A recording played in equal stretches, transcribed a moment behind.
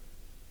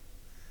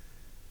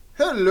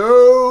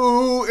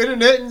Hello,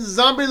 Internet and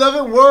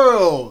zombie-loving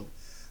world.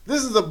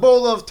 This is a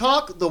Bowl of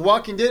Talk, the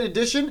Walking Dead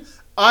edition.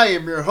 I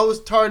am your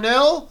host,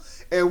 Tarnel,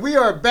 and we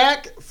are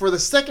back for the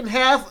second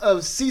half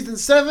of Season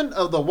 7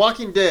 of The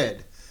Walking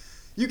Dead.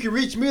 You can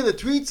reach me in the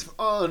tweets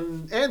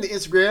and the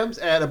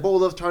Instagrams at a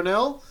Bowl of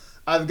Tarnel.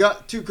 I've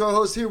got two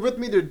co-hosts here with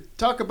me to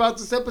talk about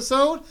this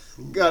episode.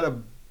 Got a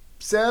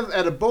Sev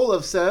at a Bowl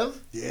of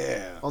Sev.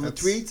 Yeah. On the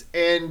tweets.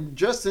 And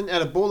Justin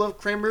at a Bowl of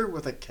Kramer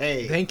with a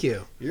K. Thank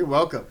you. You're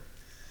welcome.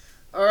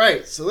 All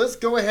right, so let's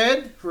go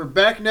ahead. We're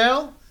back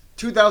now.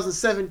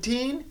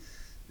 2017.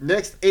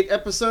 Next 8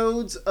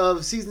 episodes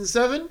of Season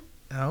 7.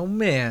 Oh,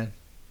 man.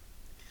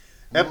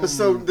 This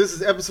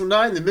is episode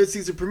 9, the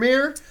mid-season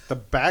premiere. The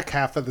back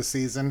half of the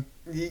season.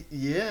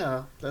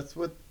 That's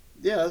what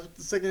the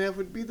second half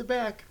would be, the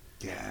back.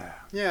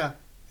 Yeah.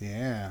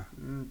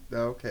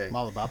 Okay. I'm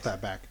all about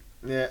that back.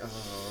 Yeah,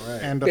 all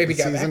right. End of Baby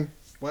the got season. back.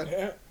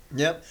 What?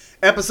 Yep.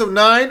 Episode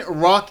 9,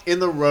 Rock in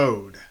the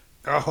Road.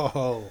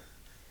 Oh.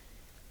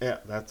 Yeah,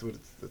 that's what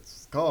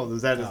it's called.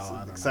 Is that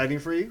exciting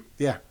for you?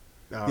 Yeah.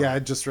 Oh. Yeah, I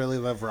just really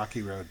love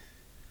Rocky Road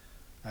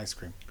ice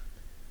cream.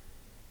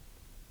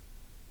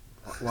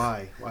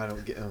 Why? I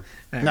don't get...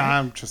 No,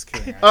 I'm just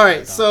kidding. All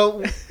right,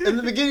 so in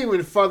the beginning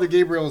when Father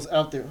Gabriel was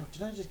out there...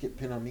 did I just get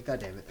pinned on me? God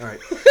damn it. All right.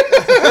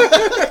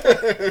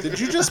 Did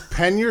you just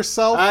pen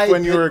yourself I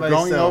when you were pinned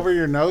going myself. over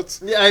your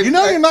notes? Yeah,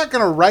 you're not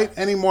going to write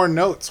any more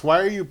notes. Why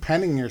are you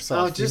penning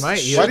yourself? Oh, just- You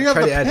might. You Why do you have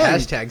try the to add pen?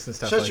 hashtags and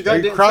stuff Shut like your that. Are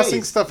you goddamn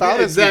crossing face. stuff out?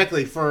 Yeah,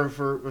 exactly. For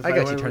I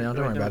got you, Tarnell.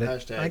 Don't worry about it.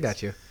 hashtags. I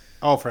got you.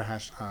 Oh, for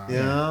hash.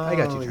 Yeah, I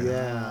got you, Tarnell.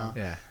 Yeah.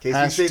 Yeah. In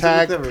case we say something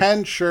Hashtag clever.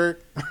 pen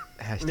shirt.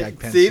 Hashtag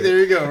pen See, shirt. there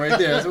you go, right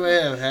there. That's what I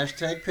have.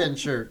 Hashtag pen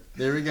shirt.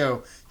 There we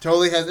go.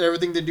 Totally has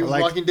everything to do with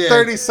Like Walking Dead.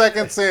 30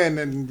 seconds in,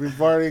 and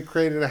we've already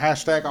created a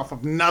hashtag off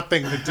of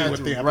nothing to do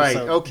with the episode. Right.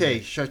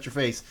 Okay. Shut your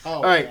face. Oh,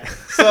 all right. okay.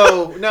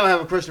 So now I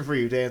have a question for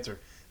you to answer.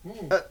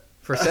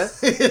 For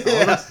Seth?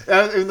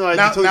 Yeah. Even though I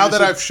Now told you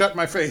that I've shut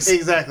my face.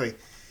 Exactly.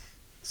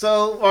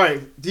 So, all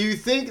right. Do you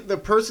think the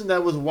person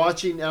that was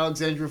watching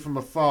Alexandria from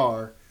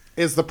afar...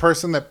 Is the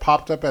person that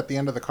popped up at the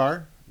end of the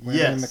car? When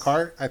Yes. In the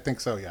car? I think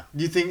so, yeah.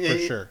 Do you think... For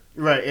sure.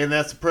 Right. And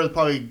that's the person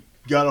probably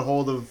got a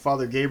hold of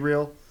Father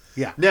Gabriel?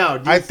 Yeah.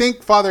 Now, I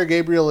think Father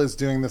Gabriel is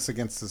doing this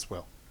against his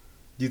will.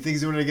 do you think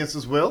he's doing it against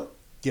his will?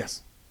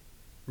 Yes.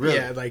 Really?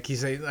 Yeah, like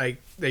he's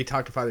like they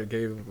talked to Father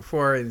Gabriel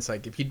before, and it's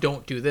like if you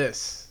don't do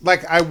this,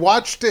 Like, I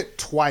watched it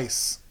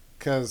twice,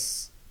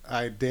 because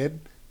I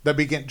did.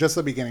 Just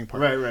the beginning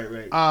part.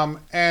 Right.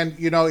 And,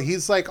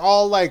 he's like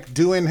all like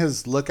doing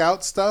his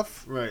lookout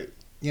stuff. Right.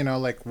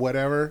 Like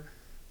whatever.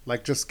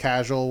 Like just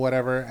casual,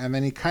 whatever. And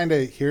then he kind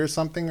of hears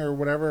something or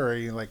whatever, or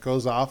he like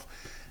goes off.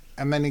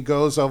 And then he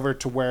goes over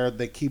to where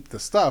they keep the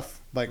stuff,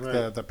 like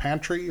Right. the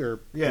pantry, or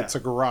Yeah. it's a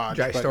garage.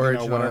 dry but,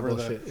 storage, and all that whatever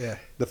bullshit. Yeah.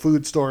 the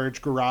food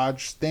storage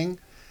garage thing.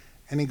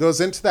 And he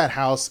goes into that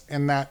house,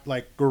 and that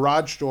like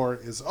garage door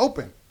is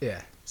open.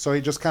 Yeah. So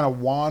he just kind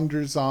of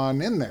wanders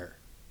on in there.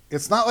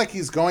 It's not like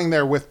he's going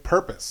there with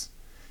purpose.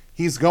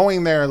 He's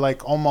going there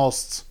like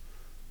almost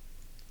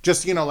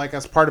just, like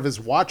as part of his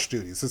watch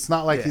duties. It's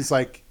not like he's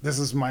like, this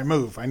is my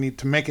move. I need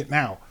to make it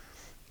now.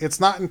 It's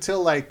not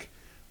until like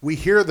we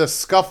hear the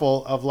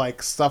scuffle of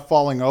like stuff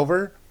falling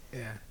over.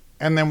 Yeah.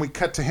 And then we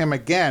cut to him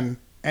again,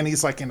 and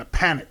he's like in a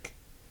panic.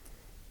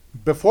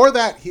 Before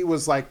that, he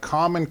was like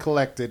calm and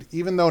collected,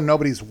 even though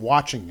nobody's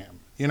watching him,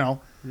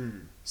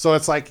 So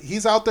it's like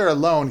he's out there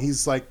alone.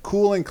 He's like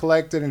cool and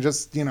collected and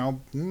just,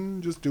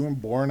 just doing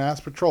boring ass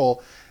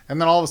patrol. And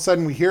then all of a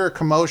sudden we hear a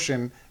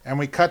commotion and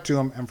we cut to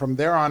him. And from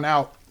there on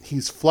out,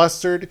 he's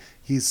flustered.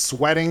 He's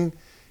sweating.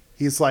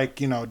 He's like,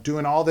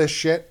 doing all this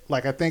shit.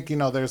 Like, I think,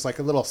 there's like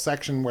a little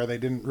section where they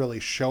didn't really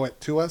show it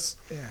to us.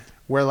 Yeah.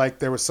 Where like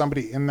there was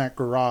somebody in that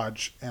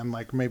garage and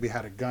like maybe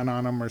had a gun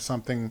on him or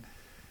something.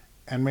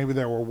 And maybe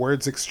there were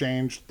words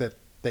exchanged that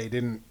they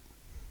didn't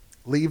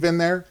leave in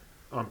there.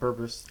 On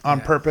purpose.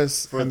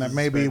 And that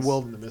maybe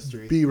will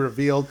be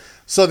revealed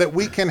so that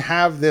we can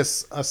have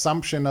this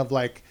assumption of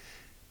like,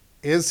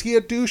 is he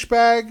a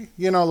douchebag?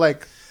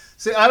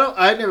 See,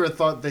 I never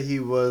thought that he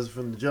was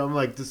from the jump. I'm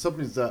like,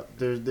 something's up.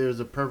 There's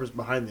a purpose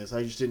behind this.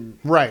 I just didn't.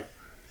 Right.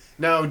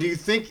 Now, do you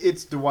think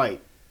it's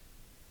Dwight?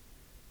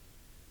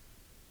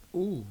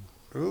 Ooh.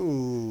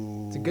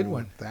 It's a good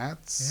one.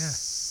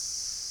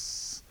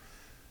 That's.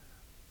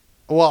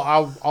 Well,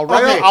 I'll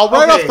right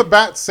off the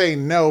bat say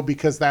no,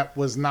 because that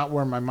was not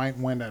where my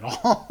mind went at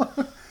all.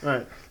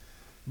 Right.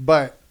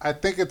 But I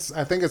think it's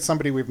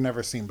somebody we've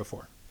never seen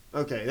before.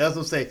 Okay, that's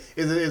what I'm saying.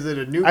 Is it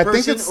a new I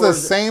person? think it's the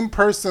same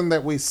person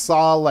that we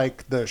saw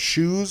like the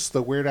shoes,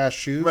 the weird ass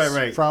shoes,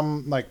 right.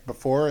 from like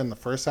before in the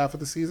first half of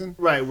the season.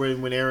 Right,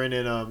 when Aaron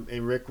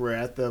and Rick were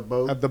at the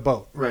boat. At the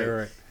boat.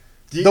 Right.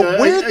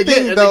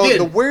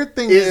 The weird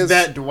thing is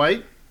that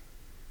Dwight?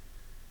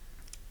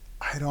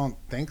 I don't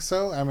think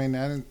so. I mean,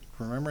 I didn't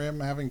remember him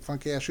having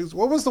funky ass shoes.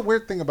 What was the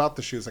weird thing about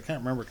the shoes? I can't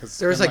remember because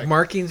There was like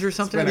markings or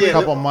something. It's been a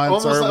couple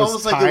months, or it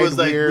was tied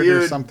weird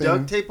or something.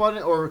 Duct tape on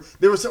it, or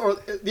there was,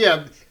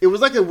 it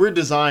was like a weird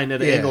design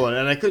at an angle,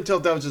 and I couldn't tell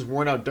if that was just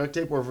worn out duct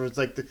tape or if it was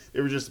like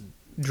they were just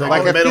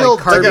Like, I metal, feel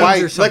carvings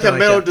Dwight, or something like a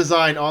metal that.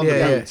 design on the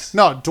Yeah. boots.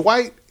 no,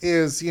 Dwight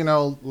is,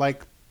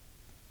 like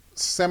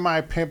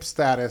semi-pimp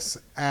status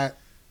at,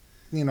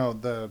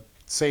 the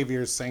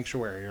Savior's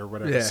Sanctuary or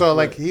whatever. Yeah. So,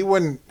 like, Right. he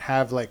wouldn't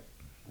have, like,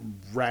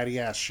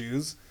 ratty-ass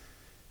shoes.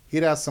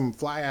 He'd have some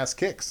fly-ass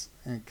kicks.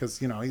 Because,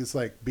 he's,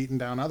 like, beating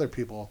down other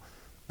people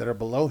that are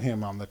below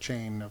him on the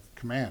chain of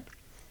command.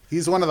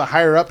 He's one of the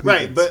higher-up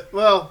Right, dudes.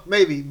 but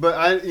maybe, but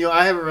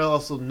I haven't really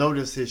also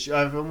noticed his shoe.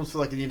 I almost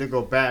feel like I need to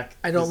go back.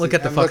 I don't to look see-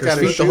 at the and look fucker's at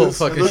his feet the whole shoes.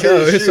 fucking Look at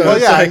show. his So Well,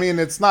 it's yeah, like, I mean,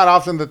 it's not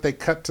often that they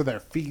cut to their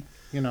feet,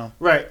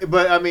 Right,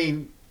 but I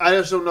mean, I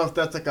just don't know if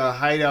that's like a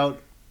hideout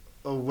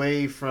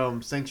away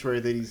from Sanctuary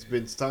that he's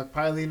been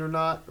stockpiling or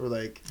not, or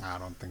like. I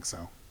don't think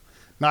so.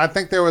 No, I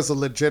think there was a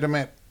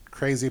legitimate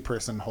crazy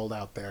person hold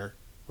out there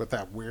with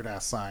that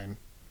weird-ass sign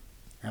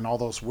and all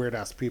those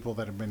weird-ass people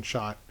that have been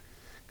shot.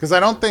 Because I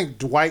don't think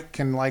Dwight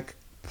can, like,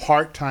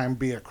 part-time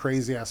be a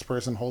crazy-ass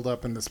person hold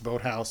up in this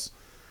boathouse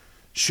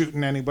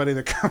shooting anybody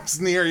that comes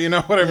near, you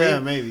know what I mean? Yeah,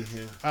 maybe.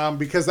 Yeah.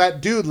 Because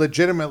that dude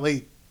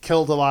legitimately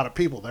killed a lot of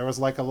people. There was,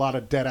 like, a lot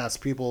of dead-ass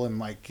people in,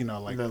 like,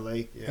 like In the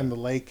lake. Yeah. in the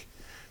lake,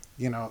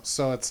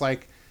 so it's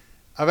like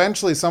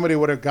eventually somebody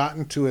would have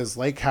gotten to his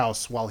lake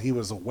house while he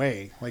was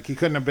away. Like, he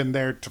couldn't have been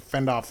there to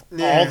fend off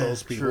all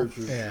those people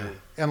True, Yeah. true.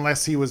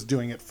 unless he was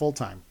doing it full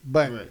time.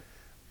 But Right.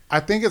 I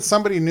think it's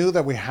somebody new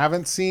that we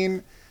haven't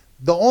seen.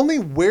 The only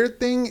weird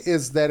thing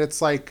is that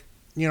it's like,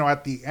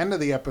 at the end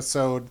of the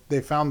episode, they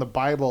found the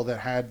Bible that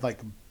had like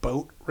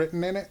boat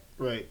written in it.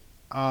 Right.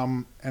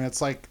 And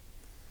it's like,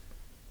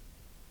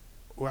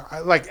 well,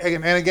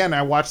 and again,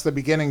 I watched the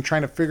beginning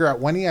trying to figure out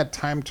when he had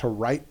time to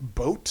write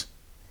boat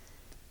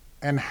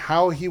and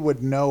how he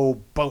would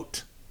know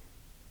boat.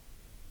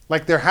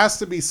 Like, there has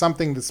to be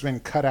something that's been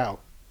cut out,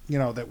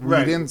 that we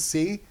Right. didn't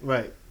see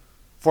Right.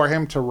 for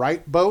him to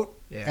write boat.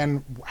 Yeah.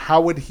 And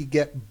how would he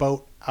get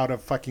boat out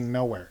of fucking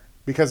nowhere?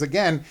 Because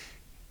again,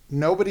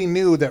 nobody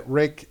knew that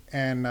Rick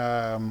and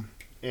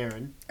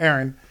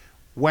Aaron.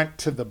 went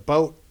to the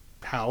boat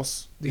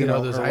house, those or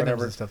items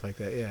whatever. and stuff like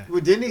that. Yeah. Well,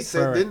 didn't he say?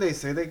 Right. Didn't they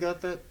say they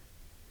got that?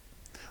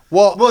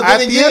 Well, Well, at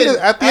then the end again,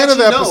 of the end of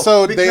the actually, no,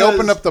 episode, they because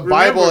opened up the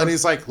Bible remember- and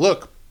he's like,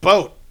 "Look,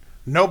 boat.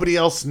 Nobody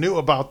else knew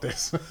about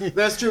this."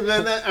 That's true.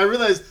 Then I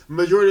realized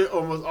majority,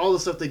 almost all the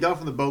stuff they got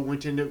from the boat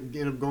went to end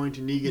up going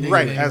to Negan.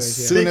 Right, anyways, as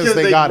yeah. soon as because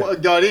they got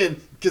it. got in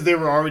because they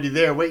were already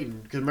there waiting.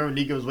 Because remember,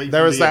 Negan was waiting.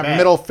 There for was them to that get back.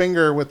 middle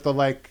finger with the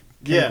like,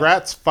 Yeah.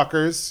 "Congrats,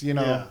 fuckers,"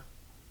 Yeah.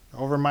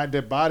 over my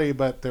dead body,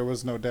 but there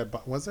was no dead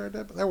body. Was there a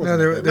dead body? There was No, no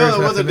there- dead there body. No,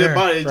 was it wasn't nothing dead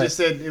body. It Right. just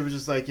said it was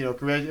just like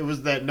it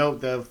was that note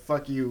that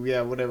fuck you,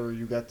 yeah, whatever,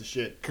 you got the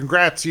shit.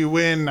 Congrats, you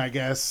win, I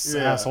guess,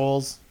 Yeah.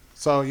 assholes.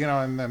 So,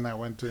 and then that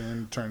went to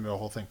and turned into a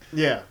whole thing.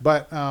 Yeah,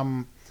 But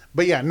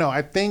yeah, no,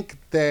 I think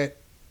that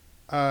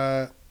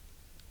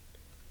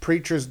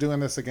Preacher's doing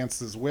this against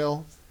his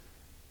will,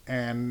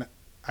 and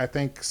I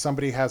think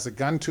somebody has a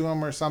gun to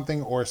him or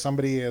something, or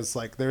somebody is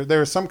like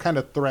there's some kind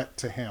of threat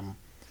to him.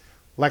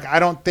 Like, I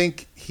don't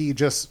think he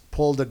just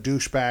pulled a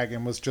douchebag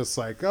and was just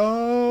like,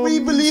 "Oh, we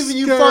I'm believe in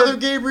you, scared." Father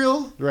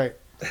Gabriel. Right.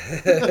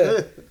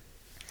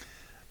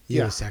 You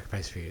Yeah.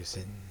 sacrifice for your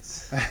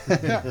sins.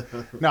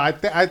 No,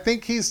 I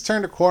think he's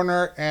turned a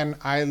corner, and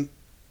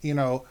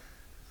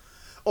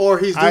Or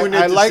he's doing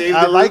it I to like save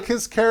I the like group.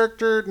 his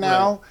character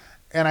now,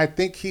 and I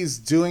think he's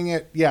doing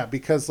it. Yeah,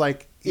 because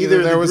like Either either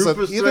the there was group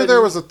was either threatened-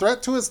 there was a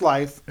threat to his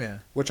life, Yeah.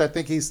 which I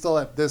think he's still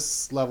at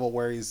this level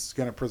where he's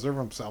going to preserve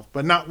himself,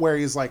 but not where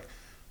he's like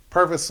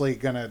purposely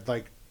going to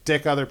like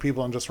dick other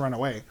people and just run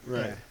away.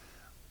 Right.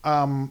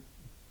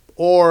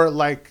 Or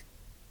like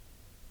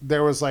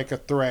there was like a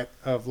threat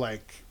of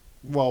like,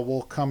 well,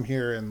 we'll come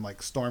here and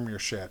like storm your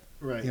shit,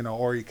 Right.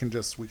 or we can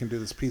do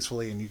this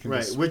peacefully, and you can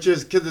Right, just which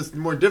is because it's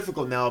more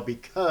difficult now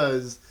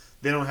because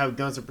they don't have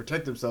guns to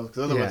protect themselves.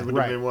 Because otherwise, Yeah, it would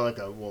have right. been more like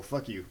a well,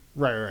 fuck you.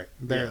 right.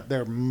 Yeah.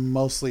 They're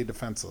mostly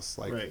defenseless.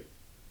 Like, Right.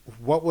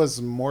 what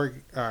was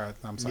Morgan?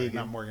 I'm sorry, Negan.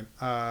 not Morgan.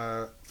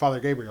 Father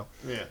Gabriel.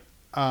 Yeah.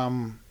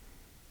 I'm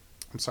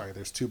sorry.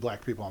 There's two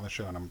black people on the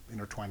show, and I'm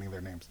intertwining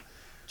their names.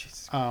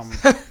 Jesus.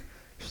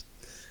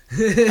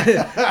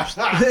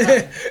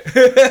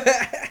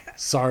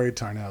 Sorry,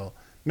 Tarnel.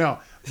 No,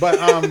 but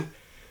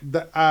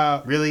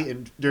Really?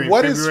 During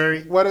what February?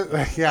 is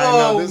yeah? I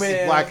know Oh, this man.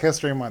 is Black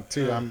History Month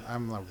too.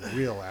 I'm a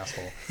real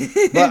asshole.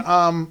 But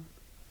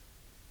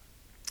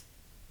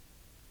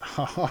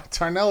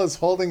Tarnel is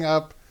holding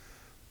up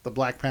the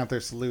Black Panther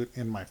salute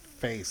in my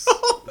face.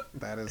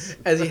 That is.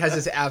 As he has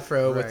his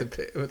afro Right.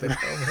 with the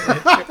helmet.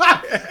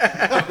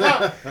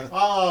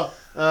 Oh,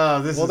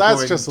 This well, is that's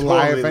going just a totally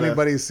lie. If left.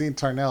 anybody's seen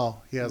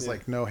Tarnel, he has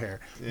like no hair,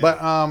 Yeah. but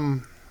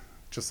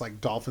just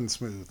like dolphin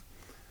smooth.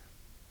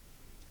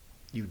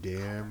 You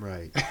damn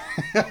right.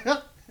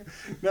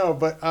 No,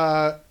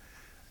 but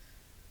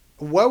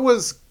what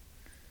was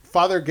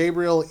Father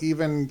Gabriel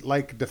even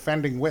like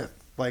defending with?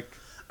 Like,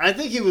 I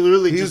think he was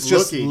literally he was just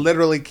just looking.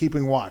 literally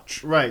keeping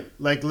watch. Right,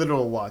 like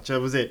literal watch. That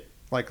was it.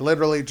 Like,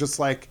 literally just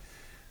like,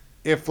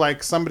 if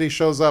like somebody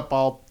shows up,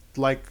 I'll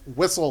like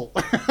whistle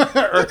or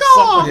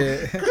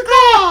something.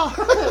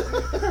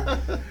 Yeah.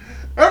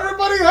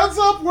 Everybody heads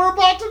up, we're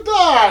about to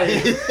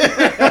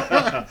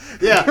die.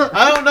 Yeah,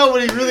 I don't know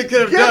what he really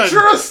could have done. Get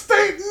your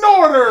estate in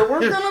order.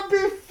 We're gonna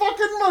be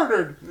fucking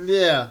murdered.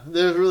 Yeah,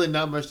 there's really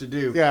not much to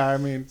do. Yeah, I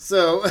mean,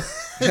 So,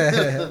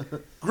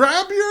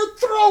 grab your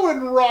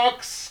throwing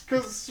rocks,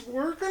 because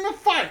we're gonna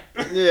fight.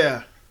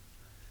 yeah.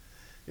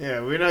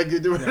 Yeah, we're not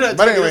good. We're not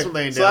But taking anyway, this one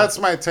laying so down. that's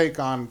my take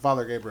on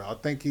Father Gabriel. I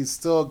think he's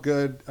still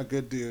a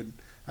good dude.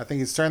 I think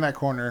he's turned that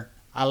corner.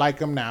 I like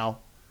him now.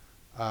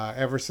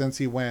 Ever since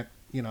he went,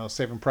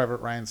 Saving Private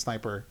Ryan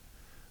Sniper,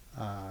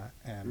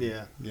 and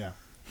Yeah.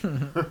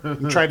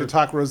 he tried to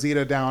talk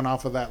Rosita down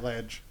off of that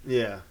ledge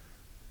Yeah.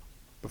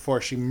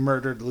 before she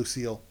murdered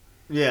Lucille.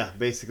 Yeah,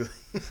 basically.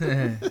 But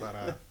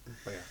yeah.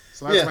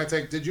 So that's Yeah. my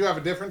take. Did you have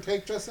a different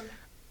take, Justin?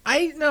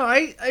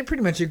 I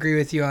pretty much agree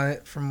with you on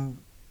it from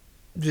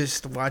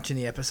just watching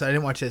the episode. I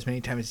didn't watch it as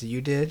many times as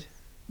you did.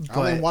 I But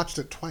only watched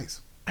it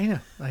twice. I know.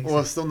 Like I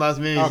Well, said. still not as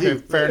many as Okay, you.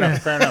 fair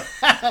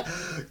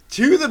enough.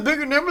 Two the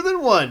bigger number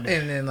than one.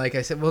 And then, like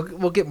I said,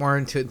 we'll get more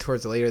into it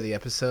towards the later of the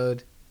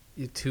episode,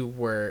 to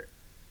where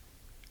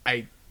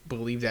I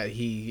believe that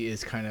he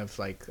is kind of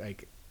like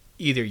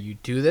either you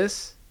do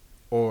this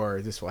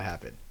or this will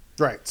happen.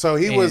 Right. So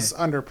he And- was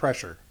under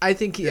pressure. I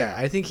think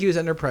I think he was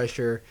under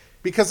pressure.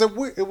 Because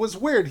it was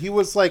weird. He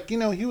was like,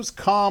 he was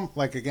calm.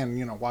 Like, again,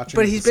 watching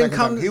But it he's the been second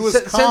calm. time. He was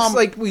since calm.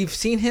 like we've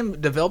seen him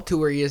develop to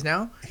where he is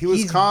now.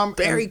 He's calm,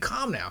 very and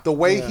calm now. the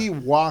way Yeah. he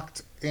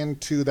walked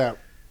into that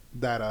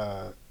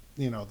the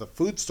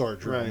food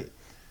storage room, Right.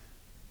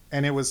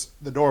 and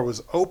the door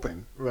was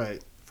open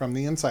Right. from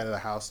the inside of the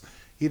house.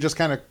 He just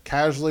kind of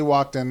casually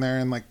walked in there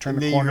and like turned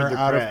And the then you corner heard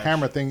the out of crash.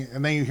 camera thing,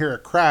 and then you hear a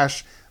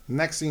crash.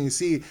 Next thing you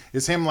see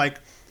is him like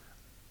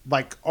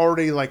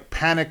already like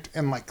panicked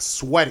and like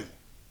sweaty.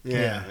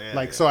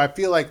 Yeah. So I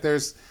feel like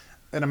there's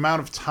an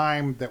amount of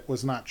time that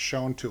was not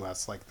shown to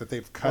us, like that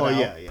they've cut out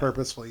yeah.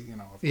 purposely.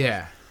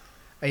 Yeah,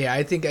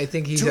 I think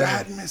he's to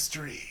add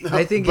mystery.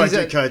 I think he's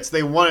budget cuts.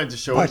 They wanted to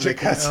show Budget it,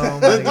 cuts. Oh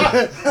my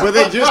God. but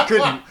they just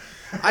couldn't.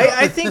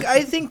 I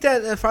think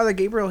that Father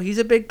Gabriel, he's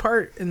a big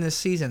part in this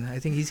season. I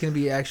think he's going to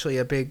be actually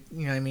a big,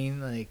 you know what I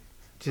mean? Like,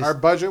 just Our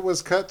budget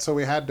was cut, so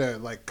we had to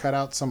like cut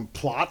out some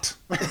plot.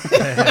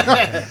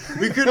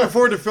 We couldn't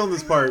afford to film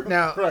this part.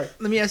 now. Right.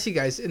 Let me ask you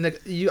guys.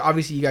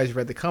 Obviously you guys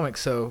read the comics,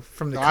 so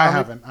from the I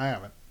comic,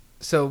 haven't.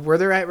 so where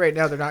they're at right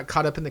now, they're not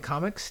caught up in the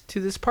comics to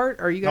this part.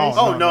 Are you guys?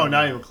 Oh No, no, no,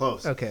 not no. even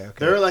close. Okay.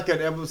 They're like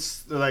at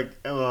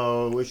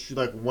episode issue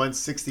like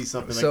 160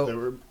 something. So, like they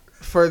were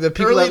For the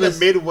people early that in the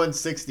listen, mid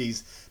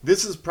 160s.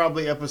 This is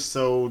probably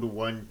episode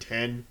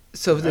 110.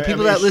 so for the I people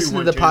mean, that issue listen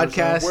to the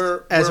 110 or podcast,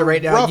 so. as of We're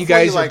right now, roughly you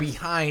guys are like-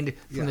 behind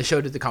from Yeah. the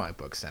show to the comic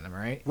books, then, am I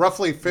right?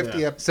 Roughly 50,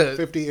 Yeah. So-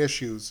 50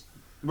 issues.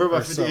 We're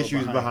about Or 50 so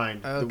issues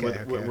behind. behind,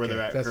 Okay, where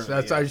they're at. That's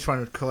currently, I just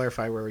wanted to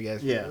clarify where you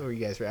guys Yeah. where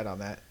you guys were at on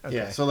that. Okay.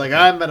 Yeah, so like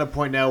I'm at a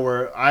point now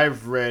where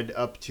I've read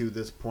up to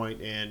this point,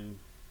 and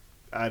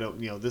I don't,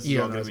 this You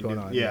is all don't know going what's to be going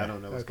new. on. Yeah, I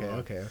don't know what's Okay, going on.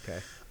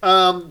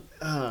 okay.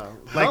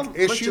 Like How much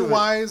issue of it-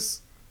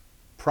 wise,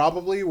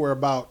 probably we're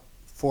about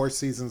 4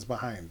 seasons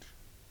behind.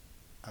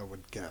 I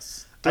would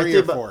guess 3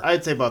 or 4.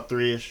 I'd say about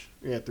 3-ish.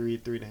 Yeah,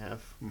 3.5.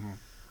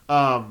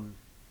 Mhm.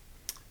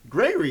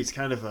 Gregory's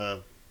kind of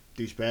a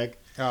douchebag.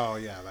 Oh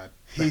yeah, that.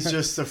 He's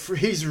just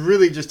he's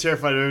really just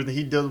terrified of everything.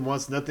 He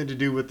wants nothing to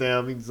do with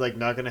them. He's like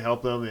not going to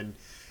help them, and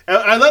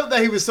I love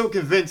that he was so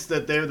convinced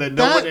that no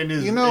That, one in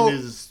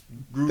his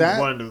group that-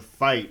 wanted to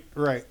fight.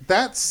 Right.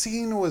 That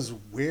scene was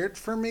weird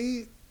for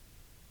me.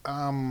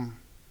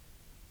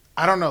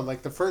 I don't know.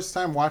 Like the first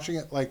time watching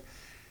it, like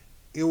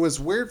it was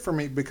weird for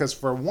me because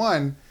for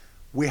one,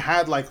 we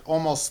had like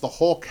almost the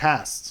whole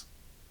cast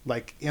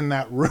like in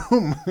that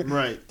room.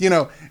 Right.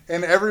 And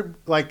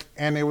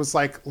and it was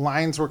like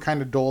lines were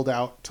kind of doled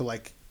out to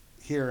like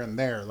here and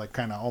there, like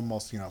kind of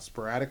almost,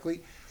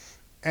 sporadically.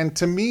 And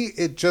to me,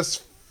 it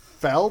just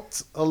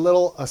felt a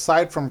little,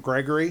 aside from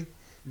Gregory,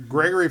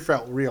 Gregory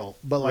felt real,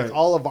 but like Right.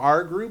 all of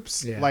our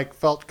groups Yeah. like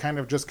felt kind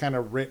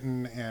of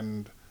written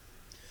and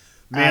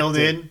Mailed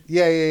acted. in?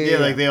 Yeah.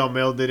 Like they all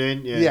mailed it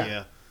in. Yeah.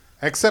 Yeah.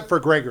 Except for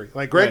Gregory.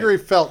 Like Gregory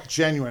felt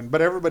genuine,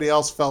 but everybody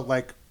else felt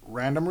like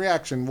random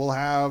reaction. We'll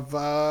have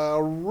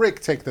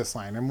Rick take this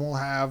line, and we'll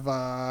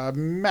have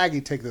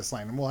Maggie take this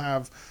line, and we'll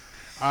have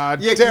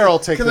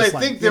Daryl take this line. Because I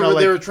think they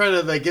were trying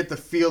to like get the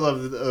feel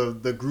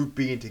of the group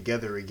being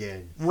together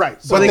again.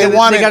 right, So but they they gotta-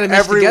 wanted they gotta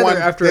mesh together everyone.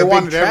 after They a big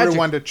wanted tragic-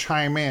 everyone to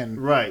chime in,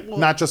 Right.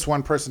 not just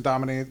one person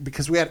dominating,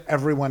 because we had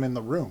everyone in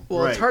the room.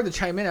 Well, it's Right. hard to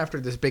chime in after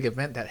this big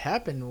event that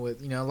happened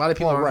with, a lot of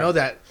people Well, don't right. know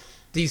that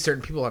these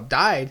certain people have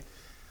died.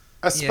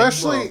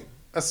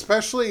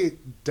 Especially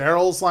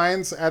Daryl's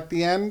lines at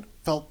the end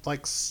felt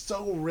like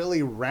so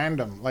really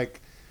random.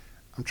 Like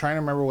I'm trying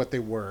to remember what they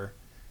were.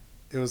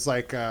 It was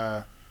like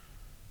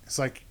it's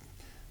like,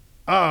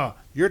 oh,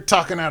 you're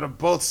talking out of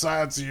both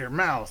sides of your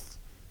mouth.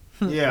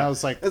 Yeah. I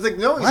was like, it's like,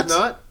 no, he's what?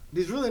 not.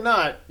 He's really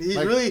not. He's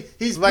Like-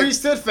 he's like- pretty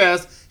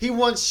steadfast. He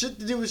wants shit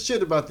to do with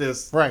shit about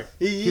this. Right.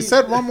 He He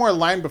said one more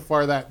line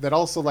before that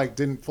also like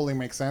didn't fully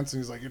make sense.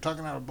 And he's like, you're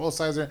talking out of both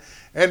sides.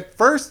 And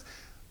first,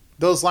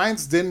 those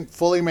lines didn't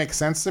fully make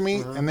sense to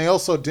me, and they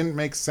also didn't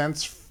make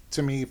sense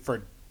to me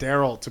for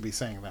Daryl to be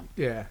saying them.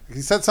 Yeah.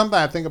 He said something,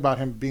 I think, about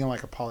him being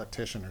like a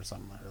politician or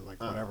something, or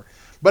like whatever.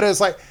 But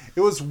it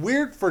was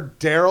weird for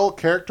Daryl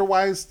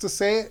character-wise to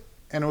say it,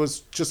 and it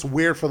was just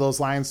weird for those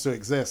lines to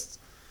exist.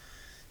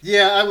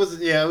 Yeah, it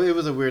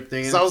was a weird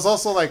thing. So I was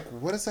also like,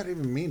 what does that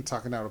even mean,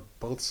 talking out of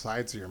both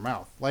sides of your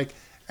mouth? Like,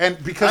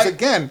 and because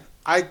again,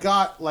 I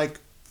got like,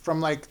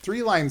 from like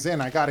 3 lines in,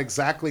 I got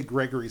exactly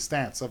Gregory's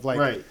stance of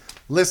like,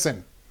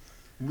 listen.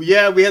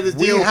 Yeah, we had this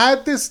deal. We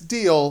had this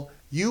deal.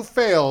 You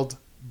failed.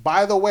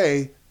 By the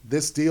way,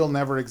 this deal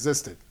never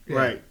existed. Yeah.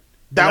 Right.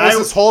 That was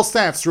his whole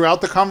stance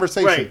throughout the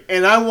conversation. Right.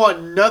 And I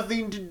want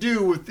nothing to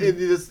do with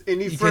this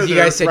any further. Because you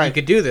guys said you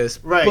could do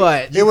this. Right.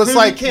 But it was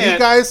like, you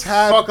guys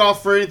had... fuck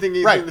off for anything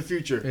in the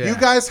future. Yeah. You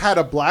guys had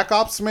a Black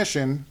Ops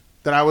mission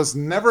that I was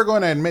never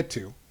going to admit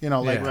to. You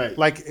know, like,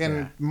 like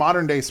in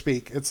modern day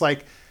speak. It's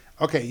like,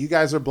 okay, you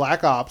guys are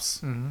Black Ops.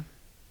 Mm-hmm.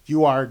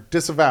 You are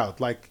disavowed.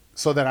 Like,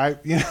 so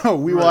that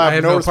we will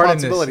have no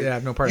responsibility. Yeah, I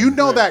have no part you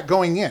know that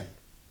going in.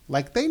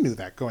 Like, they knew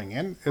that going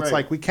in. It's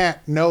like, we can't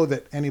know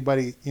that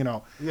anybody,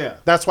 Yeah.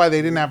 That's why they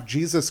didn't have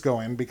Jesus go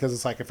in, because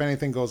it's like, if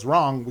anything goes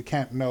wrong, we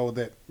can't know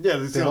that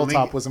the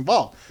Hilltop was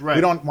involved. Right.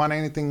 We don't want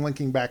anything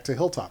linking back to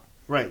Hilltop.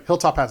 Right.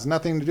 Hilltop has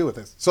nothing to do with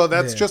this. So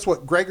that's just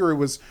what Gregory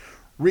was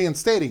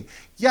reinstating.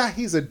 Yeah,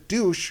 he's a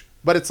douche,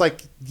 but it's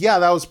like, yeah,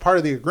 that was part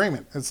of the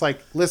agreement. It's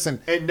like,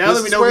 listen, and now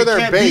that we know we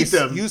can't beat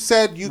them. You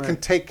said you can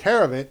take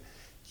care of it.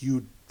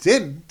 You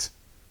didn't.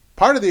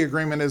 Part of the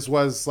agreement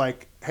was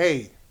like,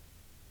 hey,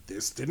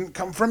 this didn't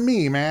come from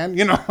me, man.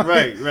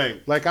 Right.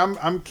 Like,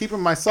 I'm keeping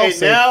myself and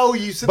safe. And now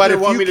you sit there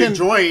and want me to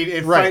join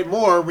and fight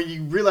more when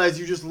you realize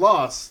you just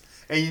lost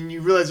and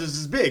you realize this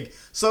is big.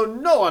 So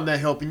no, I'm not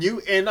helping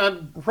you. And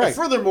I'm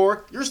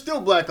furthermore, you're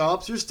still Black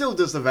Ops. You're still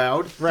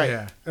disavowed. Right.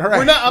 Yeah.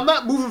 Right. I'm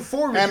not moving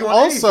forward. And with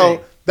also,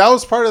 anything. that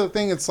was part of the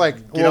thing. It's like,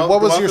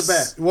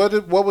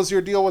 what was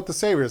your deal with the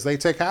Saviors? They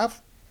take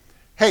half.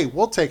 Hey,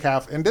 we'll take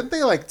half. And didn't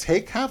they like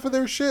take half of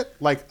their shit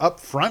like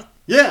up front?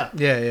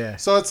 Yeah.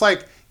 So it's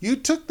like, you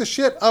took the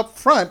shit up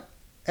front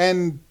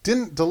and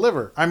didn't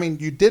deliver. I mean,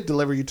 you did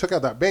deliver. You took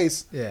out that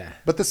base. Yeah.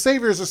 But the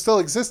Saviors are still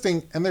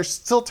existing, and they're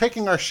still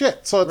taking our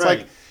shit. So it's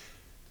like,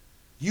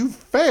 you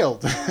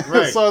failed.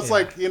 Right. So it's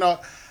like,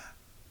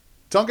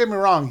 don't get me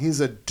wrong.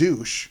 He's a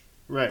douche.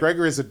 Right.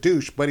 Gregory's a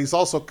douche, but he's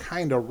also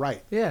kind of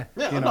right. Yeah.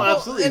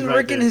 Absolutely. And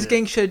Rick and his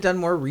gang should have done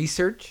more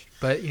research.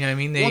 But, you know what I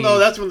mean?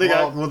 That's when they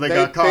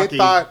got cocky. They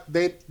thought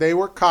they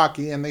were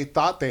cocky, and they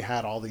thought they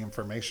had all the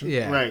information.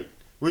 Yeah. Right.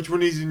 Which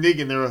when he's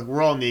Negan,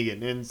 we're all Negan.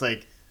 And it's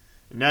like,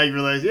 now you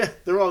realize,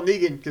 they're all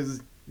Negan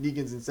because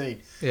Negan's insane.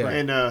 Yeah.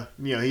 And,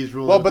 he's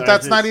ruling. Well, but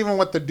that's not even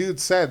what the dude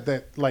said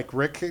that, like,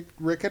 Rick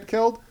had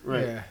killed.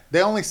 Right. Yeah.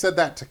 They only said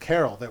that to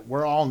Carol, that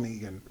we're all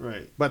Negan.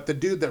 Right. But the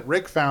dude that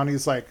Rick found,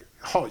 he's like,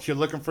 oh, you're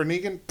looking for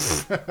Negan?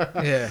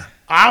 Yeah.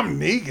 I'm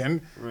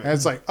Negan. Right. And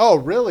it's like, oh,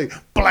 really?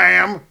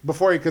 Blam!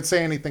 Before he could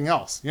say anything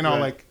else.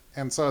 Like,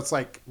 and so it's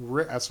like,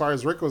 as far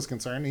as Rick was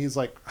concerned, he's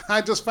like, I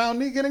just found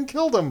Negan and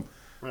killed him.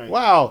 Right.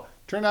 Wow.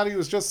 Turned out he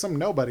was just some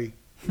nobody.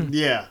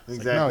 Yeah, exactly.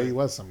 Like, no, he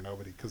was some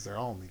nobody because they're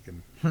all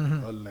Negan,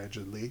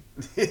 allegedly.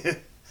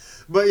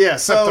 But yeah,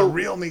 except the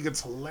real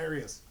Negan's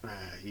hilarious.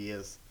 He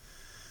is.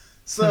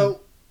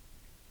 So,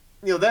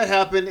 that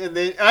happened, and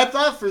then I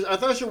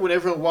thought sure when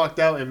everyone walked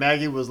out and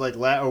Maggie was like,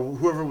 or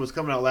whoever was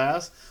coming out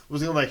last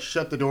was gonna like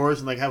shut the doors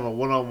and like have a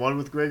one-on-one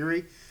with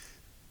Gregory,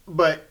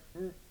 but.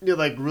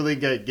 Like really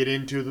get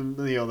into them,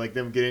 like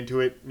them get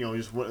into it,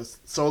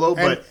 just solo.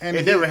 But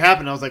it never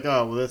happened. I was like,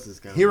 oh, well, this is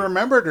kind of. He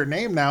remembered her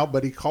name now,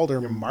 but he called her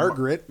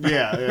Margaret.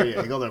 Yeah.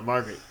 He called her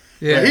Margaret.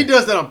 Yeah, he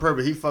does that on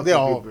purpose. He fucks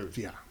up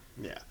people.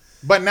 Yeah.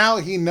 But now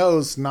he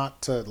knows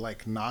not to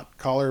not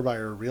call her by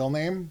her real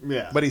name.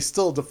 Yeah. But he's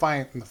still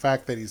defiant in the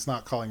fact that he's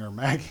not calling her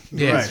Maggie.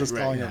 Yeah, he's just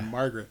calling her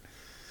Margaret.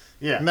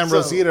 Yeah. And then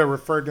Rosita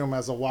referred to him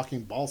as a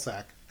walking ball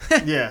sack.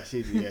 Yeah,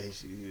 she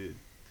did.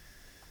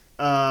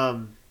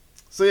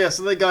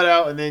 So they got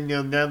out, and then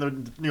now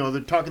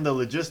they're talking the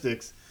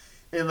logistics,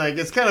 and like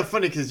it's kind of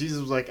funny because Jesus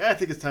was like, I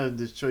think it's time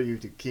to show you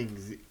to King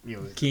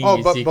King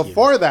but Ezekiel.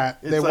 Before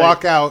that, they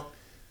walk out,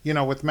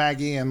 with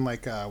Maggie and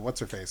like what's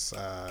her face,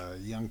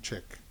 young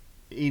chick,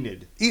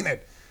 Enid.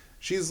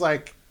 She's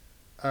like,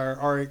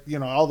 or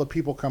all the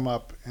people come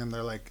up and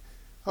they're like,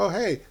 oh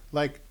hey,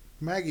 like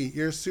Maggie,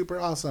 you're super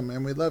awesome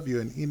and we love you,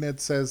 and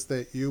Enid says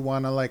that you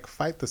want to like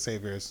fight the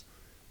Saviors.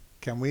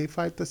 Can we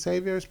fight the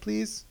Saviors,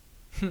 please?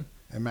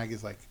 And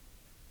Maggie's like,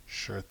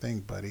 sure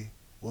thing, buddy.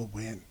 We'll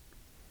win.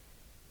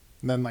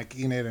 And then, like,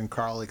 Enid and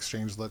Carl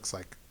exchange looks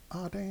like,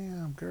 oh,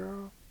 damn,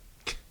 girl.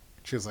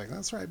 She was like,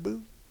 that's right,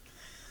 boo.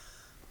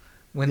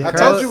 I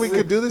told you we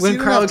could do this. When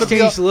Carl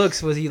exchanged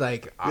looks, was he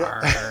like,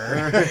 arr?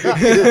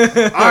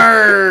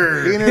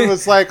 Arr! Enid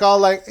was like, all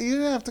like, you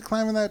didn't have to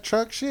climb in that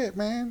truck. Shit,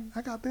 man.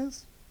 I got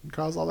this. And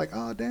Carl's all like,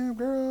 oh, damn,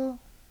 girl.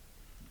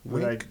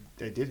 But I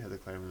did have to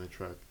climb in the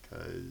truck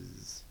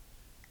because,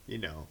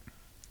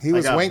 He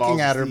was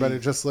winking at her, but it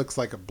just looks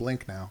like a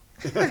blink now.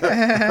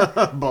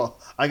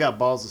 I got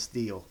balls of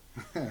steel.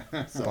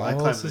 So I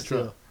climbed the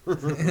truck.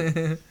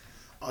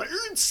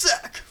 Iron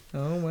sack.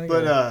 Oh my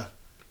god.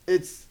 But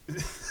It's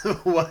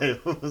what?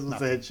 What was the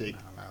head shake?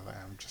 No,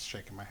 I'm just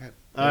shaking my head.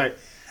 All right.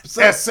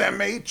 So,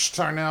 SMH,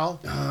 Tarnel.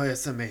 oh,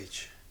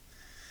 SMH.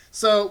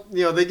 So,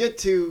 they get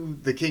to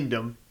the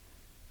kingdom,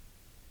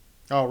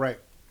 Oh, right.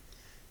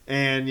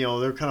 and,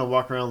 they're kind of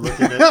walking around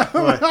looking at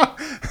what?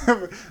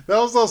 That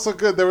was also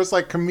good. There was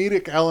like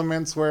comedic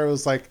elements where it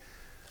was like,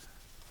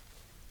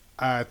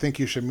 I think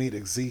you should meet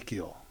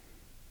Ezekiel.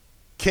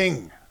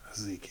 King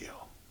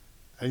Ezekiel.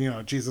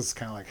 And, Jesus is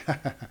kind of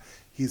like,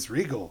 he's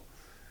regal.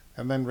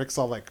 And then Rick's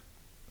all like,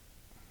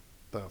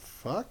 the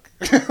fuck?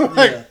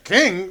 Like, Yeah.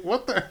 king?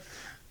 What the?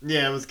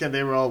 Yeah, it was kind of,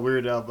 they were all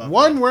weirded out about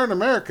One, we're in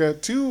America.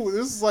 Two,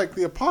 this is like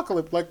the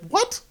apocalypse. Like,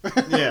 what?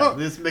 that. Yeah,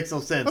 this makes no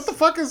sense. What the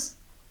fuck is...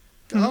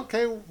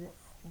 Okay,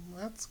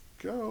 let's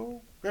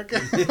go. Okay.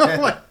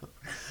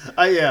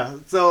 Yeah.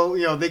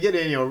 So, they get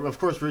in, of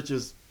course, Rich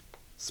is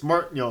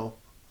smart,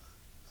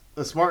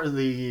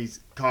 smartly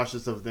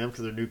cautious of them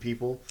because they're new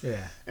people.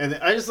 Yeah. And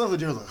I just love the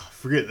Daryl's like, oh,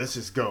 forget it, let's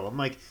just go. I'm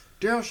like,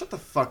 Daryl, shut the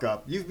fuck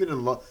up. You've been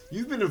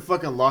in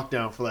fucking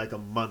lockdown for like a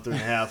month and a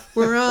half.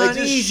 We're on Like,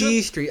 just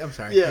Easy Street. I'm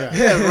sorry. Yeah,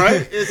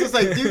 right? It's just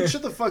like, dude,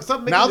 shut the fuck. Stop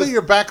making Now that this-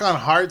 you're back on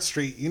Hard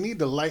Street, you need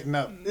to lighten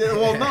up. Yeah,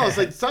 well, no, it's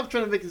like, stop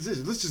trying to make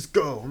decisions. Let's just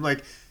go. I'm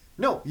like,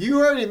 no, you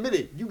already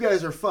admitted you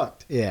guys are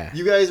fucked. Yeah.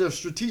 You guys are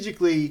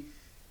strategically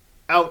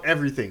out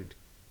everything.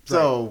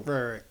 So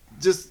Right.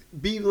 just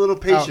be a little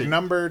patient.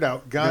 Outnumbered,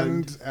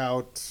 outgunned,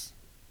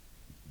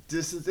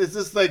 It's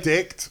just like,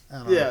 outdicked. I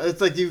don't know. yeah,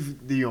 it's like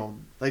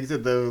like I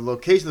said, the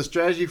location, the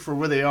strategy for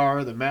where they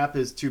are, the map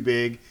is too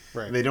big.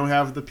 Right. And they don't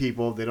have the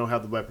people, they don't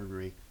have the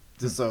weaponry.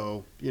 Just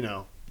so,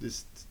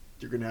 just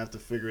you're going to have to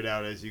figure it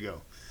out as you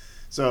go.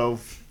 So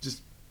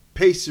just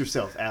pace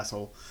yourself,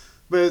 asshole.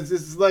 But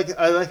it's like,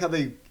 I like how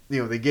they,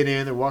 they get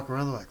in, they're walking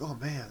around, they're like, oh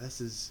man, this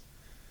is,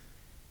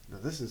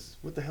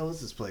 what the hell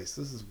is this place?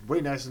 This is way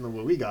nicer than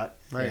what we got.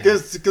 Right.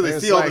 Because they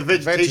There's, see all the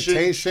like,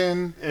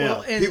 vegetation. Yeah.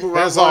 Well, and people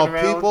There's all walking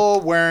around.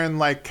 people wearing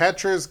like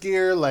catcher's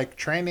gear, like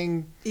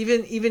training.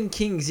 Even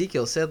King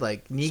Ezekiel said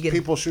like Negan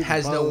People shooting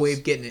has no bows. way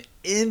of getting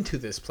into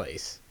this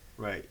place.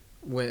 Right.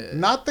 When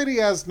Not that he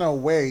has no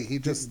way, he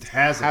just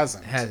Hasn't.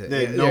 hasn't. has it?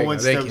 They- Yeah, no there you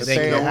one's go. They stepped- can- They,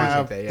 they can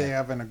have, that, yeah. they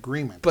have an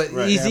agreement. But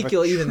Right.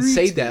 Ezekiel They have a even said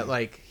treaty. that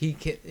like he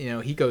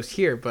can, he goes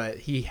here, but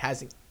he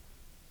hasn't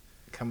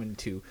come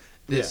into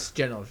this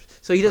general,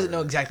 so he doesn't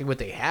know exactly what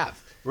they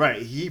have.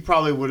 Right. He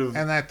probably would have.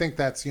 And I think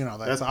that's that's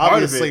That's part of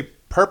obviously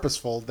it.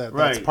 purposeful. That's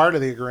Right. part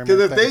of the agreement.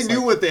 Because if that they it's knew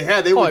like, what they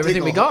had, they Oh, would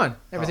everything take be a- gone.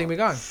 Everything be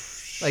gone.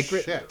 Like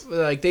shit.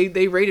 like they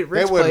raided they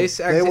Rick's would, place,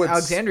 they would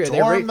Alexandria. They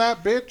storm raided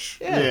that bitch.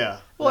 Yeah.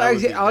 Well, that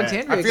would be bad.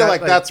 Alexandria. I feel got,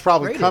 like that's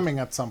probably raided. coming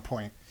at some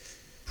point.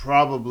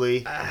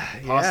 Probably.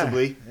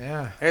 Possibly.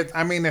 Yeah. It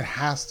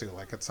has to,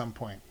 like, at some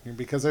point,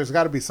 because there's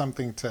got to be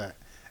something to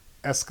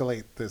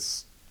escalate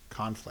this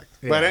conflict.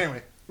 Yeah. But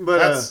anyway,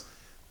 But,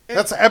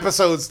 that's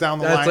episodes down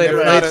the That's line. later-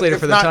 if that's not, later if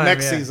for the not time,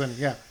 next yeah. season.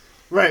 Yeah,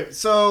 right.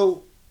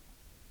 So,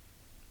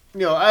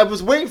 I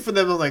was waiting for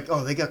them. I'm like,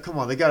 oh, they got to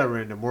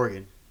run into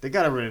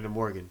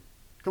Morgan.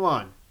 Come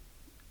on.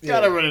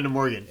 Gotta run into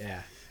Morgan.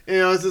 Yeah.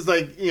 It's just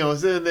like,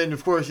 so then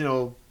of course,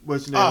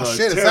 what's your name? Oh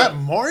shit! Is that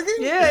Morgan?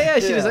 Yeah.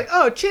 She was Yeah. like,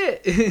 "Oh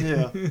shit."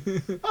 Yeah.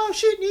 Oh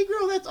shit,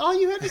 Negro, that's all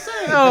you had to say.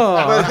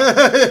 Oh.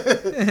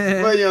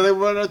 But, they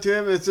run up to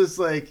him, and it's just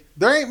like,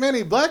 There ain't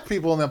many black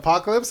people in the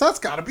apocalypse. That's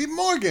got to be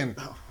Morgan.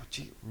 oh,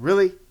 gee,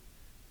 really?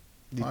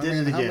 You I did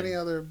mean, it how again. many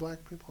other black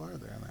people are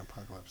there in the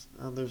apocalypse?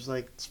 There's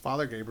like, It's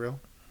Father Gabriel.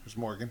 There's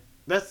Morgan.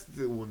 that's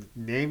the one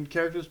named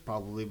characters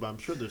probably, but I'm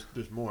sure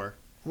there's more.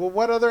 Well,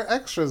 what other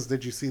extras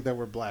did you see that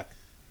were black?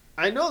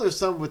 I know there's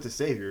some with the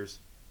saviors.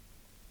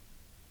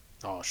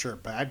 Oh, sure,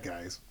 bad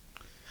guys.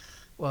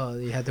 Well,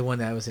 you had the one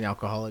that was an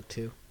alcoholic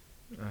too.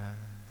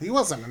 He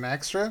wasn't an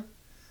extra.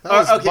 That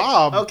was okay,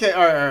 Bob. Okay,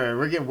 all right.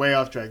 We're getting way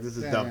off track. This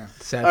is Yeah, dumb. yeah.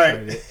 Seth All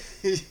right. started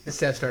it.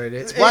 Seth started it.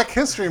 It's Black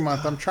History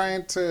Month. I'm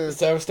trying to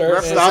Seth started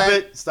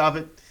represent Stop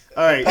it.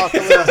 All right.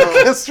 apocalyptic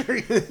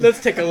history.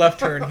 Let's take a left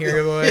turn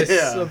here, boys.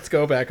 Yeah. Let's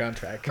go back on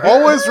track.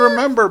 Always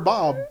remember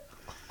Bob.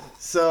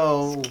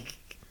 So,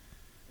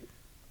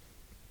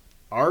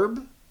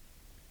 Arb?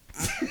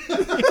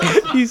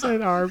 He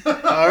said arb.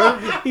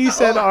 Arb? He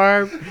said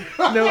arb.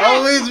 No.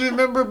 Always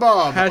remember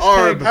Bob.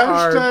 Hashtag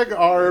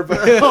Arb. Hashtag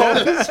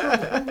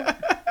Arb.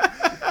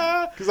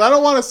 Because I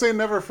don't want to say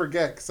never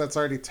forget, because that's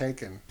already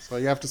taken. So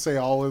you have to say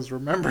always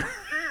remember.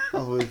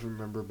 Always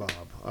remember Bob.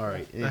 All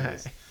right.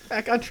 Anyways.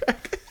 Back on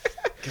track.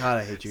 God,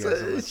 I hate you guys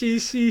so much.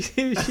 She.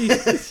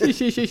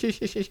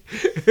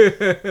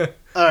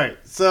 All right.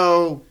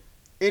 So,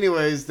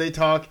 anyways, they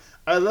talk.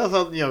 I love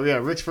how,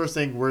 Rick's first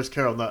thing, where's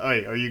Carol? Not,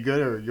 hey, are you good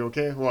or are you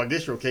okay? Well, I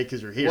guess you're okay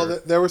because you're here. Well,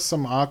 there was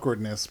some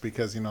awkwardness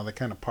because, they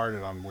kind of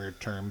parted on weird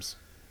terms.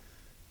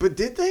 But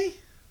did they?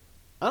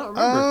 I don't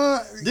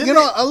remember. Did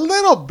they? A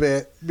little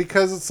bit,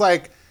 because it's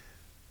like,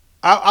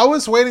 I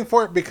was waiting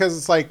for it because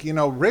it's like,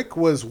 Rick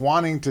was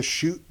wanting to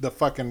shoot the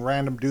fucking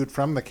random dude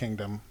from the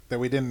kingdom that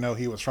we didn't know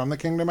he was from the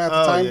kingdom at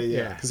the time.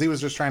 Yeah. Because he was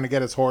just trying to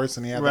get his horse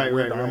and he had Right, that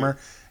weird right. armor.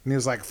 And he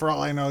was like, for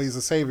all I know, he's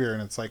a savior.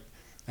 And it's like,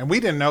 and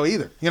we didn't know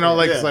either.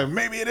 It's like,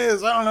 maybe it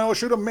is. I don't know.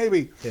 Shoot him,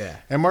 maybe. Yeah.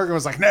 And Morgan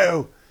was like,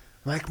 no,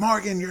 Like,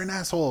 Morgan, you're an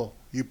asshole,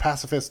 you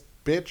pacifist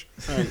bitch.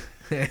 Right.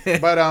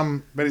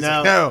 But he's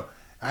like, no,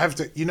 I have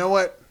to. You know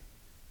what?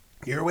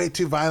 You're way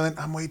too violent.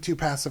 I'm way too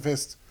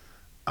pacifist.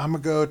 I'm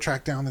gonna go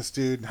track down this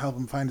dude and help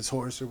him find his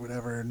horse or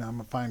whatever, and I'm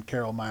gonna find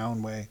Carol my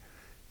own way.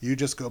 You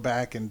just go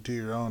back and do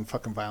your own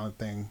fucking violent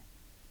thing.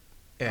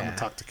 I'm gonna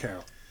talk to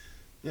Carol.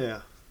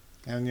 Yeah.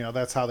 And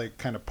that's how they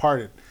kind of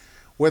parted.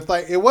 With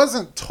like, it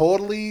wasn't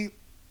totally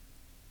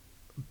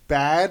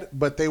bad,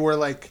 but they were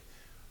like,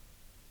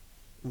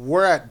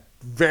 we're at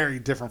very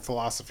different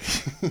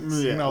philosophies.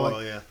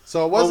 Yeah.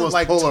 So it wasn't Almost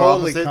like polar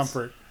totally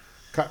opposites.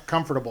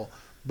 comfortable.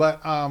 But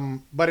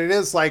it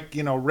is like,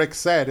 Rick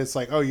said, it's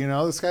like, oh,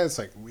 this guy's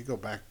like, we go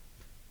back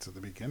to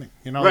the beginning.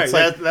 Right. It's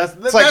like,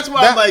 that's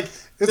why I'm like,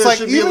 it's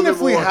like, even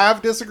if we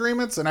have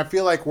disagreements, and I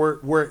feel like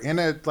we're in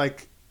a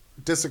like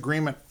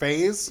disagreement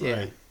phase.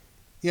 Yeah.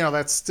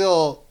 That's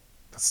still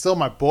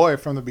my boy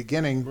from the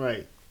beginning.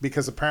 Right.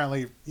 Because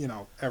apparently,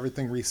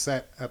 everything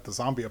reset at the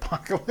zombie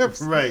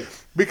apocalypse. Right.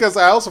 Because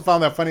I also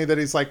found that funny that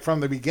he's like from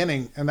the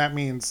beginning, and that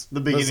means the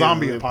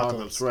zombie of the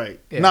apocalypse. Right.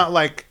 Yeah. Not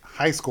like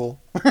high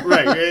school.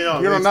 Right.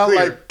 It's not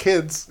clear. like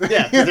kids.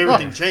 Yeah, because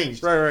everything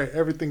changed. Right.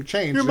 Everything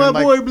changed. You're my And,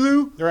 like, boy,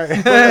 Blue.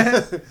 Right.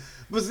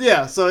 But he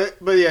asked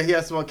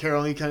about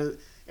Carol,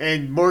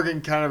 and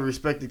Morgan kind of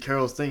respected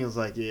Carol's thing. It was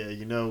like,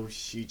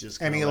 she just.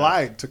 And he left.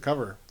 lied to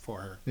cover for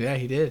her. Yeah,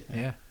 he did.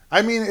 Yeah.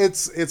 I mean,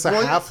 it's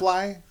a half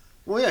lie.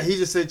 Well, yeah, he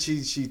just said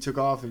she took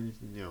off and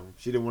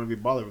she didn't want to be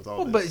bothered with all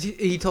Well, this. but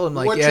he told him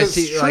like, Which yeah, is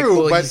she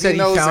true, but he said he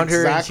knows found her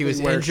and exactly she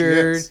was where she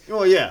injured. is.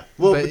 Well, yeah.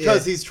 Well, But,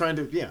 because he's trying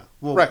to. Yeah.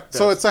 Well, Right.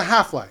 So it's a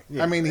half lie.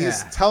 Yeah. I mean,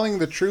 he's telling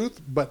the truth,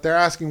 but they're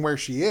asking where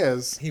she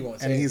is. He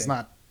won't say and he's anything.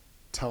 not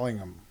telling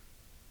them.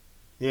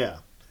 Yeah.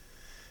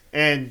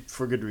 And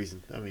for good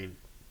reason. I mean.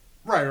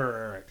 Right.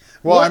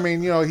 Well, What? I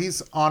mean,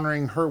 he's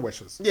honoring her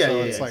wishes. Yeah, so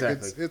yeah, it's like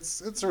exactly.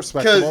 it's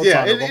respectable. Because It's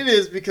it honorable.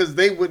 is because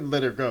they wouldn't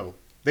let her go.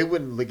 They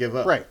wouldn't give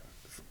up. Right.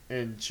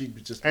 And she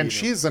would just. And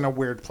she's in a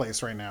weird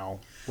place right now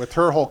with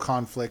her whole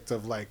conflict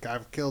of like,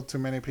 I've killed too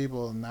many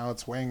people and now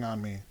it's weighing on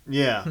me.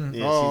 Yeah. Yeah. Oh, she's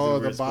in a the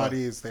weird spot.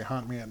 bodies, they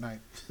haunt me at night.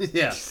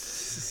 Yeah.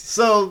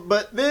 So,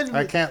 but then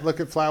I can't look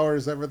at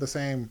flowers ever the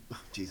same.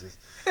 Jesus.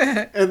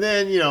 And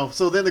then,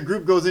 so then the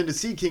group goes in to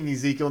see King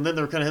Ezekiel, and then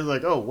they're kind of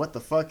like, oh, what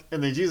the fuck?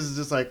 And then Jesus is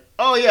just like,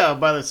 oh,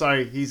 yeah,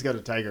 sorry, he's got a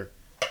tiger.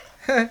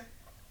 I'm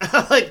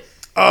like,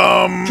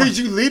 could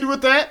you lead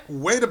with that?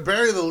 Way to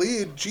bury the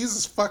lead.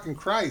 Jesus fucking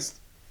Christ.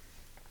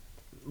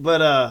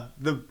 But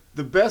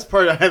the best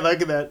part I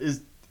like of that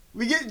is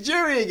we get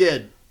Jerry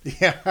again.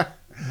 Yeah.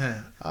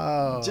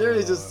 Oh,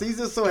 Jerry's he's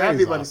just so Jerry's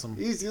happy about awesome. it.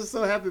 He's just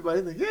so happy about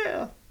it. He's like,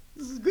 yeah,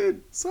 this is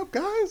good. What's up,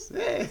 guys?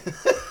 Yeah.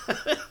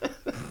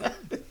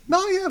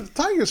 No, yeah, the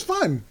tiger's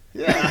fun.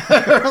 Yeah.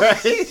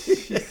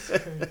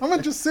 Right? I'm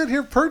gonna just sit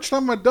here perched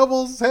on my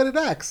double-headed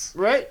axe.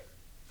 Right?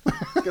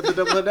 Got the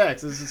double-head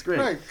axe. This is great.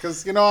 Right,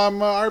 because I'm an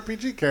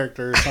RPG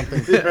character or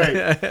something.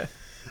 Right.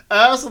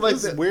 I also like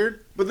This is that.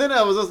 weird. But then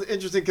I was also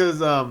interesting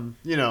because,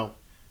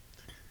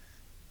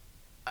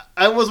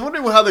 I was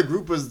wondering how the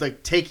group was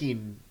like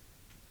taking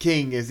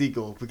King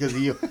Ezekiel because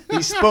he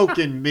spoke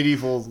in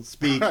medieval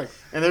speak, Right.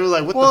 and they were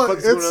like, "What Well, the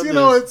fuck's going it's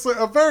on?" it's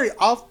a very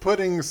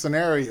off-putting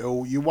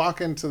scenario. You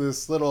walk into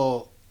this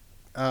little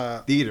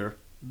Theater,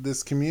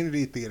 this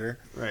community theater,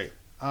 right?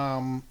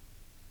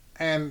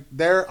 and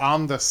there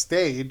on the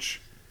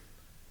stage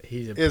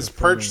is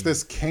perched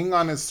this king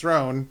on his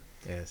throne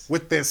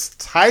with this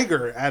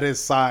tiger at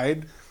his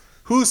side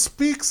who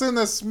speaks in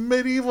this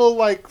medieval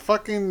like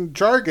fucking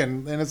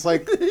jargon, and it's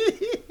like,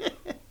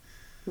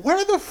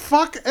 where the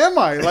fuck am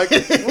I? Like,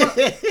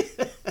 what?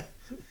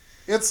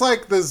 It's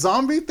like the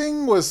zombie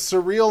thing was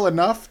surreal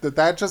enough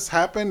that just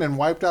happened and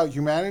wiped out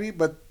humanity,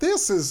 but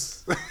this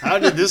is How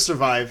did this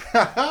survive?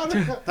 how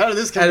did, How did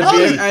this come out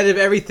to of, be? out of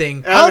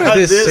everything. How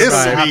did this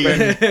survive?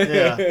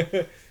 happen?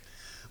 Yeah.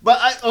 But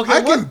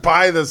I can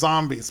buy the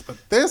zombies, but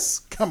this,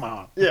 come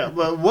on. Yeah,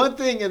 but one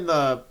thing in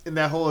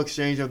that whole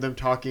exchange of them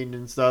talking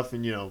and stuff,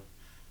 and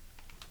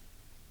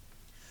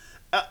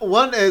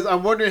one is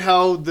I'm wondering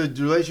how the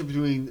relationship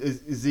between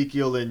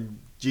Ezekiel and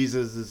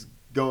Jesus is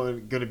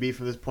going to be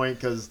from this point,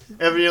 because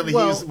evidently he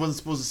wasn't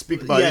supposed to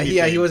speak about anything.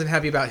 Yeah, he wasn't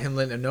happy about him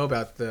letting him know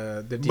about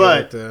the deal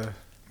But- with the.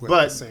 With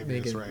But- the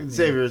saviors, right?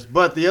 Saviors.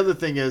 But the other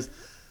thing is,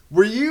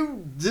 were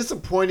you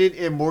disappointed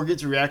in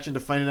Morgan's reaction to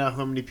finding out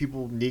how many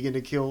people Negan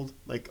had killed?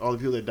 Like all the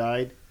people that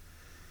died?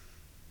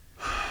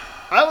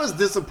 I was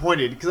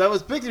disappointed because I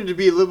was expecting him to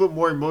be a little bit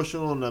more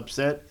emotional and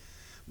upset.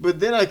 But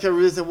then I kind of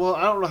realized, well,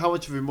 I don't know how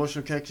much of an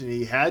emotional connection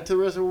he had to the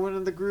rest of everyone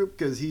in the group,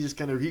 because he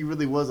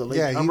really was a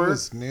latecomer. Yeah, he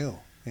was new.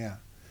 Yeah.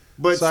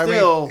 But So,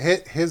 still, I mean,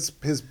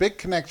 his big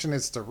connection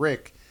is to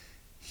Rick.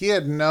 He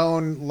had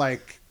known,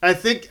 like... I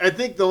think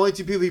the only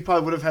two people he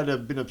probably would have had to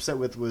have been upset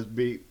with would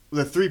be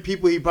the three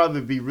people he'd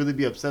probably really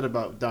be upset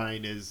about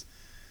dying is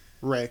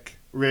Rick,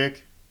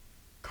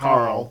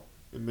 Carl,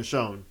 and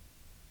Michonne.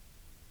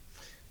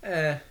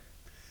 Eh.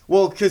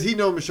 Well, because he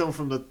know Michonne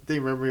from the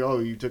thing. Remember, oh,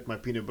 you took my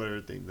peanut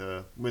butter thing.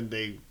 When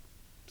they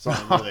saw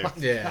him earlier.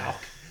 Yeah.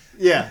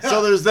 Yeah.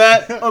 So there's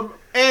that,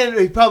 and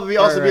he'd probably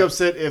also be Right.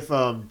 upset if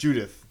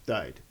Judith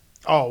died.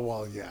 Oh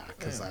well, yeah,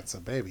 because that's a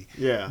baby.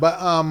 Yeah. But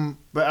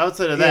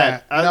outside of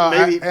yeah, that,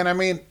 maybe I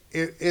mean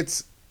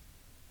it's.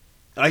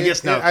 I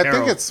guess now I Carol.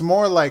 think it's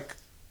more like,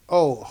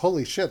 oh,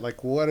 holy shit!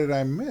 Like, what did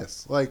I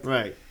miss? Like,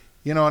 right.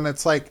 and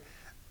it's like,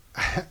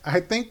 I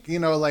think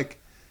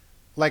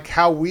like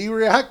how we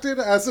reacted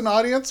as an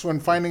audience when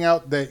finding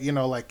out that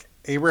like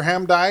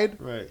Abraham died,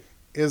 Right.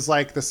 is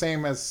like the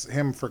same as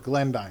him for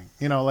Glenn dying.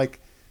 Like,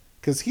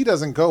 because he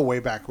doesn't go way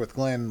back with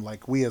Glenn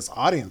like we as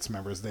audience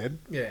members did.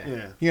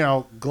 Yeah.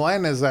 Yeah.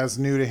 Glenn is as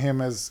new to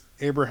him as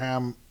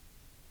Abraham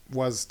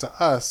was to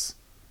us,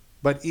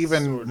 but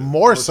even Sort of.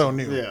 more so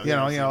new.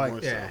 Yeah. Like, more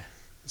Yeah.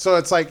 so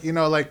it's like,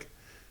 like,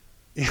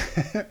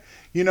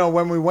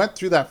 when we went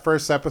through that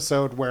first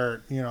episode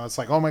where, it's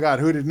like, oh my God,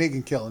 who did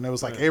Negan kill? And it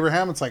was like Right.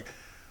 Abraham. It's like,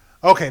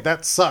 okay,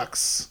 that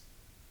sucks,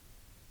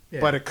 Yeah.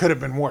 but it could have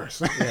been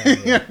worse.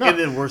 Yeah. And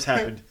then worse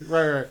happened.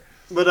 Right.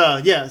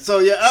 But yeah. So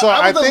yeah. So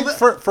I was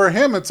think for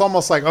him, it's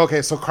almost like,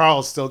 okay, so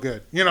Carl's still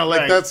good. Like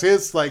Right. that's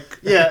his like.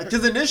 Yeah,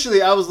 because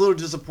initially I was a little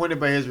disappointed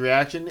by his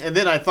reaction, and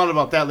then I thought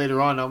about that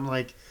later on. I'm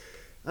like,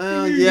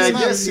 yeah, he's I not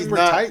guess he's super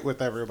not. tight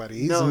with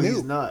everybody. He's No, new.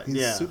 he's not. He's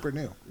Yeah. super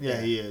new. Yeah,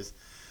 he is.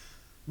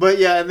 But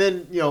yeah, and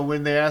then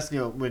when they asked,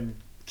 when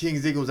King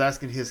Ezekiel was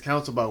asking his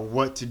council about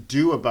what to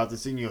do about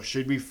this thing,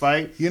 should we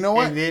fight? You know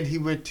what? And then he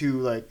went to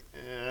like,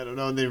 I don't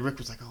know, and then Rick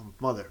was like, oh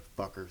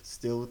motherfucker,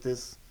 still with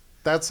this?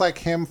 That's like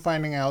him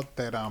finding out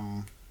that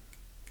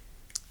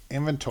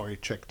inventory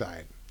chick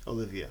died.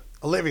 Olivia.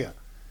 Olivia.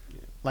 Yeah.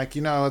 Like,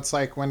 it's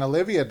like when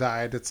Olivia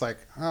died, it's like,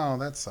 oh,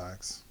 that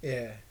sucks.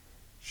 Yeah.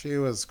 She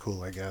was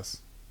cool, I guess.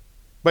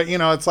 But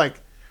it's like,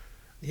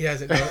 He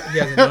hasn't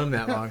known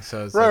that long,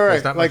 so it's right.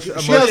 there's not Like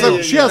much she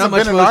hasn't not been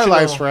much in our emotional-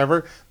 lives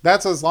forever.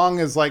 That's as long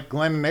as like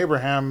Glenn and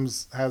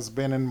Abraham's has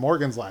been in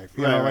Morgan's life.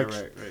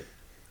 Right.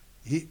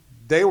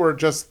 They were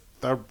just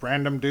the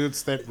random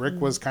dudes that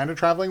Rick was kind of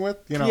traveling with.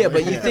 Yeah,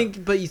 but you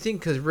think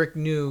because Rick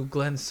knew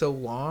Glenn so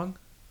long,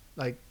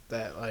 like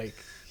that, like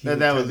he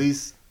That would at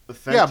least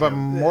affect yeah, but him.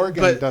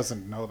 Morgan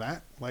doesn't know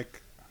that.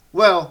 Like,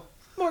 Well,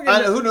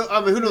 Morgan, who knows?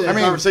 Who knows I the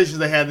mean- conversations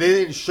they had? They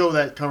didn't show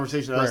that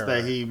conversation to us Right, that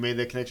right. he made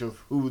that connection of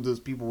who those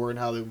people were and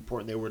how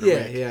important they were to yeah,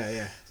 Rick.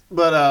 yeah.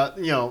 But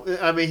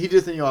he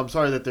just I'm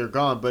sorry that they're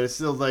gone, but it's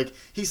still like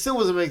he still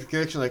wasn't making the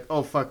connection. Like,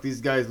 oh fuck,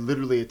 these guys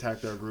literally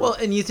attacked our group. Well,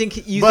 and you think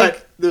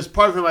but there's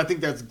part of him I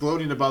think that's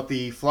gloating about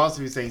the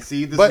philosophy, saying,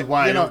 "See, this is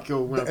why I don't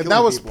kill." When I'm and killing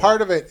that was people.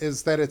 part of it.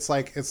 Is that it's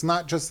like it's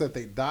not just that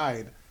they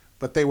died,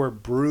 but they were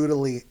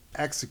brutally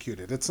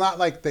executed. It's not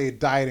like they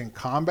died in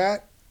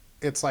combat.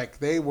 It's like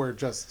they were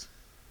just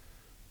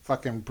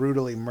fucking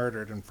brutally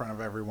murdered in front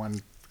of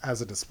everyone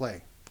as a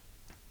display.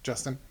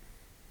 Justin?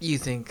 you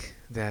think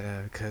that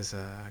because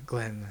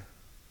Glenn,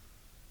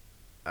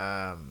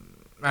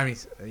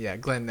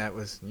 Glenn that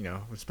was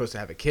was supposed to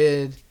have a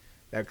kid,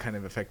 that would kind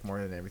of affect more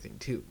than everything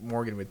too.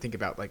 Morgan would think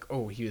about like,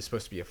 oh, he was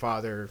supposed to be a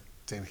father.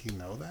 Did he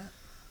know that?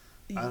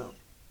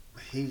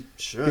 He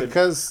should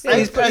Because Yeah,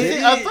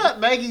 I thought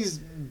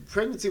Maggie's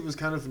pregnancy was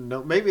kind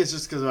of maybe it's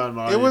just because I'm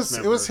an it audience was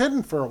member.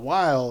 hidden for a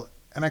while,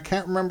 and I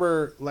can't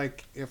remember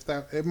like if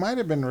that it might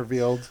have been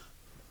revealed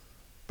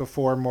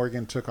before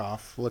Morgan took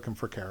off looking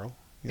for Carol.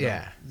 you know?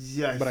 Yeah,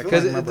 Yeah, But I feel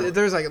can't like- remember.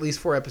 there's like at least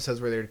 4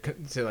 episodes where they're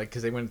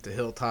because they went to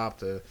Hilltop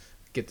to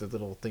get the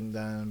little thing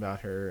done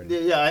about her. And,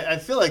 I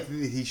feel like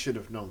he should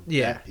have known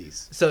that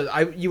piece. So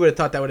you would have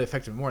thought that would have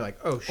affected him more. Like,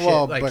 oh shit,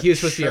 Well, like but he was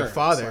supposed to be sure, a it's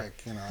father.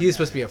 like, He was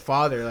supposed to be a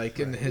father, like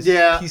in his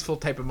Yeah. peaceful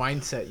type of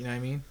mindset. You know what I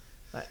mean?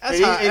 Like,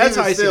 And that's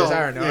even how I see still, it. I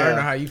don't know. I yeah. don't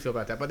know how you feel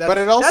about that, but But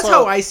it that's also-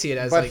 how I see it.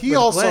 As but like, he with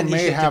also Glenn, may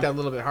he should have- take that a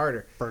little bit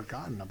harder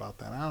Forgotten about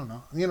that. I don't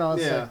know.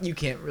 It's Yeah. like, you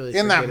can't really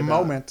in that forget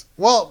about- moment.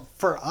 Well,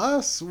 for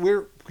us,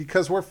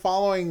 because we're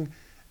following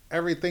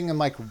everything and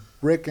like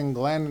Rick and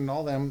Glenn and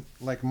all them.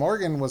 Like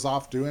Morgan was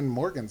off doing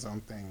Morgan's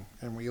own thing,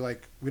 and we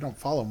don't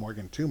follow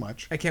Morgan too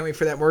much. I can't wait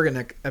for that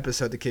Morgan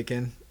episode to kick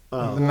in. The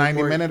Oh.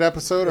 90-minute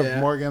episode of Yeah.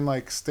 Morgan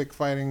like stick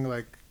fighting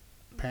like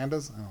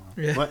pandas. I don't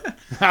know. Yeah, What?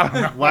 I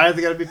don't know. Why have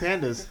they got to be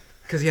pandas?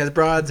 because he has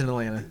broads in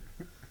Atlanta.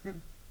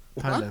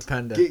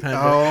 Panda.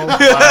 Oh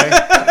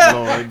my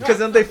lord! Because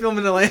don't they film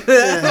in Atlanta?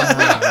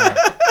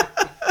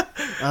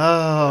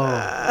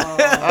 Oh,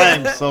 I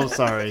am so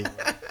sorry.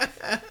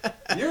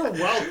 You're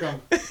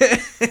welcome.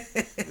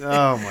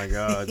 Oh my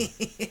god!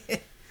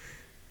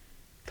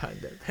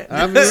 Panda.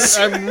 I'm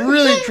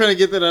really trying to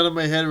get that out of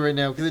my head right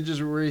now because it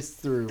just raced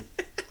through.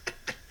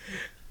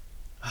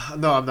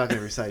 No, I'm not going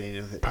to recite any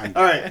of it.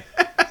 All right.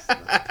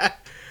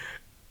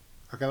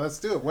 Okay, let's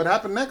do it. What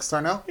happened next,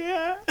 Tarnel?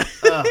 Yeah.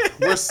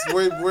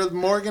 Where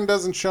Morgan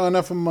doesn't show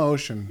enough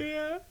emotion.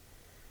 Yeah.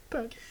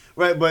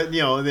 Right, but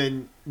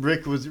then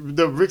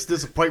Rick's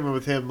disappointment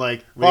with him,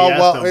 like when he asked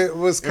Well, him, it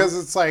was because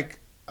it's like,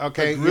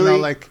 okay, Like,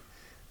 really?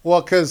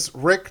 because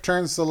Rick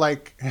turns to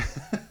like,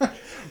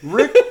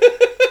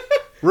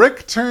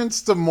 Rick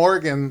turns to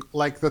Morgan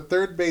like the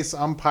third base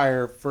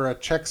umpire for a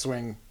check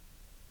swing.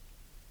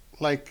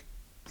 Like,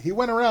 he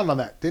went around on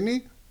that, didn't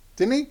he?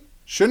 Didn't he?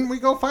 Shouldn't we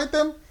go fight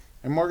them?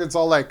 And Morgan's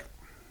all like,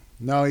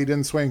 no, he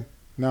didn't swing.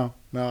 No,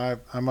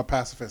 I'm a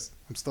pacifist.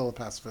 I'm still a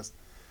pacifist.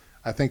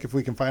 I think if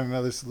we can find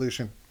another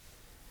solution.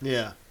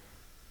 yeah.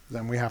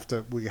 then we have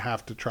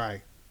to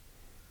try.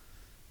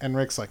 And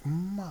Rick's like,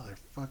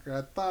 motherfucker,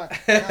 I thought,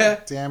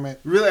 God damn it.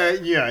 Really?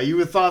 Yeah, you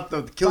would have thought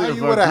the killing Thought of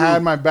you our would have group-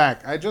 had my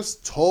back. I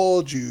just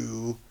told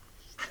you.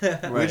 We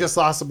Right. just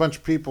lost a bunch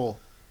of people.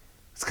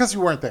 It's because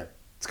you weren't there.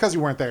 It's because you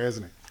weren't there,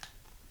 isn't it?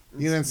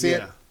 You didn't see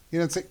it? Yeah. You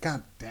didn't see it?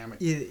 God damn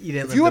it. You didn't.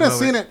 If live you would the have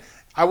seen moment. it,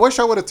 I wish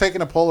I would have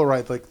taken a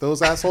Polaroid like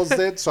those assholes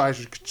did, so I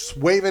should just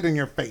wave it in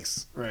your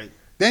face. Right.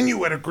 Then you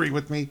would agree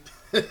with me.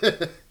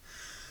 God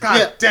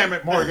Yeah. damn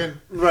it, Morgan.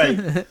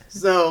 Right.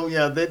 So,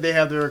 yeah, they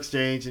have their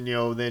exchange, and,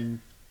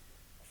 then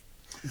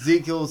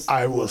Ezekiel's...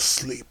 I will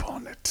sleep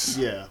on it.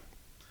 Yeah.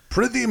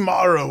 Prithee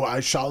morrow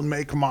I shall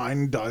make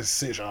mine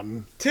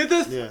decision. To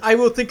this, Yeah. I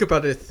will think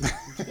about it.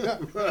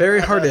 Very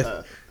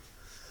hardeth.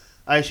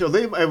 I shall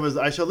lay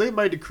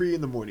my decree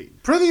in the morning.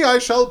 Prithee I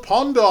shall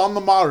ponder on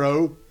the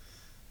morrow.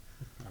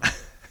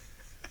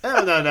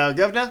 Oh, no,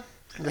 governor.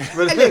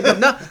 Hello,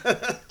 governor.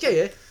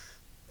 Yeah.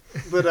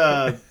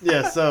 But,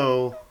 yeah,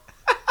 so...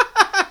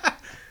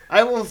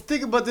 I will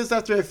think about this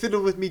after I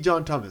fiddle with me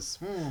John Thomas.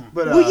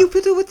 But, Will you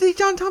fiddle with the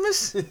John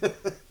Thomas?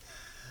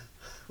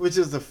 which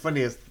is the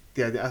funniest...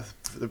 Yeah,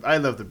 I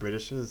love the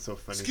British. It's so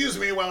funny. Excuse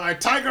me while I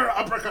tiger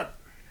uppercut.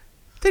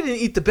 They didn't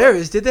eat the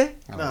berries, did they?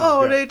 No,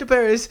 Oh, yeah. they ate the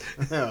berries.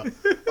 Yeah.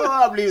 Oh,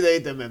 I believe they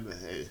ate them.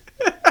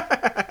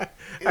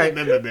 Alright.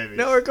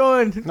 No, we're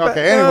going.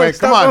 Okay, anyway,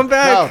 come on. Going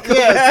back. No. Go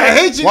Yes, I back.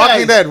 hate you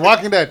Walking guys.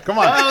 Walking Dead. Come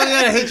on. Oh,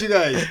 yeah, I hate you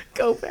guys.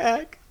 Go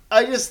back.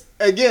 I just,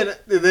 again,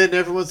 then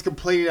everyone's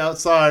complaining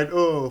outside.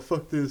 Oh,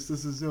 fuck this.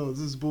 This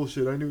is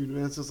bullshit. I knew you.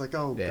 And it's just like,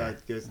 oh, Yeah.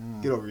 God, guys,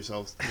 get over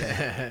yourselves.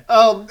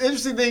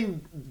 Interesting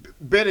thing,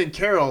 Ben and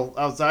Carol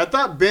outside. I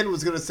thought Ben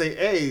was going to say,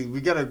 hey,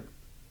 we got to...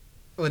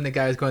 When the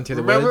guy was going through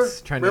the Remember?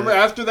 woods, trying Remember to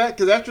after that?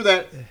 Because after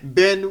that,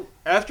 Ben,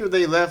 after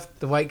they left,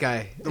 the white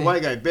guy. the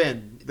white guy,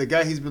 Ben, the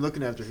guy he's been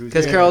looking after.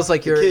 Because Carol's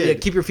like, the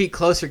kid. keep your feet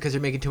closer because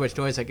you're making too much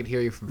noise. I could hear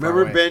you from far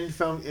Remember away. Ben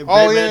found Ben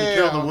Oh, and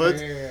Carol in the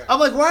woods? yeah. I'm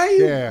like, why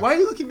Yeah. are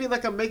you looking at me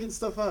like I'm making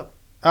stuff up?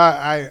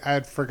 I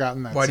had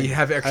forgotten that. Why do scene. you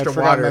have I extra had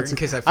forgotten water that in scene.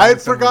 case I I find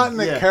had someone? forgotten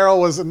that Yeah. Carol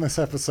was in this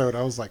episode.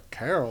 I was like,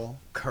 Carol?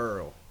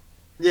 Curl.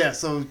 Yeah,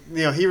 so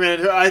he ran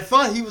into her. I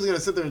thought he was gonna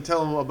sit there and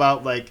tell him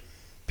about like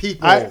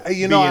people. I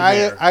being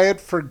there. had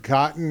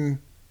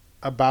forgotten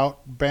about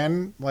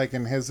Ben, like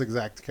in his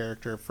exact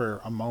character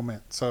for a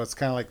moment. So it's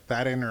kind of like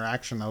that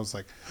interaction. I was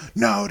like,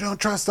 no, don't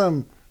trust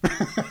him.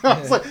 I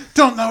was like,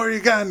 don't lower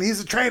your gun.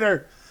 He's a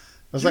traitor.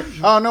 I was like,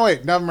 oh, no,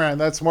 wait. Never mind.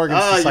 That's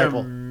Morgan's Your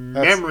disciple.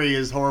 memory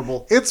is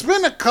horrible. It's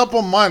been a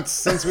couple months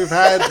since we've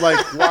had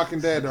like Walking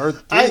Dead, or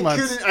 3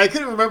 months. I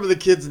couldn't remember the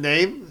kid's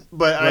name,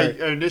 but Right.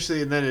 I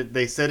initially, and then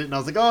they said it, and I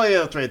was like, oh yeah,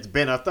 that's right, it's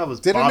Ben. I thought it was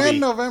Did Bobby. it end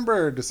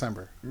November or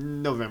December?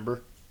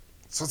 November,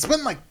 So it's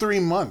been like 3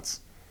 months.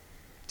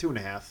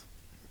 2.5.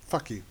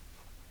 Fuck you.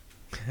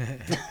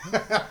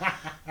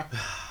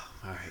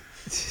 All right.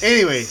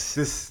 Anyways,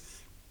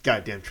 this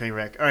goddamn train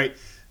wreck. All right,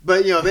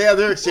 but they have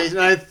their exchange, and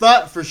I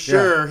thought for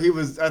sure he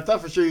was going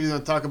to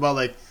talk about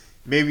like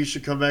maybe you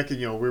should come back, and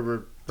we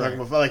were talking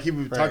Right. about like he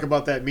would talk Right.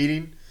 about that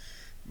meeting,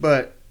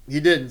 but he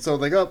didn't. So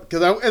like,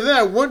 and then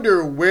I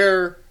wonder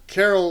where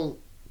Carol's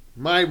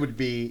mind would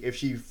be if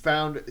she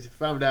found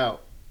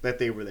out that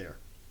they were there.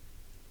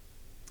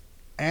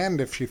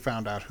 And if she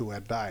found out who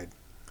had died.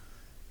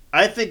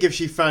 I think if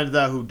she finds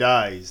out who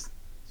dies,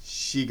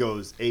 she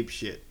goes ape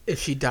shit. If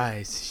she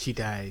dies, she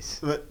dies.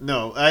 But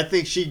no, I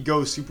think she'd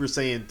go Super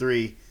Saiyan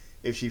 3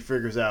 if she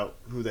figures out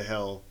who the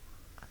hell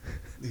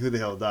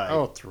died.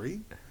 Oh, 3?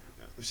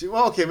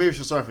 Okay, maybe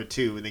she'll start off at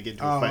 2 and then get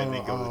into a fight and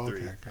then go to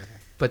 3. Okay.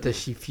 But does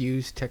she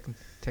fuse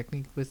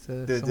technique with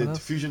The someone else?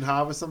 fusion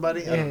hub with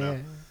somebody? I don't know.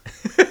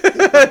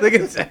 Yeah. Look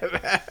at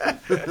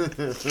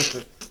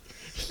that.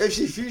 If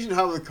she fusion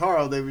hub with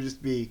Carl, they would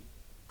just be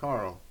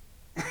Carl.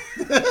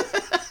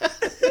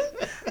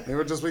 They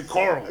would just be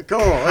Coral.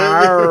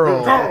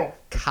 Carl.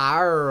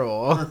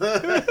 Carl.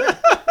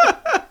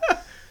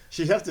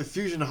 She'd have to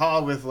fusion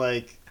hub with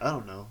like, I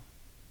don't know.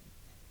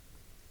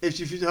 If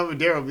she fusion hub with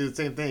Daryl, it'd be the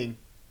same thing.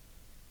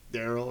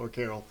 Daryl or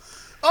Carol.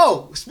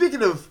 Oh,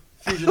 speaking of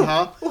fusion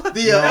hub,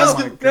 the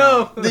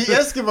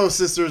Eskimo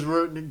sisters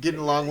were getting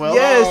along well.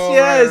 Yes, Oh,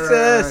 yes, right,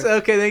 yes. right.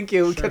 Okay, thank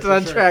you. We kept it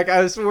on track.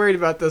 I was worried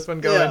about this one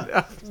going.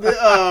 Yeah.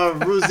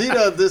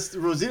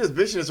 Rosita's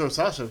bitching us, or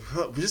Sasha,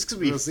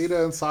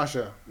 Rosita and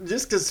Sasha.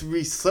 just because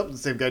we slept with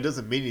the same guy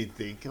doesn't mean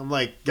anything. I'm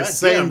like, The God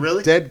same damn,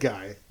 really? dead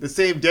guy. The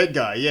same dead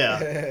guy,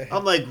 yeah.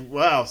 I'm like,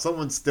 wow,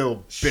 someone's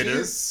still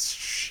bitter.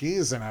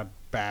 She's in a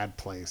bad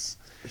place.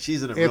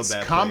 She's in a real It's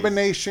bad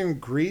combination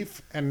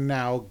grief and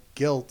now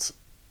guilt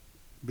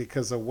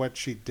because of what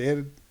she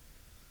did,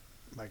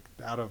 like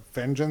out of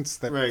vengeance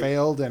that Right.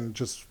 failed and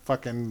just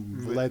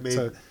fucking led Made-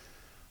 to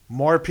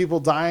more people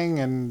dying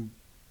and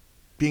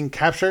being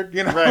captured.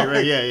 place.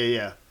 Right,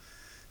 yeah.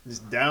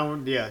 Just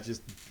down,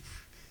 just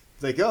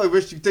it's like, oh, I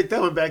wish you could take that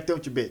one back,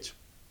 don't you, bitch?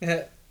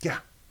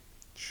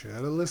 Should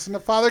have listened to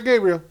Father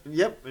Gabriel.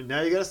 Yep, and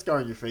now you got a scar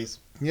on your face.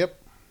 Yep.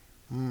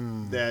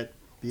 That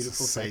It's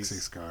beautiful a sexy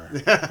face. scar.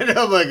 I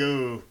know, I'm like,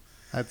 ooh.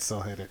 I'd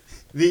still hit it.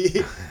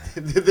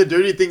 The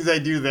dirty things I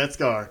do to that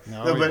scar.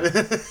 Oh, but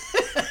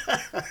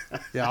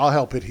Yeah, I'll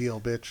help it heal,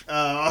 bitch.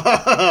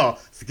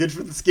 It's good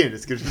for the skin.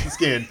 It's good for the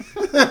skin.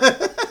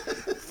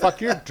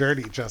 Fuck, you're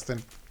dirty,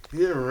 Justin.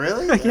 Yeah,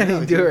 really? I can't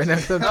even do it right now.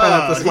 I'm trying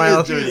not to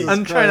smile. Jesus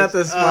I'm trying not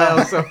to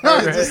smile so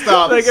hard. Right? Just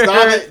stop. Like,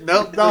 Stop it.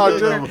 Nope.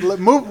 No,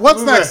 move. What's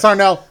Move next,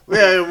 Tarnel?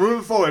 Yeah,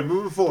 moving forward.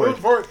 Moving forward. Move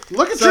forward.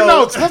 Look at So- your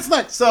notes. What's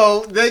next?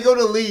 So they go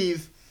to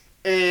leave,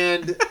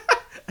 and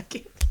I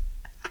can't.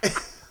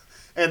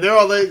 and they're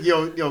all like,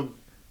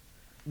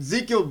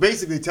 Ezekiel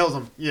basically tells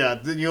them, yeah,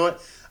 you know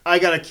what? I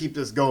gotta keep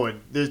this going.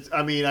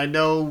 I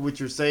know what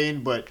you're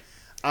saying, but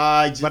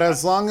But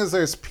as long as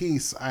there's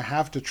peace, I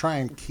have to try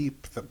and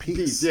keep the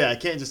peace. Yeah, I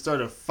can't just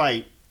start a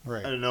fight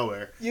Right. out of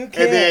nowhere. You And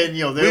can't.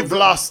 then We've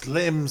lost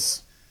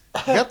limbs.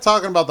 I kept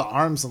talking about the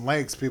arms and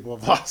legs people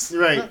have lost.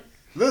 Right.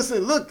 Listen,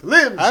 look,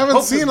 limbs. I haven't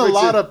Hope seen this a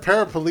lot breaks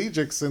of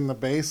paraplegics in the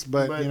base,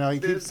 but he there's-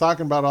 keeps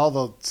talking about all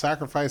the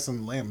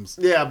sacrificing limbs.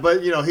 it. Yeah,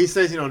 but he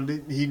says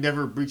he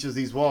never breaches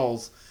these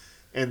walls,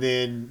 and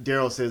then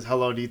Daryl says, "How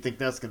long do you think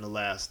that's gonna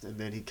last?" And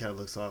then he kind of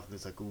looks off, and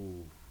it's like,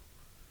 "Ooh,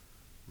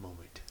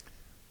 moment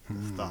of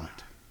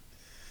thought."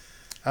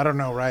 I don't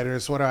know,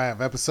 writers. What do I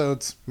have?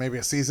 Episodes? Maybe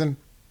a season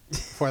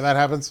before that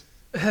happens?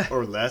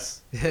 Or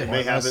less. It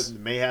may happen. It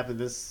may happen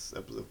this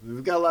episode.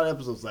 We've got a lot of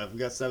episodes left. We've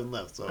got 7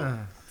 left, so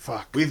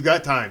Fuck. we've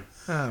got time.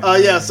 Oh,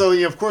 Yeah. man. So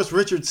of course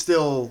Richard's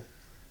still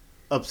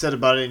upset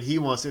about it, and he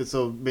wants it.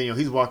 So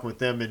he's walking with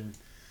them, and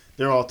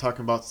they're all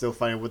talking about still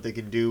finding what they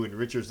can do. And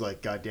Richard's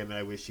like, "God damn it!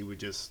 I wish he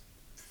would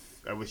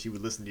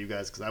listen to you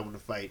guys because I want to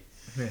fight."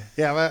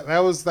 Yeah, that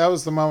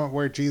was the moment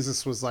where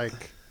Jesus was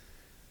like,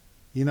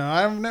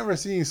 I've never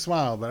seen you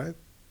smile, but I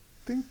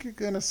think you're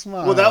gonna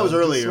smile. Well, that was Just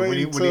earlier, wait when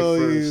he until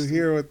first- you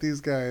hear what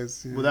these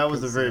guys. Well, that was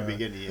the 'cause, very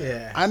beginning. Yeah.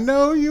 Yeah. I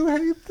know you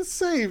hate the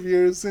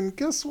saviors, and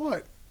guess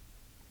what?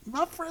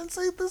 My friends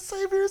hate the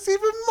saviors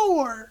even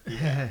more.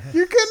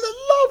 You're gonna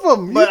love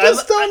them. You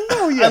just don't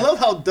know yet. I love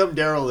how dumb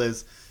Daryl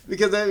is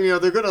because then,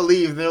 they're gonna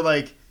leave, and they're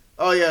like,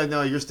 "Oh yeah,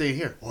 no, you're staying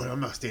here." "Oh, I'm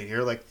not staying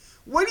here." Like,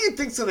 what do you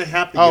think's gonna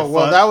happen? Oh you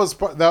well,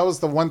 fuck? that was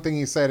the one thing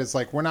he said. It's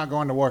like, we're not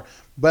going to war,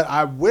 but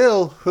I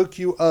will hook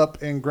you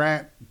up and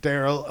grant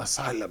Daryl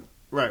asylum.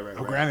 Right.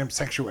 I'll grant him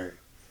sanctuary.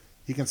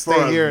 He can For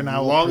stay here, and I as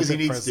will long as he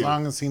protect for needs as to.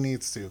 long as he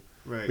needs to.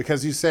 Right.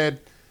 Because you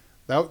said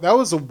that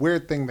was a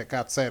weird thing that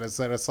got said, is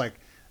that it's like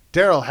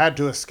Daryl had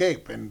to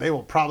escape, and they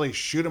will probably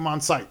shoot him on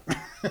sight.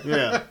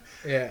 Yeah.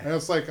 Yeah. And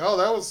it's like, oh,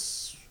 that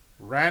was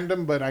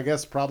random, but I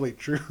guess probably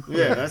true.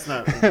 Yeah, that's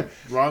not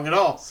wrong at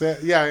all. So,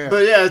 yeah.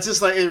 But yeah, it's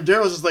just like, and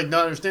Daryl's just like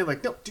not understanding.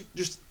 Like, no, dude,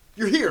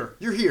 you're here.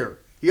 You're here.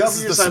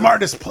 This is the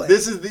smartest play.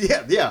 This is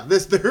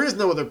there is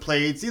no other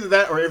play. It's either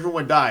that or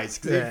everyone dies.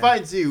 Because if he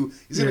finds you,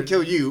 he's gonna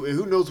kill you, and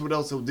who knows what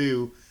else he'll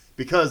do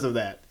because of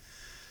that.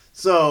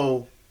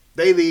 So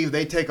they leave.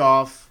 They take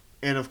off,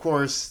 and of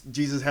course,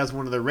 Jesus has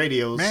one of their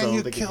radios. Man, so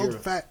you they can killed hear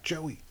him. Fat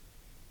Joey.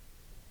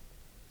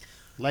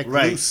 Like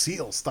Right.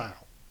 Lucille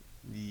style.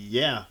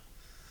 Yeah.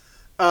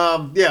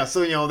 Yeah,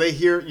 so, they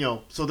hear,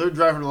 so they're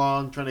driving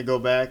along, trying to go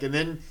back. And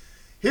then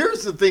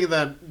here's the thing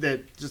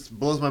that just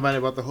blows my mind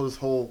about this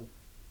whole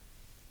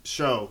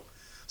show.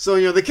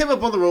 So, they came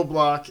up on the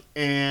roadblock,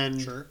 and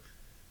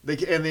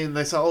then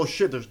they saw, oh,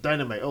 shit, there's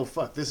dynamite. Oh,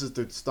 fuck, this is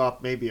to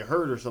stop maybe a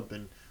herd or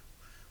something.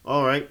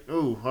 All right.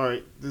 Ooh, all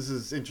right, this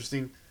is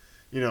interesting.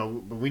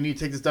 But we need to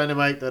take this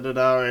dynamite,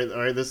 da-da-da. All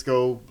right, let's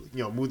go,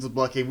 move the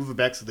blockade, move it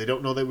back so they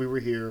don't know that we were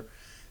here.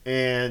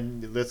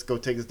 And let's go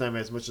take this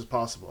dynamite as much as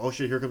possible. Oh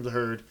shit, here comes a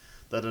herd.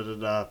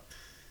 Da-da-da-da.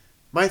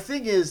 My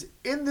thing is,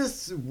 in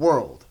this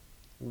world,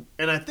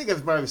 and I think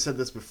I've probably said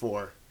this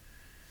before,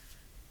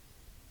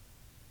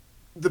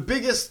 the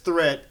biggest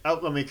threat,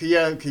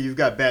 because you've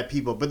got bad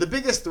people, but the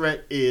biggest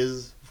threat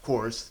is, of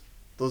course,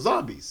 those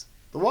zombies,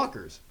 the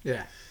walkers.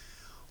 Yeah.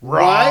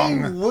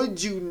 Wrong. Why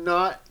would you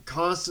not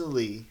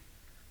constantly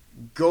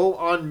go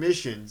on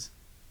missions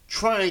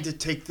trying to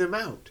take them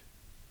out?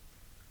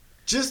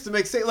 Just to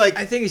make sense, like,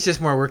 I think it's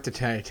just more work to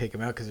try to take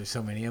them out because there's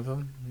so many of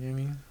them. You know what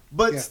I mean?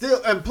 but Yeah.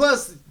 still, and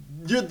plus,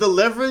 the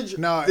leverage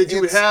that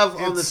you would it's- have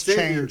on the it's stage.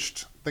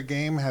 changed. The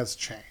game has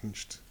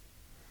changed.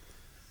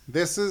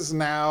 This is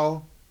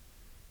now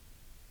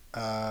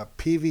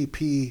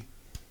PvP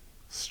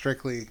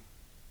strictly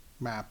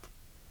map,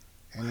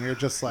 and you're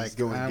just like,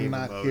 going I'm gamer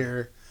not mode.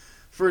 here.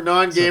 For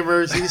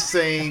non-gamers, he's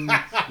saying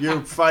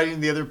you're fighting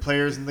the other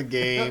players in the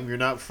game. You're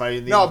not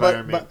fighting the No,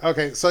 environment. but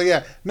okay, so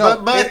yeah, no.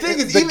 But my thing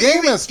is, the even- game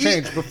even- has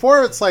changed.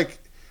 Before, it's like,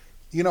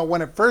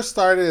 when it first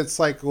started, it's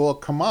like, well,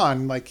 come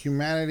on, like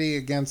humanity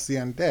against the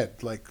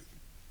undead, like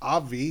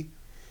obvi.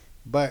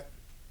 But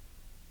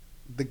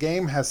the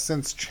game has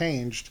since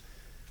changed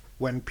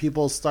when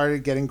people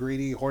started getting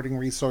greedy, hoarding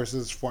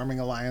resources, forming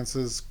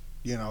alliances,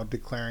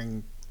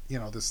 declaring,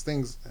 these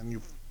things, and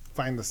you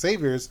find the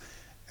saviors,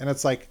 and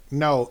it's like,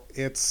 no,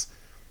 it's,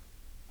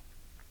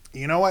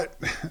 you know what?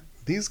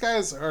 These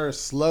guys are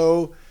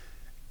slow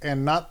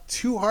and not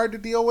too hard to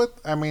deal with.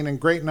 I mean, in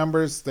great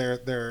numbers,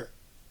 they're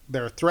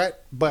a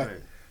threat, but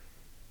Right.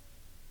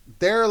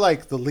 they're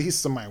like the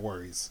least of my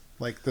worries.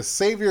 Like, the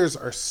saviors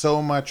are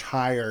so much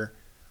higher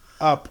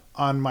up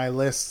on my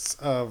lists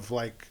of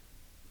like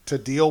to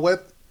deal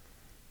with.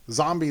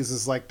 Zombies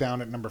is like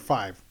down at number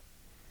 5.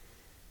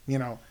 You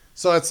know,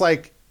 so it's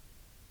like,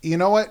 you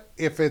know what?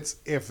 If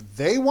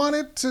they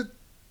wanted to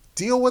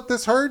deal with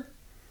this herd,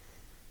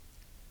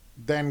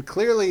 then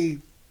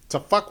clearly to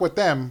fuck with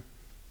them,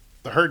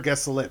 the herd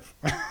gets to live.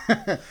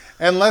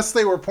 Unless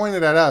they were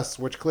pointed at us,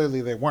 which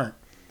clearly they weren't.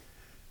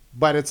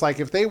 But it's like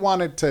if they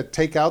wanted to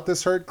take out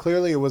this herd,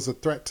 clearly it was a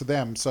threat to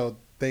them, so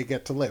they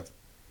get to live.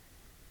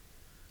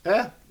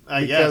 Yeah,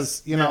 I because,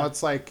 guess. you know,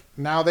 it's like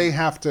now they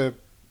have to,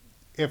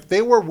 if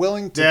they were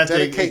willing to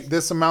dedicate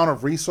this amount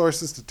of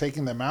resources to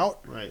taking them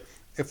out, right.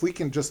 If we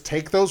can just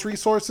take those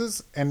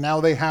resources and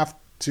now they have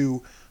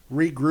to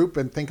regroup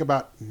and think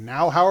about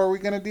now how are we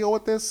going to deal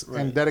with this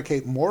and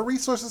dedicate more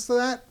resources to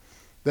that,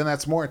 then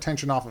that's more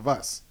attention off of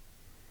us.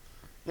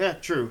 Yeah,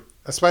 true.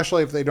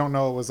 Especially if they don't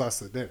know it was us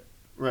that did it.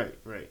 Right,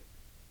 right.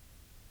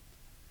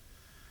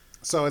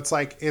 So it's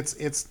like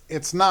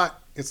it's not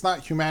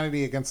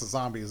humanity against the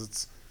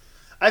zombies.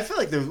 I feel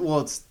like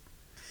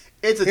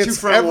it's a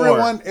two-front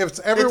war. It's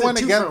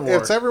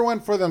everyone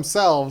for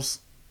themselves,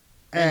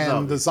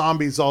 and the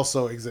zombies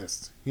also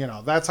exist. You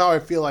know, that's how I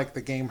feel like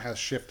the game has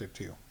shifted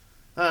to.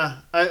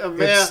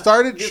 It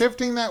started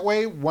shifting that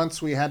way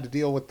once we had to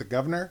deal with the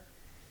governor,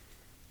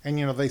 and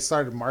you know they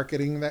started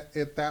marketing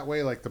it that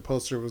way. Like the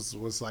poster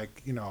was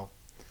like, you know,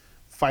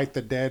 fight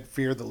the dead,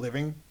 fear the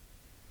living.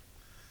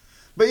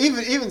 But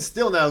even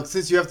still now,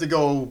 since you have to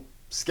go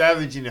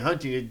scavenging and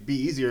hunting, it'd be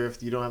easier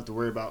if you don't have to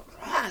worry about.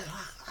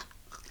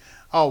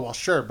 Oh well,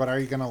 sure, but are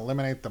you going to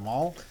eliminate them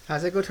all?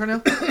 How's that go,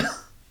 Tarnel?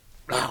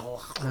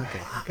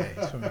 Okay.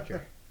 Just want to make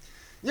sure.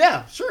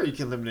 Yeah, sure, you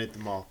can eliminate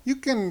them all. You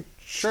can,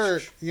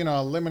 sure, you know,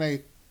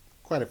 eliminate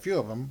quite a few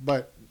of them,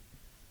 but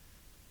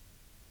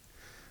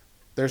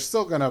they're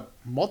still going to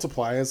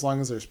multiply as long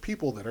as there's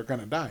people that are going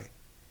to die.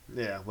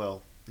 Yeah,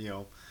 well, you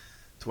know,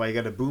 that's why you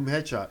got a boom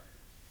headshot.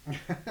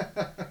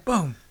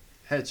 Boom.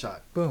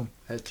 Headshot. Boom.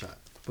 Headshot.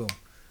 Boom.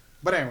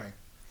 But anyway,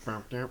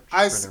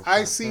 I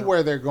see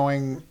where they're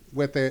going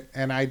with it,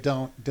 and I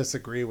don't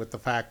disagree with the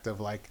fact of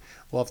like,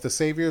 well, if the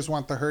saviors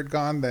want the herd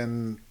gone,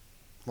 then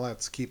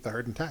let's keep the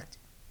herd intact.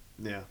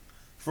 Yeah,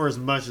 for as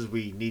much as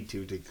we need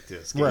to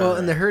escape. Well,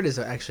 and the herd is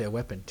actually a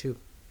weapon too.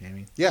 You know what I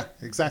mean, yeah,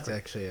 exactly. It's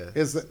actually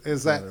is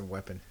that a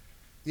weapon?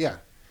 Yeah,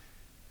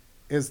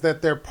 is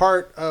that they're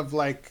part of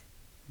like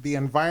the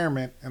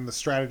environment and the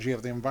strategy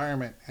of the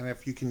environment, and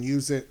if you can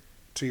use it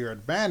to your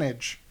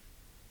advantage,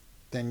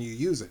 then you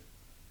use it.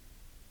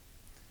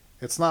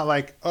 It's not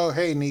like, oh,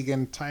 hey,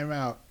 Negan, time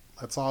out.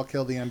 Let's all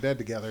kill the undead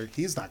together.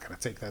 He's not going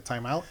to take that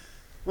time out.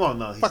 Well,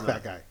 no, he's fuck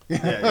not. That guy.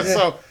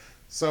 Yeah.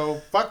 So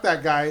fuck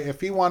that guy.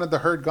 If he wanted the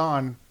herd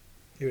gone,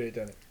 he would have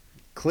done it.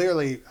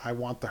 Clearly, I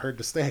want the herd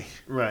to stay.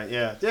 Right,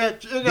 yeah.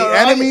 The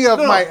enemy of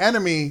my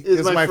enemy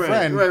is my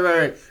friend.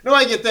 Right. No,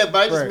 I get that,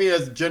 but I just mean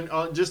as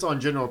just on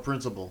general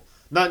principle.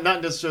 Not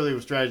necessarily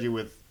with strategy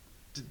with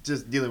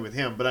just dealing with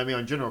him, but I mean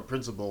on general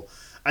principle.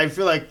 I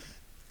feel like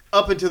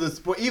up until this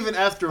point, even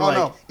after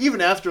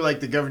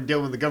the governor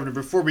dealing with the governor,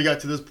 before we got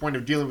to this point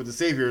of dealing with the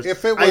saviors, I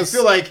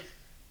feel like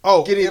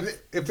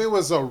if it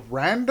was a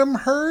random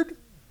herd,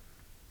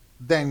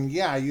 then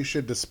yeah, you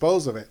should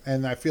dispose of it,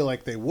 and I feel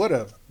like they would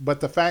have.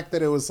 But the fact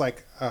that it was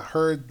like a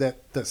herd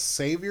that the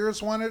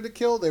saviors wanted to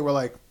kill, they were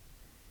like,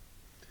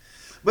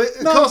 but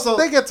no, also,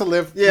 they get to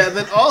live. Yeah,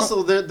 then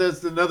also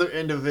there's another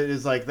end of it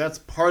is like that's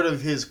part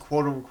of his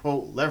quote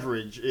unquote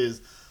leverage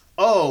is,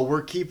 oh,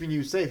 we're keeping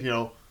you safe, you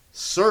know,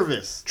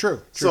 service.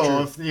 True.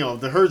 If you know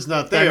the herd's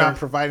not there, they're not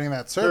providing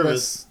that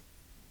service,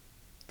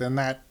 then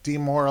that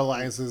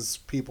demoralizes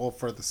people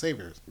for the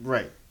saviors.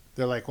 Right.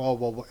 They're like,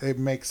 well, it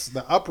makes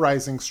the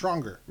uprising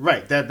stronger.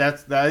 Right. I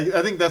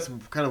think that's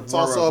kind of. It's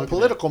also a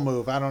political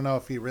move. I don't know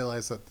if he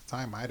realized at the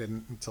time. I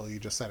didn't until you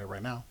just said it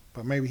right now.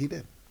 But maybe he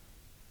did.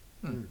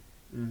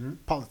 Mm-hmm.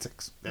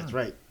 Politics. That's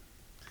right.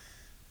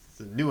 It's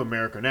a new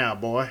America now,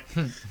 boy.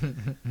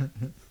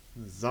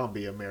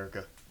 Zombie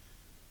America.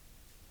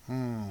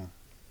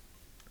 Zomberica.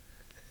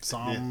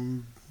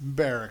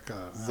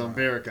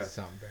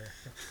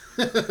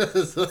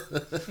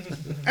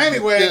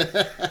 Anyway.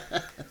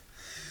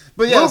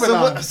 But yeah,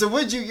 so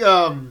would you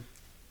so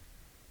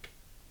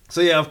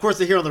yeah, of course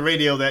they hear on the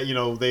radio that, you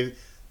know,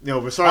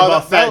 we're sorry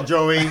about Fat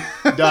Joey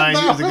dying.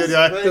 He was a good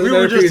guy. We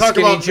were just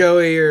talking about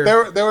Joey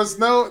or there was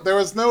no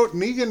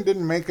Negan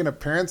didn't make an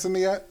appearance in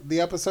the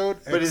episode,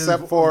 but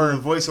except for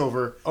the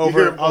voiceover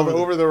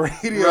over the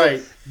radio,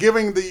 right,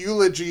 giving the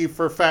eulogy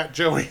for Fat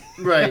Joey.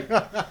 Right.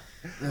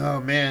 Oh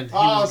man, he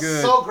was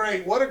good. So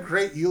great. What a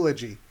great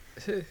eulogy.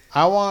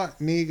 I want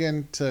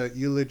Negan to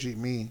eulogy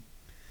me.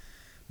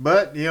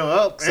 But, you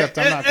know, except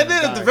and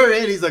then at the very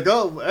end, he's like,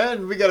 oh,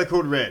 and we got a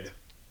code red.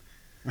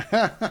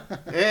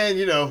 And,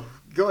 you know,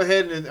 go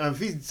ahead and...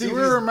 Do we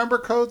remember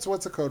codes?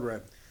 What's a code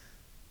red?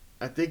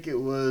 I think it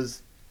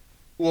was...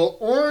 Well,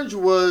 orange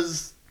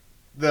was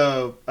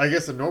the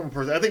normal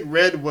person. I think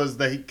red was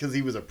because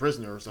he was a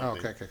prisoner or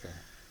something. Okay.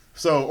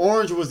 So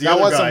orange was the other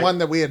guy. That wasn't one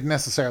that we had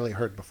necessarily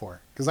heard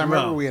before. Because I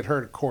remember we had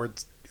heard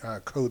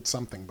code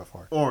something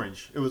before.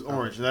 Orange. It was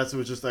orange, and that's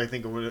what just I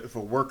think if a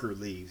worker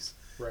leaves.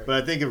 Right.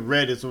 But I think if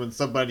red is when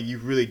somebody you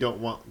really don't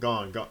want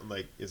gone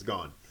like is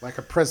gone. Like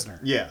a prisoner.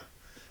 Yeah.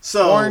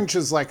 So orange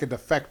is like a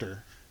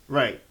defector.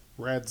 Right.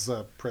 Red's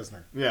a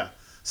prisoner. Yeah.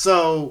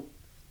 So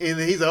and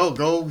he's like, oh,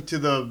 go to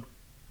the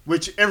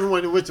which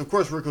of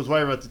course Rick was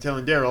worried about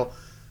telling Daryl,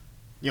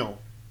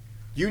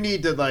 you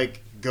need to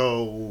like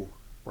go.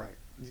 Right.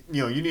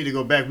 You need to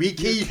go back. You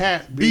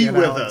can't be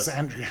with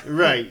Alexandria. us.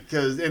 Right.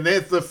 And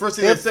that's the first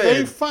thing if they said.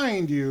 they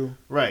find you.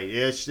 Right.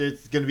 It's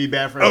going to be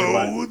bad for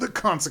everyone. Oh, the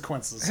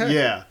consequences.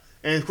 Yeah.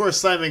 And of course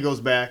Simon goes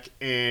back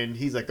and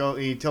he's like, oh,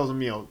 and he tells him,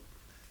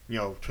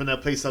 turn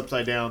that place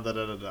upside down, da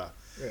da da da.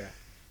 Yeah.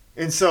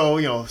 And so,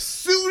 as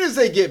soon as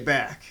they get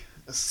back,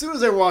 as soon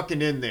as they're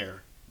walking in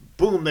there,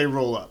 boom, they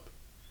roll up.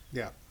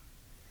 Yeah.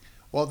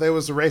 Well, there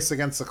was a race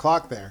against the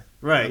clock there.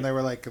 Right. And they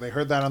were like, they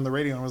heard that on the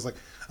radio and was like,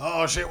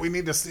 oh shit, we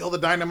need to steal the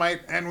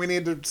dynamite and we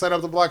need to set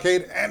up the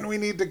blockade and we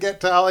need to get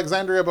to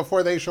Alexandria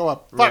before they show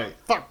up. Right.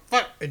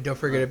 Fuck. And don't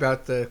forget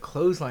about the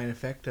clothesline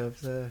effect of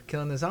the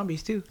killing the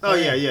zombies too. Oh,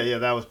 yeah.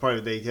 That was part of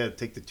it. They had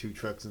to take the two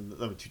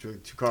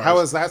cars. How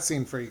was that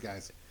scene for you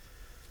guys?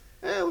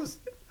 It was.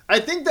 I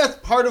think that's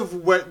part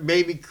of what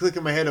made me click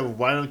in my head of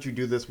why don't you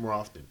do this more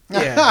often?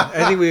 Yeah,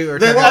 I think we were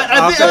Then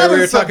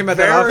talking about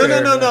that off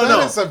air. No.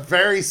 That is a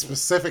very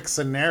specific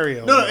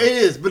scenario. No, it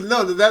is. But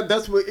no,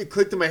 that's what it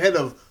clicked in my head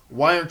of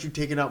why aren't you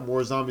taking out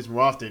more zombies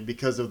more often?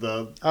 Because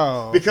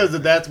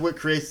that's what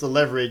creates the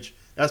leverage.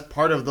 That's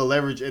part of the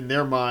leverage in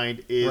their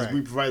mind is we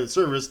provide the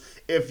service.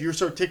 If you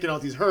start taking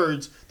out these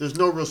herds, there's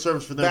no real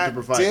service for them to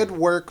provide. That did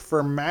work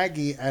for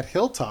Maggie at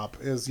Hilltop.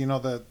 Is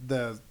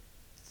the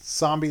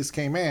zombies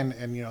came in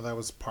and that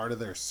was part of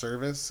their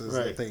service is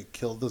that they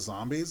killed the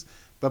zombies.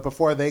 But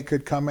before they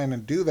could come in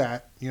and do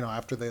that,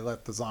 after they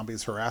let the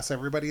zombies harass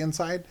everybody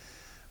inside,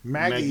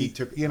 Maggie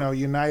took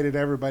united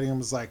everybody and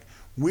was like,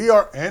 we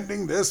are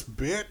ending this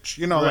bitch,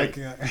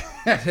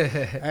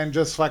 and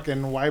just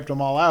fucking wiped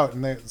them all out.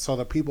 And so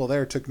the people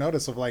there took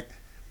notice of like,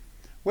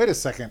 wait a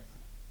second,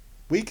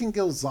 we can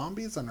kill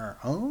zombies on our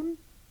own?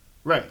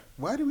 Right.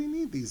 Why do we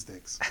need these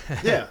dicks?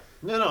 Yeah.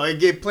 No,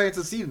 it plants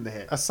a seed in the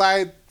head.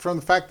 Aside from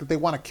the fact that they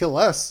want to kill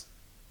us.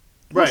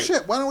 Well,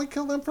 shit, why don't we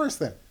kill them first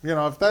then?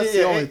 If that's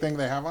the only thing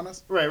they have on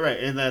us. Right.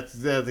 And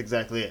that's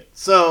exactly it.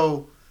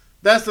 So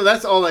that's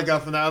all I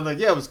got from that. I'm like,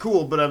 yeah, it was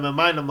cool, but in my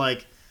mind I'm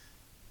like,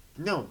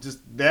 no, just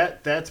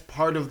that's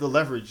part of the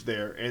leverage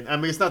there. And I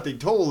mean, it's not the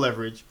total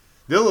leverage.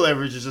 The other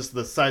leverage is just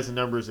the size of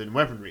numbers and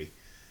weaponry.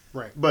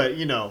 Right. But,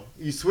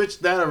 you switch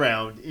that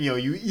around.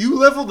 You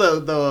level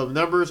the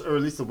numbers or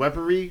at least the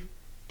weaponry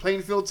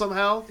playing field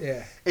somehow.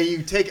 Yeah. And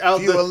you take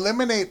out you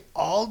eliminate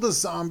all the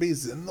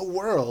zombies in the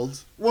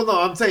world. Well,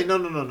 no, I'm saying no.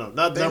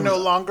 Not they numbers. no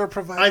longer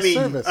provide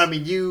service. I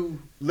mean,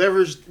 you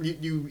leverage,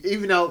 you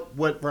even out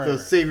what the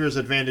Savior's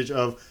advantage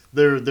of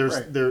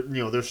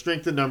their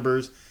strength in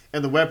numbers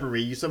and the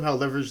weaponry. You somehow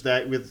leverage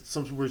that with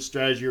some sort of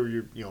strategy or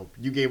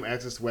you gain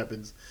access to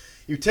weapons.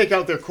 You take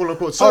out their quote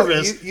unquote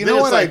service. You know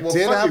what I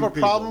did have a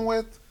problem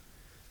with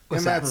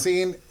in that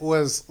scene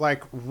was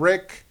like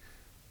Rick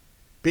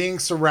being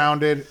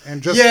surrounded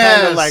and just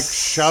kind of like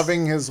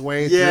shoving his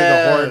way through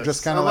the horde,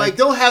 just kind of like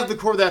don't have the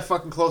core that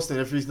fucking close then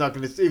if he's not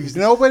going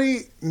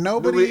to.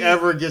 Nobody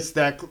ever gets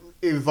that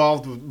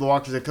involved with the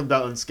walkers that comes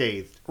out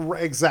unscathed.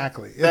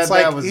 Exactly. It's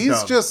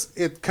he's just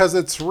because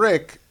it's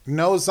Rick.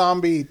 No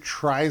zombie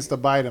tries to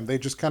bite him. They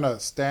just kind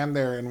of stand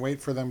there and wait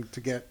for them to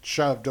get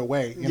shoved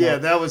away.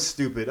 That was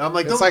stupid. I'm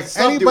like, it's like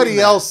anybody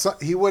else,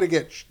 he would have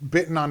get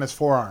bitten on his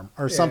forearm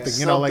or something.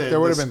 Like there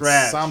would have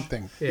been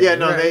something.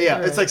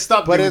 It's like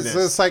stop. But doing this.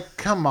 It's like,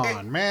 come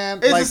on, man.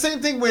 It's the same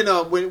thing when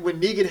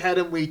Negan had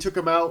him. We took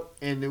him out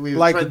and we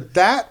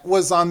that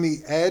was on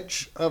the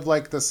edge of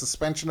like the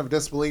suspension of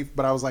disbelief.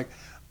 But I was like,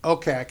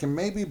 okay, I can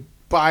maybe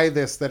buy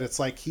this. That it's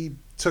like he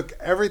took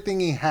everything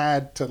he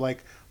had to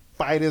like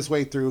fight his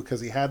way through because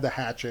he had the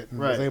hatchet and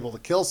was able to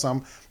kill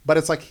some, but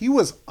it's like he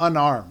was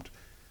unarmed,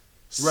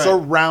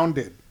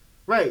 surrounded.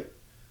 Right.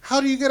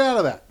 How do you get out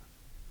of that?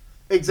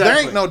 Exactly.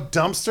 There ain't no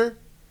dumpster.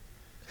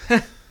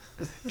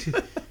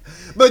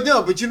 But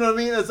you know what I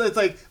mean? It's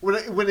like when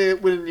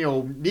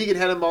Negan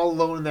had him all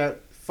alone in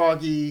that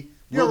foggy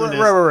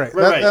wilderness.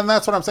 Right. And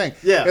that's what I'm saying.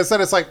 Yeah. It's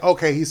that it's like,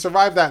 okay, he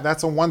survived that.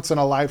 That's a once in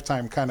a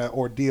lifetime kind of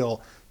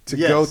ordeal to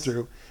go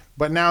through.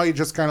 But now he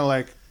just kind of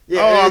like,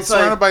 I'm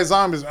surrounded by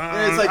zombies.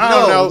 It's like,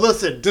 no,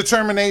 listen.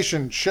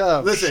 Determination,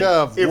 shove,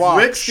 if walk,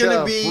 Rick's going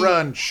to be...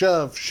 run,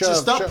 shove.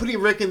 Just stop putting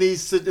Rick in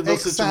those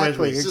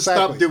situations. Just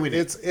stop doing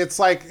it. It's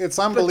like, it's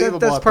unbelievable.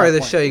 But that's part of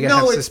the show. You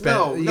got to have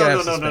suspense.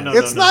 No.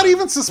 It's not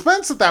even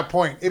suspense at that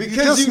point. If you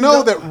just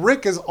know that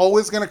Rick is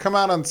always going to come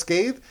out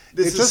unscathed,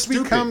 it just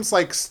becomes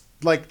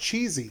like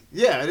cheesy.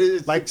 Yeah, it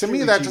is. Like to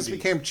me, that just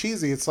became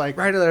cheesy. It's like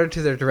write a letter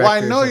to their directors.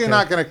 Well, I know you're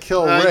not going to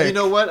kill Rick. You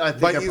know what? I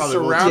think but you're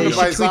surrounded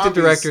by tweet zombies.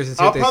 the directors and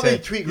see what they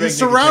say. You're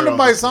surrounded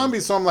by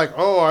zombies, so I'm like,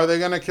 oh, are they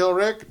going to kill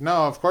Rick? No,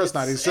 of course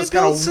not. He's just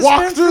going to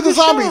walk through the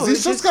zombies.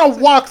 He's just going to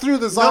walk through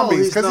the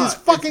zombies because he's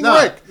fucking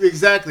Rick.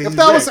 Exactly. If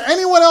that was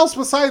anyone else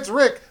besides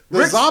Rick,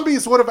 The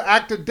zombies would have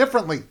acted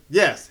differently.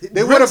 Yes.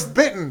 They would have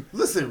bitten.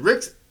 Listen,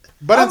 Rick's...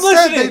 But I'm instead,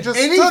 listening. they just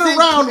Anything- stood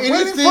around waiting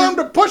for anything- him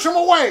to push him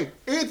away.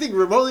 Anything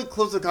remotely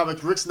close to the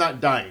comics, Rick's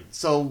not dying.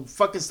 So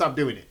fucking stop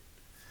doing it.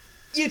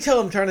 You tell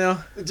him,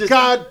 Tarnel. Just,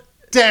 God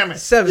damn it.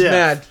 Seb's Yeah.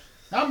 mad.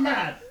 I'm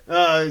mad.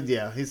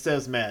 Yeah, he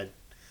says mad.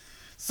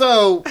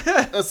 So,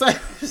 aside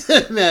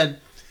from mad,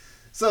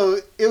 so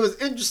it was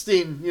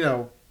interesting,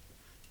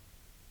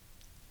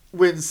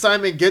 when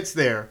Simon gets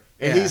there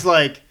and Yeah. he's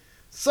like,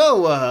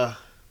 so,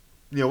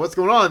 what's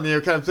going on? And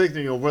they're kind of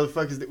thinking, where the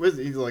fuck is it?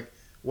 He's like,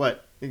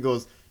 what? He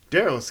goes,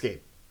 Daryl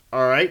escaped.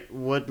 All right,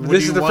 what This do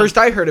is you the want? first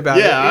I heard about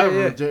it. Yeah,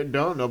 I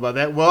don't know about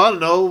that. Well, I don't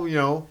know, we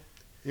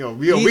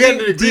had an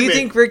agreement. Do you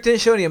think Rick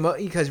didn't show any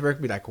emotion? Because Rick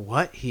would be like,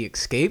 "What? He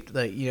escaped?"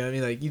 Like, you know what I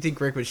mean? Like, you think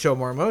Rick would show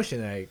more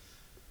emotion? Like,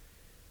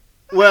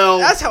 well,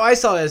 that's how I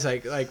saw it. As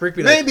like Rick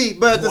be like, maybe,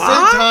 but at the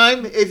 "What?" same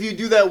time, if you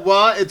do that,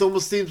 it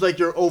almost seems like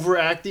you're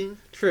overacting.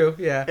 True,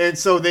 yeah. And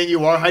so then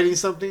you are hiding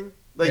something.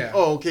 Like, Yeah.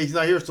 oh, okay, he's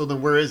not here, so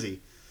then where is he?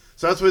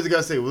 So that's what he's got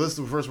to say. Well, this is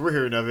the first we're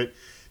hearing of it.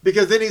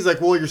 Because then he's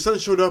like, well, your son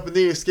showed up and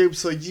then he escaped,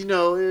 so,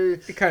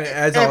 It kind of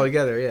adds all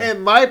together, yeah.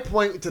 And my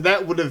point to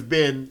that would have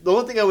been, the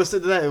only thing I would say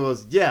to that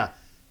was, yeah,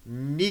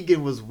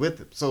 Negan was with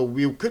him, so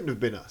we couldn't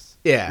have been us.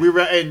 Yeah.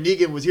 And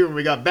Negan was here when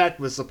we got back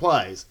with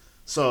supplies.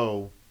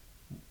 So,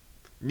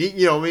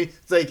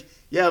 it's like,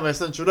 yeah, my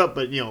son showed up,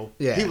 but, Yeah.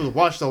 he was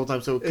watched the whole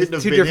time, so it couldn't It's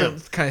have two been different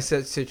him. kind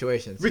of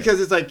situations. Because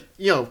it's like,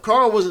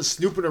 Carl wasn't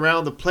snooping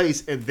around the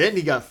place and then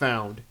he got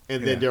found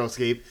and then Yeah. Daryl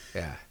escaped.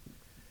 yeah.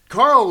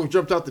 Carl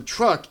jumped out the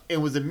truck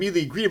and was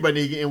immediately greeted by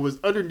Negan and was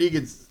under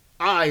Negan's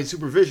eye and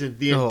supervision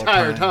the whole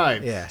entire time.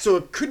 time. Yeah. So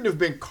it couldn't have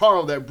been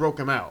Carl that broke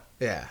him out.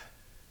 Yeah.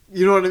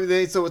 You know what I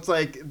mean? So it's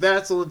like,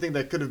 that's the only thing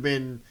that could have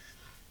been.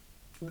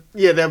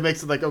 Yeah, that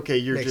makes it like, okay,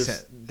 you're Makes just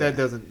sense. that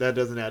Yeah.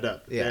 doesn't add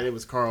up. Yeah. That it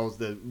was Carl's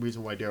the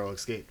reason why Daryl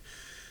escaped.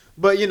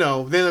 But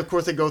then of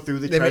course they go through,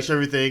 they trash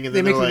everything, and They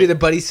then make they're it like, be the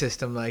buddy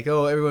system, like,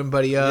 oh, everyone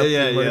buddy up.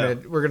 Yeah, and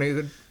yeah. we're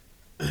gonna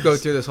go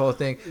through this whole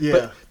thing.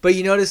 Yeah. But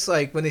you notice,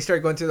 like, when they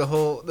start going through the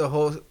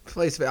whole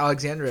place of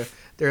Alexandria,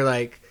 they're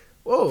like,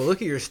 whoa,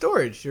 look at your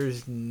storage.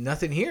 There's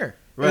nothing here.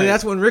 Right. And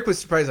that's when Rick was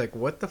surprised, like,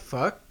 what the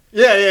fuck?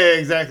 yeah,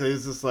 exactly.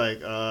 It's just like,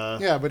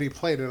 Yeah, but he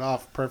played it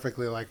off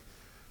perfectly. Like,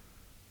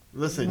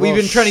 listen, We've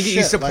Well, been trying to get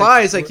you shit,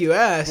 supplies like, like you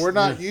asked. we're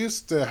not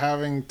used to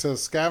having to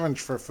scavenge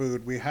for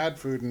food. We had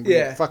food and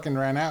Yeah. we fucking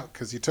ran out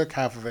because you took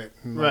half of it.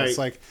 And Right. It's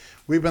like,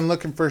 we've been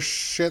looking for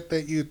shit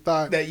that you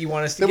thought that you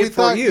want us to that we get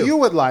for thought you. you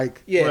would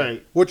like. Yeah.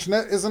 right. Which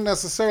isn't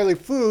necessarily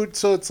food,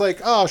 so it's like,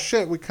 oh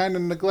shit, we kind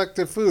of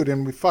neglected food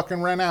and we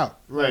fucking ran out.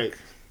 Right. Like,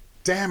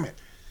 damn it.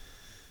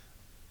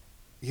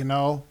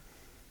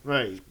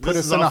 Right. Put This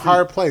us is in all a for-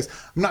 hard place.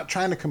 I'm not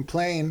trying to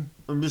complain.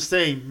 I'm just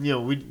saying,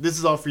 this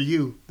is all for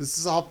you. This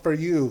is all for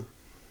you,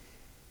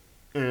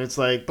 And it's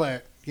like,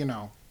 but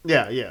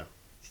yeah.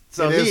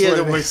 So It is he had what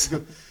a it way. is.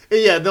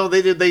 Yeah, no,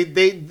 they did. They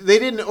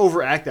didn't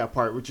overact that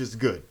part, which is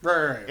good.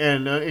 right.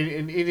 And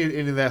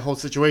in that whole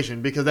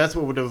situation, because that's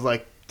what would have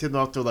like tipped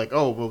off to like,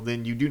 oh, well,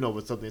 then you do know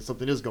what something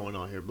is going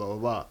on here, blah blah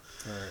blah.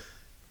 Right.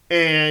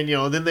 And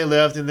then they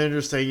left, and they're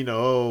just saying,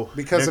 oh,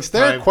 Because next if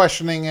they're time-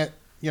 questioning it,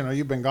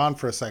 you've been gone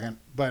for a second,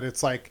 but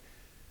it's like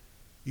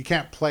you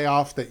can't play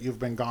off that you've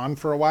been gone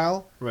for a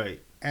while. right,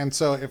 And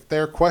so if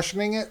they're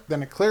questioning it,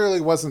 then it clearly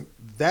wasn't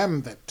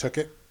them that took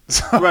it.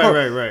 So,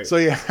 right. So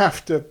you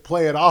have to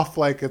play it off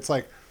like it's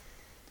like,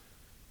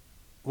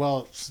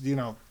 well,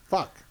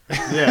 fuck.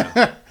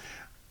 yeah,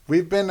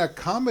 We've been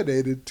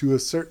accommodated to a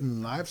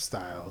certain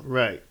lifestyle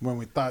right, when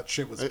we thought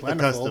shit was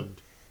plentiful.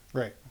 accustomed.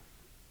 Right.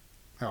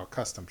 Oh,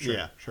 custom. Sure.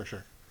 Yeah.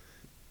 Sure.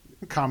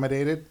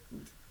 Accommodated.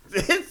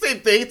 Same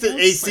thing. It's an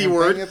AC Same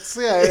word. thing. It's,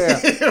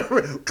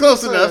 yeah.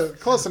 Close enough.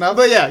 Close enough.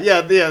 But yeah.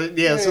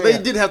 So they yeah.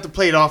 did have to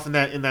play it off in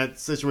that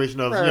situation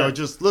of Right.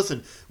 just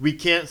listen. We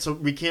can't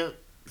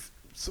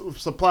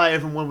supply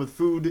everyone with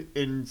food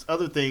and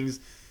other things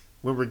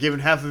when we're giving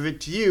half of it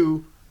to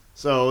you.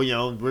 So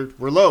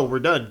we're low. We're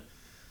done.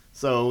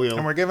 So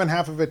and we're giving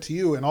half of it to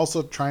you and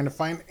also trying to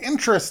find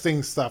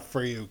interesting stuff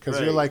for you because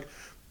you're Right. like,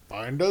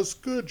 find us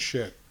good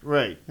shit.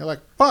 right. You're like,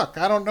 fuck,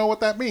 I don't know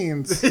what that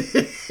means.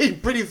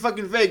 Pretty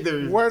fucking vague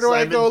there. Where do I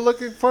Simon. go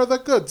looking for the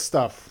good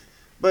stuff?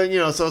 But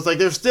so it's like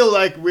they're still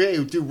like, we're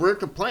in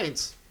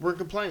complaints. We're in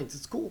complaints.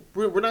 It's cool.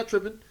 We're not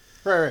tripping.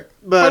 Right.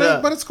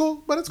 But, But it's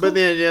cool. But it's cool. But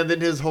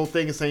then his whole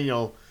thing is saying,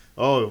 oh,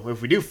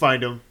 if we do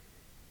find him,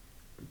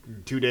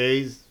 2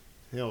 days,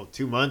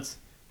 2 months,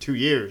 2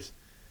 years.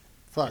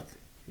 Fuck.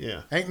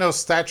 Yeah, Ain't no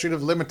statute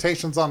of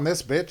limitations on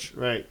this bitch.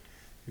 right.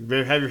 You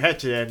better have your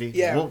hatchet, Andy.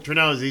 Yeah. It won't turn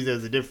out as easy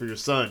as it did for your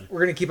son.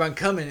 We're gonna keep on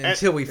coming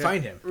until we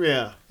find him.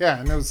 Yeah, Yeah,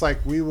 and it was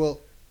like, we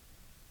will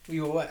We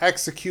will what?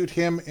 execute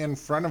him in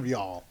front of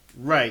y'all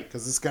right.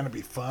 because it's going to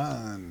be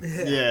fun.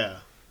 Yeah,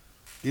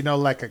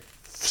 Like a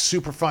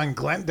super fun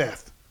Glenn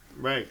death.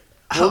 right.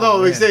 Oh, Well, no,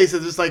 man. he says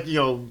just like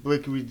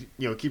like we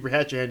keep your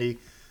hatchet handy,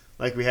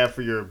 like we have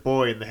for your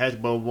boy, and the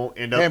hatchet bow won't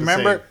end up. Hey,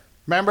 the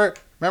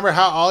remember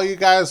how all you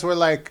guys were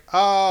like,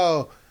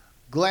 oh,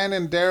 Glenn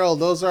and Daryl,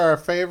 those are our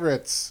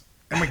favorites.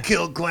 And we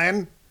killed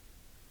Glenn.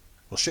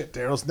 Well, shit,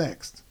 Daryl's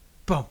next.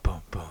 Boom,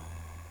 boom, boom.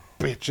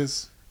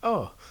 bitches.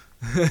 Oh.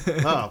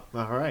 Oh,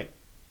 all right.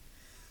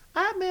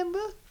 I remember.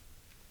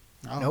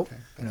 Oh, Nope.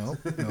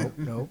 okay.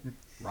 Nope.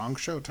 Wrong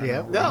show time. Yeah.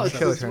 Wrong No,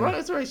 show, it's right.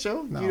 It's the right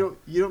show. No.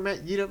 You don't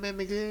met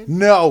McGinn.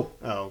 No.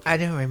 Oh, okay. I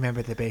don't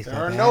remember the baseball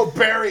There are bat. no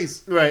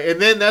berries. Right,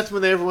 and then that's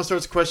when everyone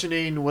starts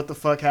questioning what the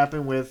fuck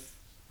happened with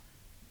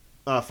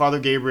Father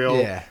Gabriel.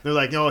 Yeah. They're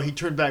like, no, he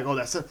turned back. Oh,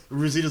 that son.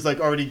 Rosita's like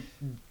already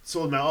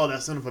sold him out. Oh,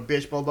 that son of a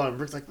bitch. Blah blah. And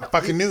Rick's like, no, I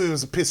fucking knew he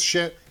was a piece of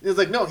shit. He's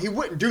like, no, he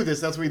wouldn't do this.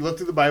 That's when he looked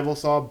through the Bible,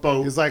 saw a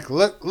boat. He's like,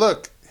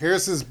 look,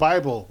 here's his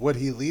Bible. Would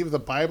he leave the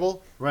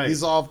Bible? Right.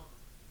 He's all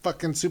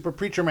fucking super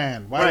preacher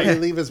man. Why Right. would he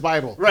leave his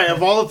Bible? Right,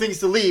 of all the things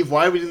to leave,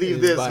 why would he leave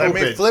His this Bible. I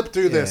open? may flip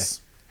through Yeah. this.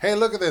 Hey,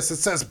 look at this. It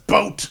says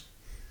boat.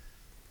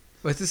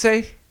 What's it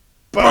say?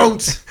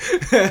 Boat.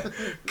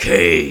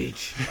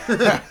 Cage.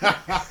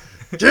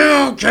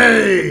 Jill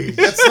Cage!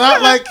 It's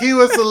not like he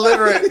was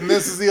illiterate and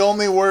this is the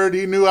only word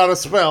he knew how to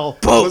spell.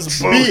 Boat.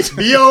 Was boat.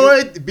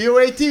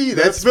 B-O-A-T.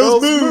 That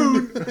spells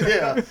moon.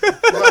 Yeah.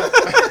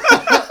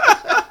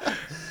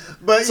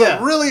 But It's yeah.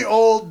 a really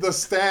old The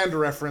Stand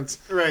reference.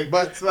 Right.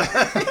 But,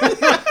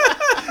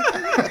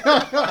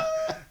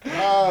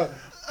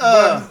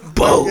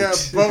 Boat. yeah,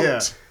 boat. Yeah.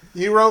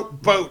 He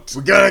wrote boat.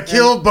 We gotta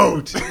kill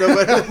boat. No,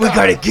 but- We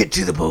gotta get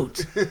to the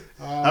boat.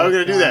 how are we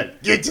gonna do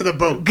that? Get to the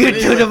boat. Get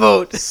to the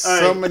boat.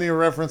 So right. many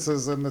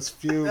references in this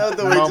few No, wait,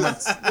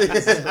 moments.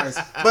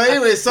 But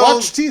anyway, so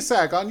Watch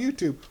TSAC on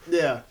YouTube.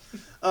 yeah.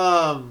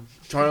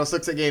 Tarnel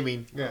looks at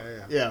gaming. Yeah.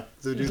 Yeah.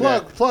 So do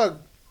Plug. that.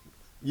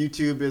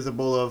 YouTube is a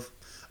bowl of.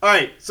 All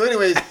right. So,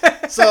 anyways,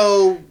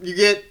 so you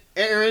get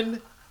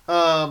Aaron,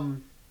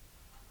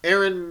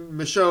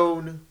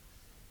 Michonne,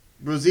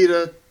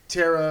 Rosita,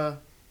 Tara.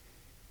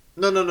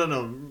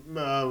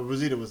 No.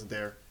 Rosita wasn't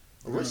there.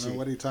 Or was she?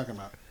 What are you talking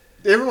about?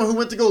 Everyone who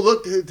went to go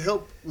look to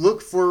help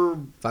look for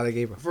Father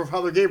Gabriel.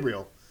 Father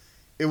Gabriel.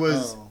 It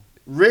was Oh,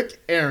 Rick,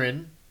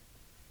 Aaron,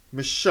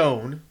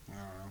 Michonne. I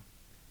don't know.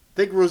 I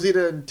think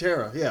Rosita and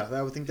Tara. Yeah,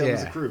 I would think that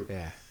was the crew.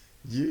 Yeah.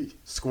 Yeah.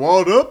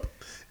 Squad up.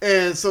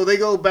 And so they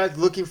go back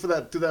looking for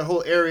that through that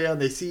whole area,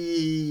 and they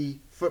see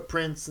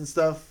footprints and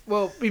stuff.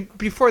 Well,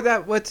 before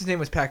that, what's his name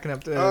was packing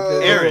up the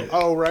Aaron.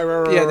 Oh, right.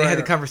 Yeah, they right. had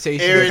the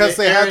conversation. Aaron- Because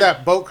they Aaron- had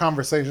that boat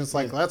conversation. It's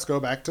like, let's go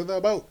back to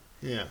the boat.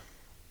 Yeah.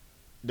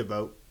 The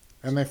boat.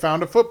 And they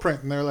found a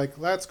footprint, and they're like,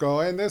 let's go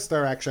in this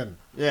direction.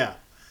 Yeah.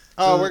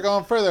 Oh, So- we're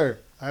going further.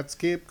 Let's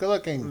keep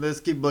looking. Let's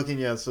keep looking.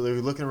 Yeah. So they're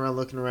looking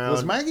around.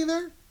 Was Maggie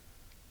there?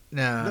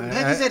 No, No,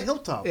 Maggie's at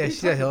Hilltop. yeah, What are you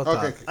she's at talking Hilltop.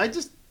 Okay. about? I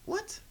just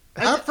what?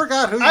 I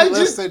forgot who you I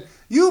just- listed.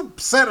 You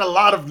said a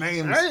lot of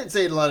names. I didn't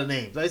say a lot of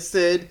names. I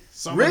said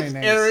So many Rick,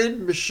 names.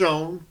 Aaron,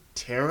 Michonne,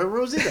 Tara, and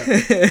Rosita.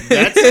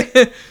 That's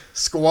it.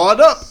 Squad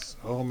up.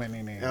 So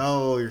many names.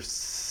 Oh, you're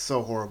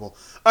so horrible.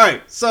 All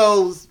right,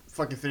 so let's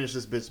fucking finish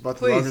this bitch. It's about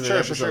to be Please. longer than the Sure.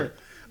 episode.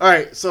 All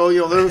right, so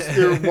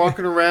they're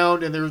walking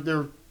around and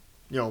they're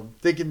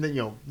thinking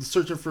that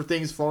searching for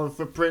things, following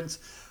footprints.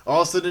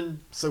 All of a sudden,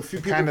 so a few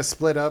people, Kind of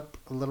split up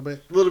a little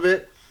bit. a little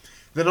bit.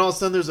 Then all of a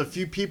sudden, there's a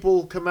few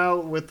people come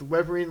out with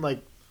weaponry,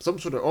 like some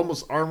sort of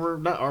almost armor,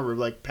 not armor,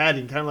 like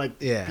padding, kind of like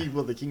Yeah.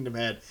 people the kingdom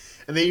had.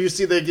 And then you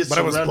see they get But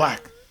it was surrounded-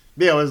 black.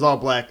 Yeah, it was all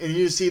black, and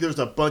you see there's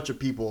a bunch of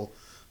people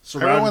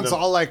surrounding Everyone's them.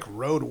 all like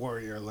road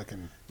warrior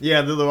looking.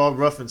 Yeah, they're all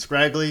rough and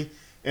scraggly,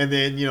 and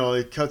then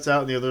it cuts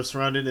out, and they're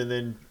surrounded, and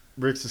then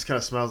Rick just kind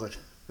of smiles like,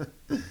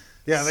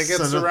 Yeah, they get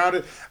Son of-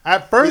 surrounded.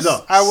 At first, "He's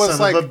a I was son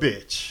like, of a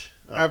bitch."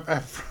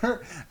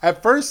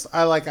 at first,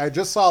 I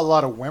just saw a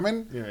lot of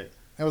women. You're right.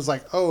 I was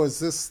like, oh, is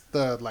this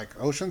the like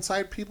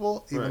Oceanside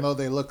people? Even Right. though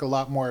they look a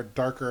lot more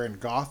darker and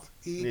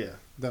goth-y Yeah.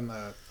 than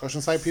the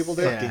Oceanside people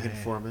did. Yeah. Fucking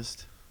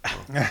conformist.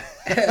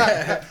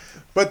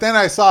 But then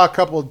I saw a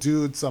couple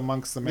dudes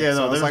amongst the mix. Yeah, no,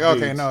 so I was there's like,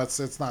 okay, dudes. no,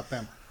 it's not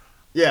them.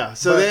 Yeah.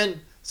 So But-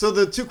 so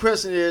the two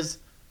question is: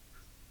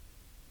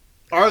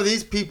 are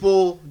these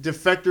people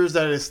defectors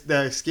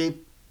that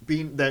escape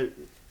being that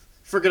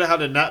figured out how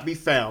to not be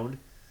found?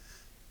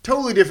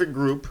 Totally different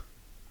group.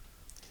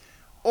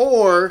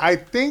 Or I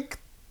think,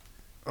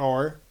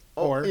 or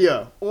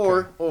yeah, or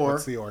Okay, or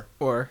what's the or?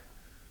 Or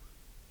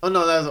oh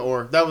no, that was an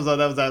or. That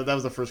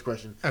was the first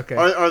question. okay.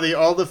 Are they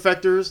all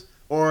defectors,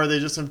 or are they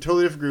just some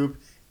totally different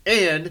group?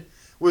 And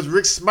was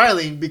Rick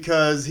smiling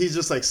because he's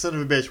just like, son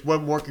of a bitch,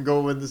 what more can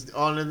go in this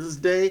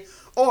day?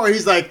 Or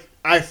he's like,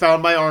 I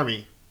found my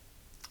army.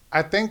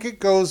 I think it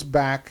goes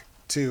back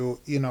to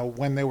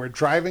when they were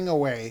driving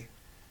away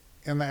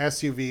in the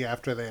SUV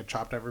after they had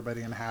chopped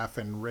everybody in half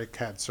and Rick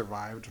had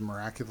survived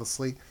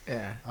miraculously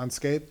Yeah.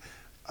 unscathed.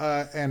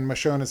 And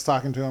Michonne is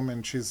talking to him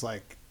and she's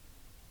like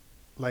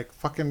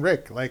fucking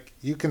Rick, like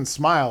you can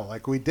smile,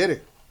 like we did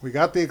it, we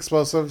got the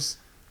explosives,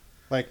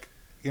 like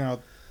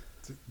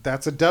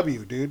that's a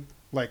W, dude.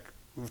 Like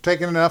we've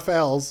taken enough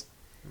L's.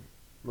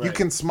 Right. You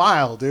can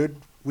smile, dude.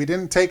 We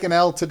didn't take an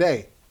L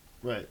today.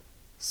 Right.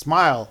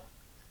 Smile.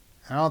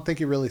 I don't think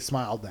he really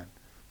smiled then.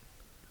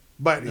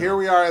 But here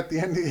we are at the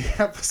end of the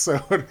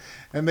episode,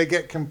 and they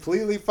get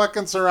completely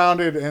fucking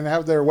surrounded and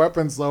have their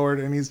weapons lowered,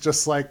 and he's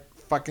just like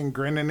fucking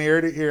grinning ear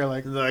to ear,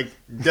 like Like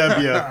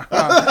W.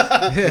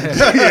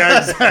 yeah,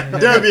 exactly.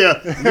 W.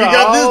 We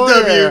got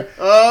this W. Yeah.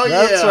 Oh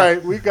yeah. That's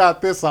right. We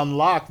got this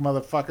unlocked,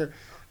 motherfucker.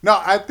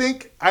 No, I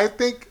think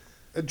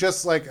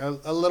just like a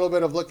little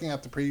bit of looking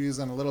at the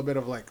previews and a little bit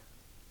of like,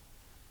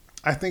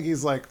 I think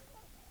he's like,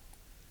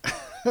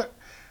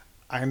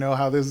 I know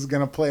how this is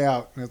going to play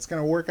out, and it's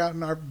going to work out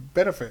in our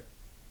benefit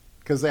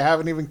because they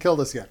haven't even killed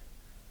us yet.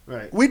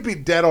 Right. We'd be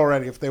dead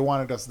already if they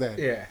wanted us dead.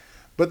 Yeah.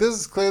 But this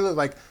is clearly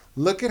like,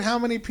 look at how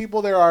many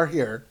people there are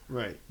here.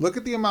 Right. Look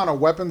at the amount of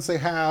weapons they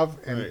have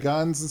and Right.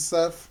 guns and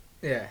stuff.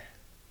 Yeah.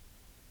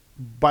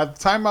 By the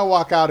time I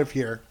walk out of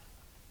here,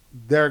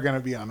 they're going to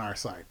be on our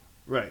side.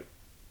 Right.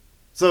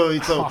 So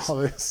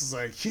Oh, this is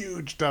a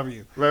huge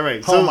W.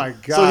 right. Oh So, my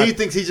God. So he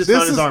thinks he just This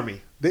found his is-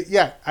 army.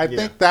 I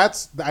think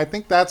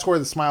that's where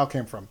the smile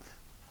came from.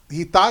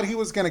 He thought he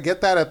was going to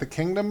get that at the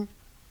kingdom,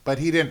 but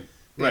he didn't.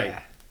 Right.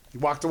 Yeah. He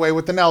walked away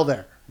with an L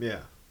there. Yeah.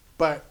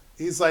 But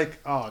he's like,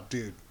 oh,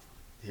 dude,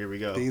 Here we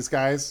go. these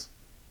guys,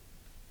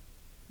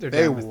 They're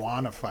they down with-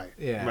 want to fight.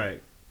 Yeah.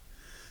 Right.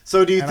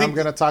 So do you And think? I'm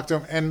going to talk to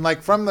him. And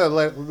like from the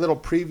little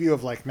preview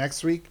of like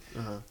next week,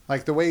 Uh-huh.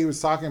 like the way he was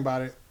talking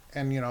about it,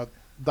 and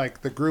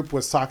like the group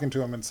was talking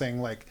to him and saying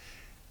like,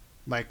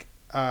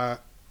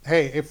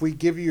 hey, if we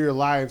give you your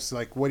lives,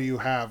 like, what do you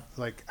have?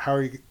 Like, how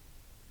are you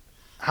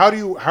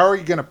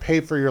going to pay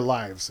for your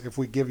lives if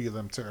we give you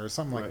them to her or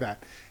something like Right.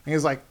 that? And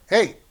he's like,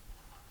 hey,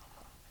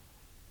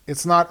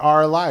 it's not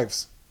our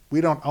lives.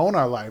 We don't own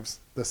our lives.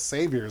 The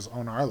saviors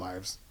own our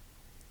lives.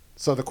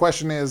 So the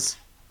question is,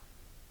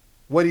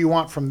 what do you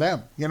want from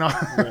them?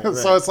 Right.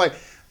 So it's like,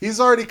 he's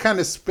already kind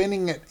of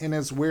spinning it in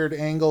his weird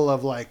angle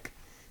of like,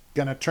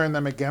 going to turn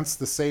them against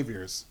the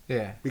saviors.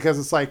 Yeah. Because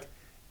it's like,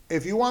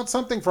 if you want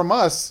something from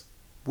us,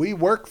 we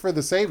work for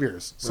the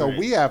saviors. So Right.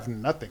 we have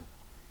nothing.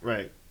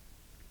 Right.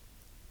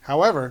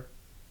 However,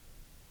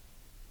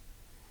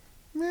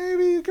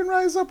 maybe you can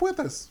rise up with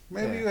us.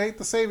 Maybe Yeah. you hate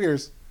the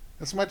saviors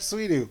as much as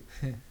we do.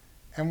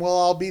 And we'll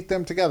all beat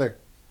them together.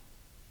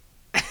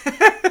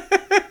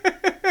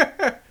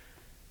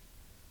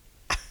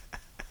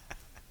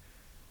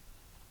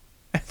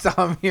 That's all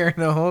I'm hearing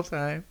the whole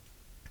time.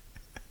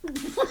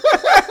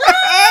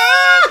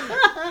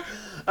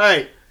 All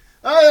right.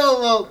 Oh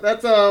well,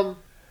 that's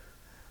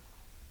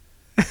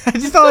I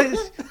just thought.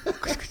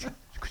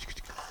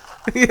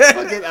 Yeah.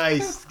 fucking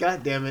ice.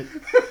 God damn it.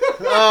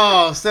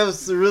 Oh,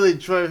 Steph's really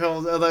trying.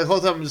 The whole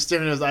time I'm just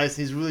staring at his ice.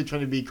 He's really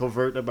trying to be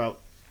covert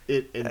about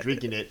it and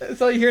drinking it. That's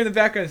all you hear in the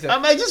background. Stuff.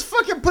 I mean, just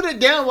fucking put it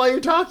down while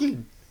you're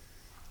talking.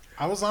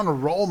 I was on a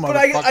roll, But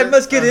motherfucker. I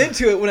must get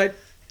into it when I.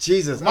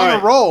 Jesus. I'm All on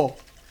right. a roll.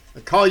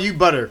 I call you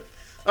butter.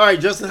 All right,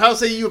 Justin. How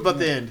say you about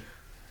the end?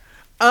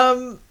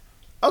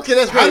 Okay,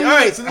 that's great. All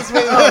right, so this is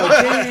what.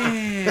 Oh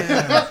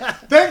damn!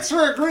 Thanks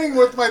for agreeing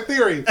with my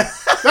theory.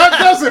 That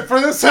does it for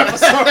this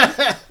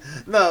episode.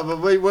 No, but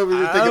what were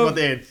you thinking about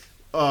the end?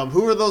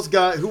 Who are those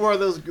guys? Who are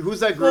those? Who's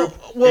that group?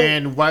 Well,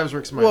 and why was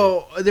Rick smiling?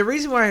 Well, the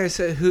reason why I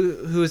said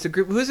who is the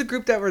group? Who's the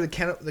group that were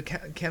the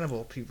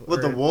cannibal people?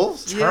 What, the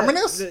wolves? Yeah,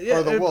 Terminus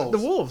or the wolves? The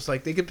wolves.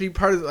 Like they could be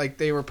part of. Like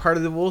they were part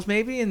of the wolves,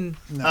 maybe. And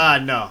No.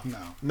 No.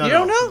 No. you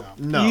don't know.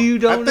 No. You I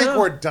don't think know.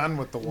 we're done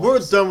with the We're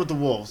wolves. done with the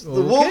wolves. The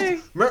Okay.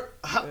 wolves.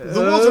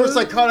 The wolves are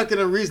psychotic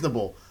and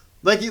unreasonable.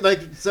 Like Seb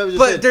just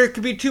But said. there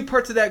could be two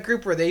parts of that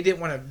group where they didn't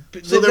want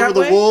to. So there were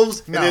the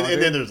wolves, No, and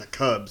then there's the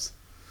cubs.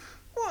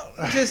 Well,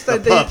 just The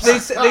that pups.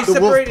 they the wolf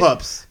separated.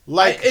 pups.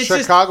 Like it's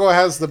just- Chicago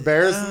has the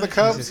Bears and the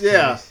Cubs. Jesus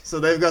Yeah. Christ. So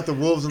they've got the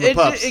wolves and the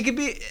pups. It could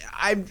be.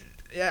 I'm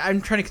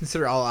trying to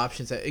consider all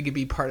options. That it could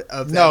be part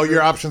of. That No, group.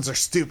 your options are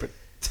stupid.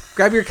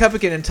 Grab your cup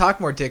again and talk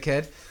more,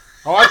 dickhead.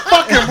 Oh, I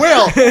fucking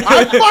will.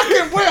 I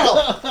fucking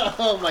will.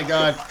 Oh my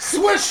god.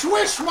 Swish,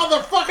 swish,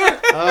 motherfucker.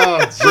 Oh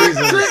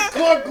Jesus. Drink,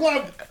 glug,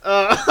 glug.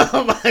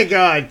 Oh my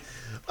god.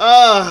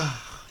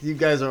 You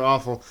guys are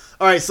awful.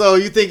 All right, so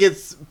you think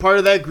it's part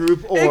of that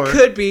group, or It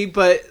could be,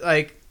 but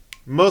like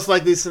most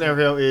likely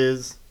scenario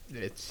is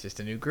it's just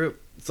a new group.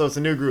 so it's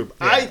a new group.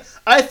 Yeah.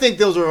 I think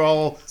those are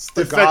all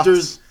the defectors.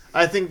 Goths.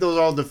 I think those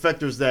are all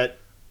defectors that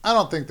I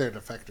don't think they're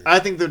defectors. I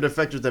think they're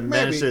defectors that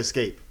managed Maybe. to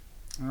escape.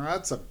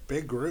 That's a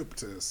big group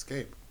to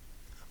escape.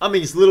 I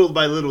mean, it's little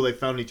by little they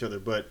found each other,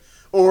 but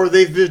or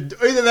they've been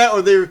either that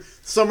or they're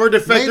some are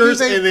defectors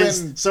Maybe and they've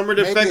then been some are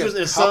maybe a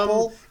defectors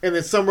couple. and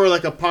then some were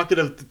like a pocket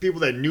of people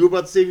that knew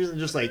about the saviors and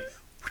just like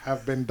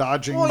Have been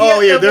dodging. Well,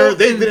 oh yeah, well,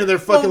 they've been in their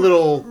fucking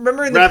little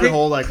remember in the rabbit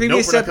hole like nope,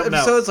 previous we're not coming out.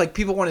 episodes, like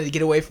people wanted to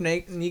get away from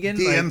Negan.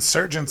 the like,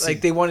 insurgency.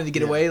 like they wanted to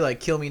get Yeah. away, like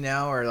kill me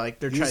now, or like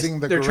they're using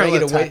the they're trying to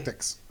guerrilla get away,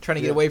 tactics. trying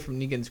to get Yeah. away from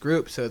Negan's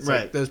group. So it's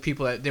Right. like those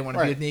people that didn't want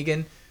to Right. be with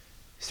Negan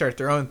start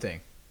their own thing.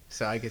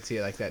 So I could see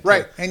it like that.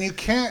 Right, Too. and you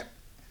can't.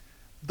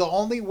 The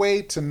only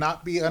way to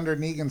not be under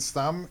Negan's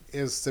thumb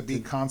is to be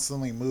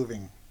constantly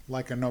moving,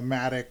 like a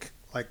nomadic,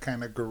 like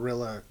kind of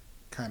guerrilla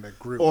kind of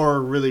group,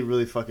 or really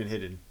really fucking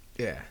hidden.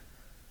 Yeah.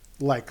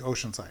 like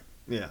Oceanside.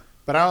 Yeah.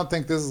 But I don't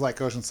think this is like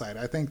Oceanside.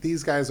 I think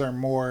these guys are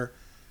more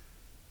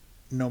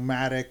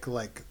nomadic,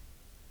 like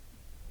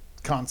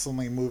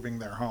constantly moving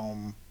their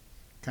home,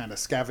 kind of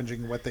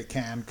scavenging what they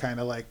can, kind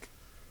of like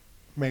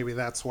maybe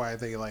that's why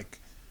they like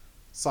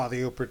saw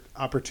the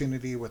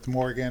opportunity with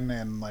Morgan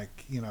and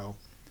like, you know.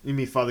 You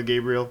mean Father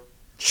Gabriel?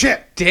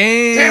 Shit!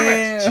 Damn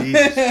it!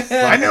 Jesus.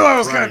 I knew I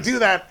was going to Christ. do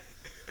that.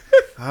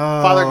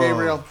 Oh. Father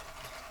Gabriel.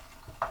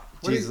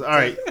 Jesus. All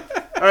right.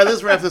 All right,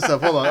 let's wrap this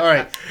up. Hold on. All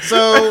right.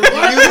 So,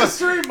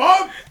 History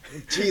month.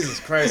 Jesus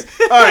Christ.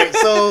 All right.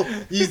 So,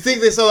 you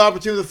think they saw the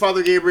opportunity with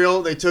Father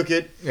Gabriel? They took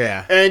it.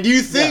 Yeah. And do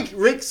you think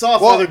Rick saw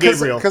Father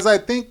Gabriel? Because I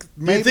think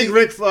maybe. Do you think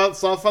Rick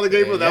saw Father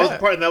Gabriel? Yeah.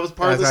 That was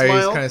part of the That's why smile.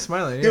 he was kind of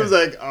smiling. He was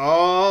like,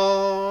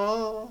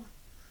 "Oh,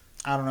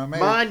 I don't know.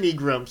 Maybe. my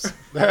negrumps."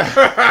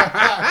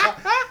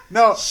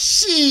 No.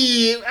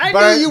 Shit, I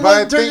But knew you but I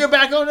wouldn't turn think- your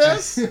back on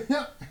us.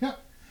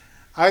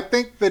 I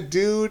think the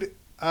dude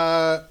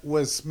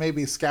was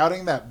maybe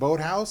scouting that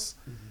boathouse.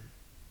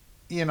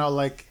 You know,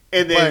 like.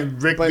 And then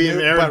Rick beat him,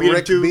 Aaron beat him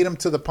Rick too? beat him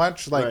to the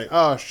punch. Like, Right.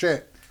 oh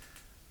shit!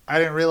 I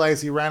didn't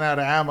realize he ran out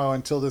of ammo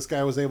until this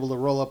guy was able to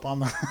roll up on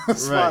the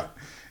spot. Right.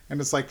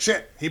 And it's like,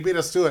 shit, he beat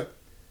us to it.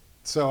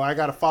 So I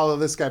got to follow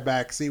this guy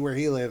back, see where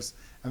he lives,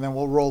 and then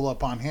we'll roll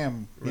up on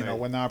him. You know, Right.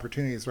 when the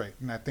opportunity is right.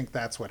 And I think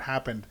that's what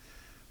happened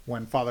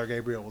when Father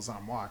Gabriel was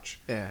on watch.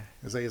 Yeah.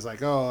 Is that he's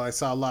like, oh, I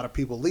saw a lot of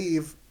people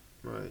leave.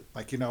 Right.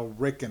 Like, you know,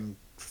 Rick and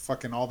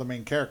fucking all the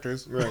main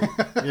characters. Right.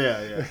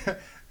 Yeah.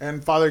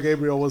 And Father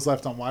Gabriel was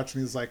left on watch,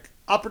 and he's like,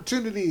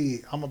 opportunity!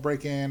 I'm gonna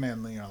break in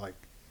and, you know, like,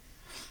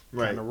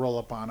 Right. kind of roll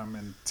up on him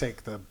and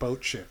take the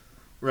boat shit.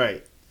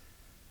 Right.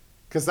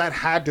 Because that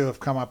had to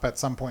have come up at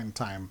some point in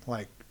time,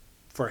 like,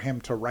 for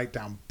him to write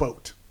down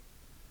boat.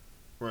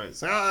 Right.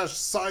 So, I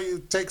saw you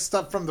take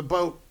stuff from the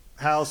boat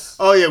house.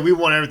 Oh yeah, we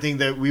want everything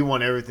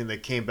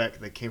that came back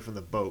that came from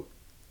the boat.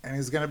 And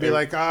he's gonna be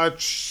like,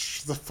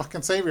 the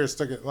fucking saviors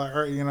took it. Like,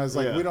 or, you know, it's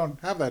like, Yeah. we don't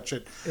have that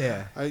shit.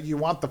 Yeah. You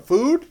want the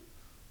food?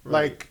 Right.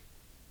 Like,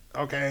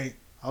 okay,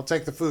 I'll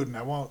take the food, and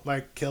I won't,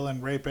 like, kill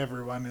and rape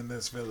everyone in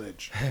this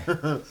village.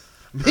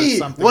 Me,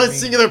 something one mean.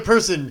 singular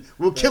person,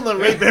 will kill and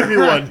rape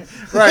everyone.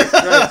 right.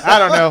 I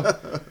don't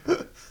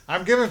know.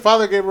 I'm giving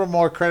Father Gabriel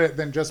more credit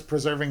than just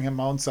preserving his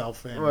own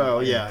self and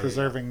Well, yeah,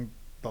 preserving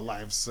the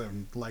lives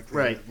and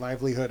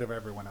livelihood of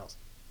everyone else.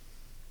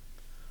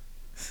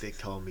 They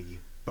call me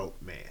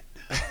Boatman.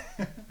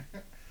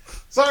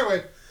 So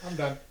anyway, I'm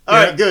done. All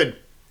right, good.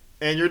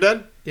 And you're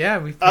done? Yeah,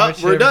 we pretty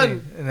much we're did done.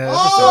 everything in that episode.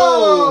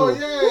 Oh,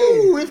 yay!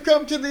 Woo, we've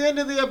come to the end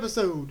of the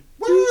episode.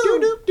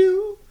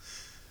 Woo!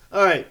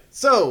 All right,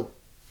 so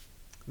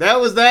that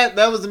was that.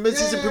 That was the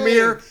mid-season Yay!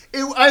 premiere.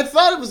 I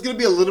thought it was going to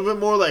be a little bit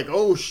more like,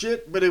 oh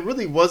shit, but it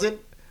really wasn't.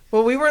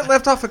 Well, we weren't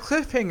left off a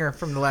cliffhanger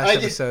from the last I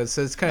get- episode,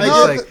 so it's kind of I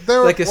just get- like,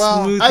 there- like a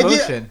well, smooth I get-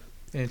 motion.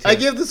 into I it.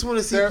 give this one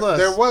a C+. There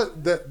was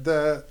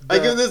the I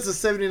give this a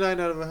 79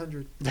 out of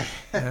 100.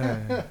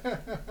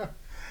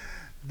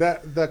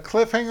 the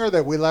cliffhanger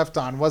that we left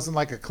on wasn't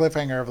like a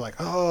cliffhanger of like,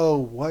 oh,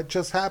 what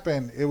just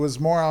happened? It was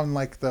more on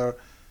like the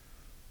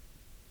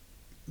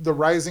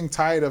rising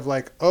tide of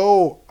like,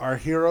 oh, our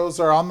heroes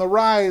are on the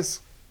rise.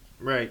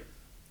 Right.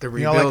 the You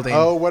know, rebuilding.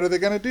 like, oh, what are they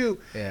gonna do?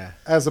 Yeah.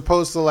 As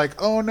opposed to like,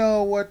 oh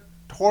no, what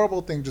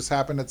horrible thing just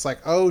happened? It's like,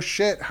 oh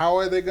shit, how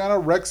are they gonna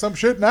wreck some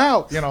shit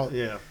now? You know.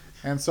 Yeah.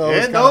 And so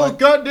it's And kinda no, like,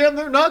 goddamn,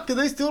 they're not,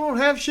 because they still don't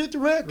have shit to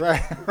wreck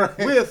right.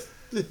 with.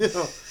 You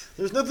know,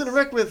 there's nothing to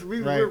wreck with.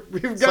 We've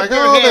It's got like,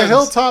 bare oh, hands. the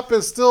hilltop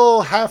is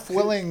still half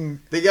willing.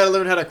 They got to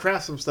learn how to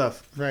craft some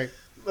stuff. Right.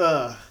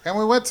 Uh, And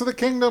we went to the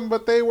kingdom,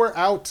 but they were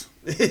out.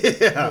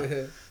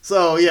 yeah.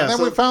 So, yeah. And then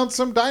so we found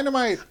some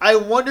dynamite. I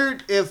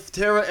wondered if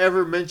Terra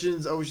ever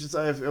mentions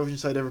Oceanside, if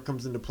Oceanside ever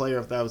comes into play, or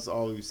if that was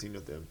all we've seen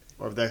with them,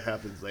 or if that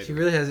happens later. She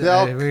really hasn't.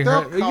 They'll You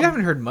come-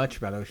 haven't heard much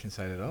about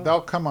Oceanside at all. They'll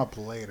come up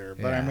later.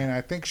 But I Yeah. mean, I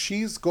think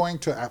she's going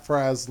to, for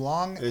as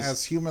long It's-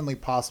 as humanly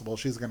possible,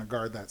 she's going to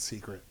guard that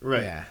secret.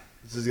 Right. Yeah.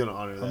 This is going to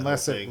honor that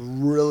Unless whole it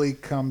thing. really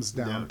comes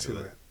down Down to to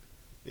it.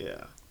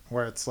 Yeah.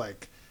 Where it's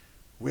like,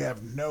 we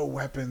have no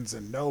weapons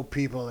and no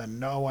people and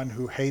no one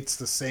who hates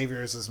the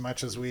saviors as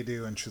much as we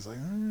do. And she's like,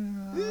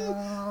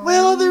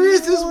 Well, there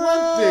is this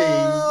one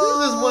thing. There's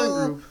this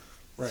one group.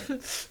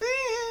 Right.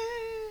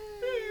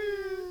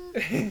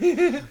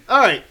 All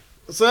right.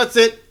 So that's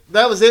it.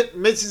 That was it.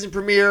 Mid-season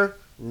premiere.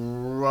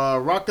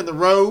 Rockin' the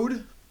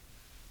road.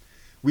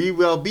 We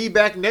will be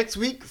back next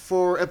week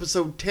for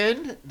episode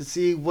 10 to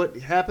see what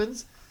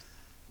happens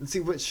and see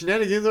what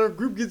shenanigans our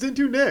group gets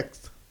into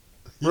next.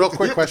 Real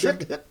quick question.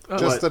 Oh,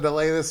 Just what? to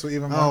delay this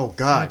even more. Oh,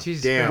 God. Oh,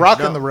 Jesus damn. Christ.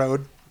 Rockin' No. the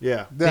road.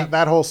 Yeah.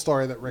 That whole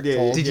story that Rick Yeah,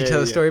 told. Did you Yeah, tell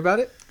a yeah. story about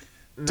it?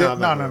 No.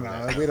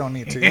 that. We don't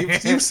need to.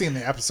 You've seen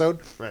the episode.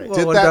 Right. Well,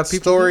 Did what that about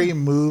people story doing?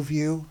 move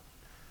you?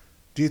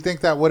 Do you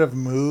think that would have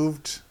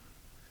moved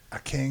a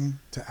king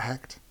to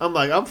act? I'm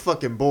like, I'm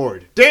fucking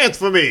bored. Dance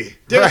for me.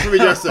 Dance for me,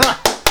 Jester.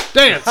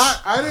 Dance.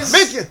 I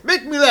didn't.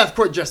 Make me laugh,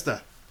 Court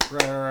Jester.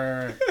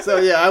 Right. So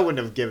yeah, I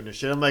wouldn't have given a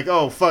shit. I'm like,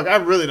 oh fuck,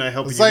 I'm really not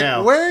helping It's you like,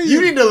 now. where are you,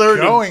 need to learn.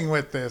 going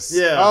with this?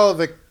 Yeah. Oh,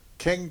 the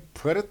king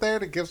put it there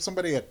to give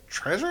somebody a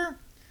treasure?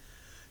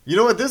 You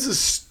know what? This is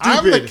stupid.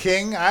 I'm the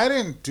king. I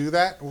didn't do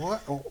that.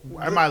 What?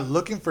 Am I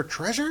looking for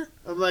treasure?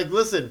 I'm like,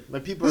 listen, my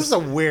people. This is a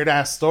weird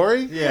ass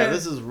story. yeah,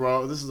 this is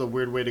wrong. This is a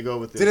weird way to go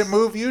with this. Did it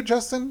move you,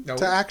 Justin, No.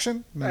 to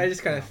action? No. I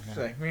just kind Oh, of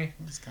yeah. like me,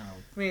 It's kind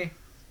of. me.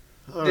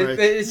 All right.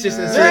 It's just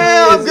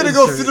Yeah, I'm gonna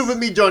go inserted- fiddle with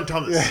me, John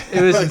Thomas.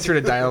 It was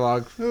inserted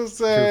dialogue. There's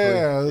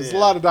Yeah. a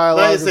lot of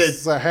dialogue. Like I said,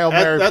 It's a Hail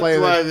Mary that's play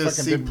why that this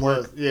fucking C+. didn't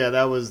work. Yeah,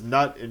 that was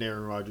not an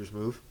Aaron Rodgers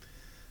move.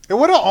 It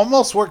would have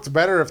almost worked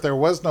better if there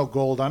was no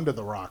gold under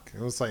the rock.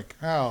 It was like,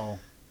 oh.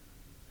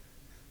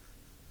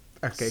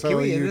 Okay, So can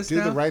we end you this do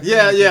now? the right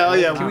Yeah, thing. yeah, oh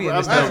yeah. Can we I'm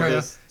end this done now? with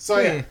this. So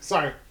yeah,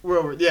 sorry. We're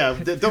over. Yeah,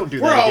 don't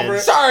do We're that over again. it.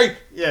 Sorry.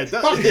 Yeah,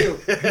 Fuck you.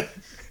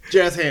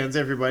 Jazz hands,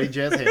 everybody.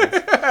 Jazz hands.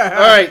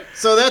 All right,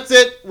 so that's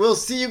it. We'll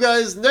see you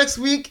guys next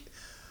week.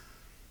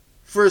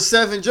 For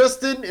Seven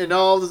Justin and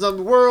all the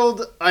zombie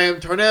world, I am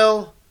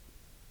Tarnel.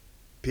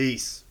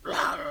 Peace.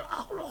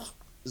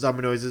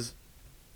 Zombie noises.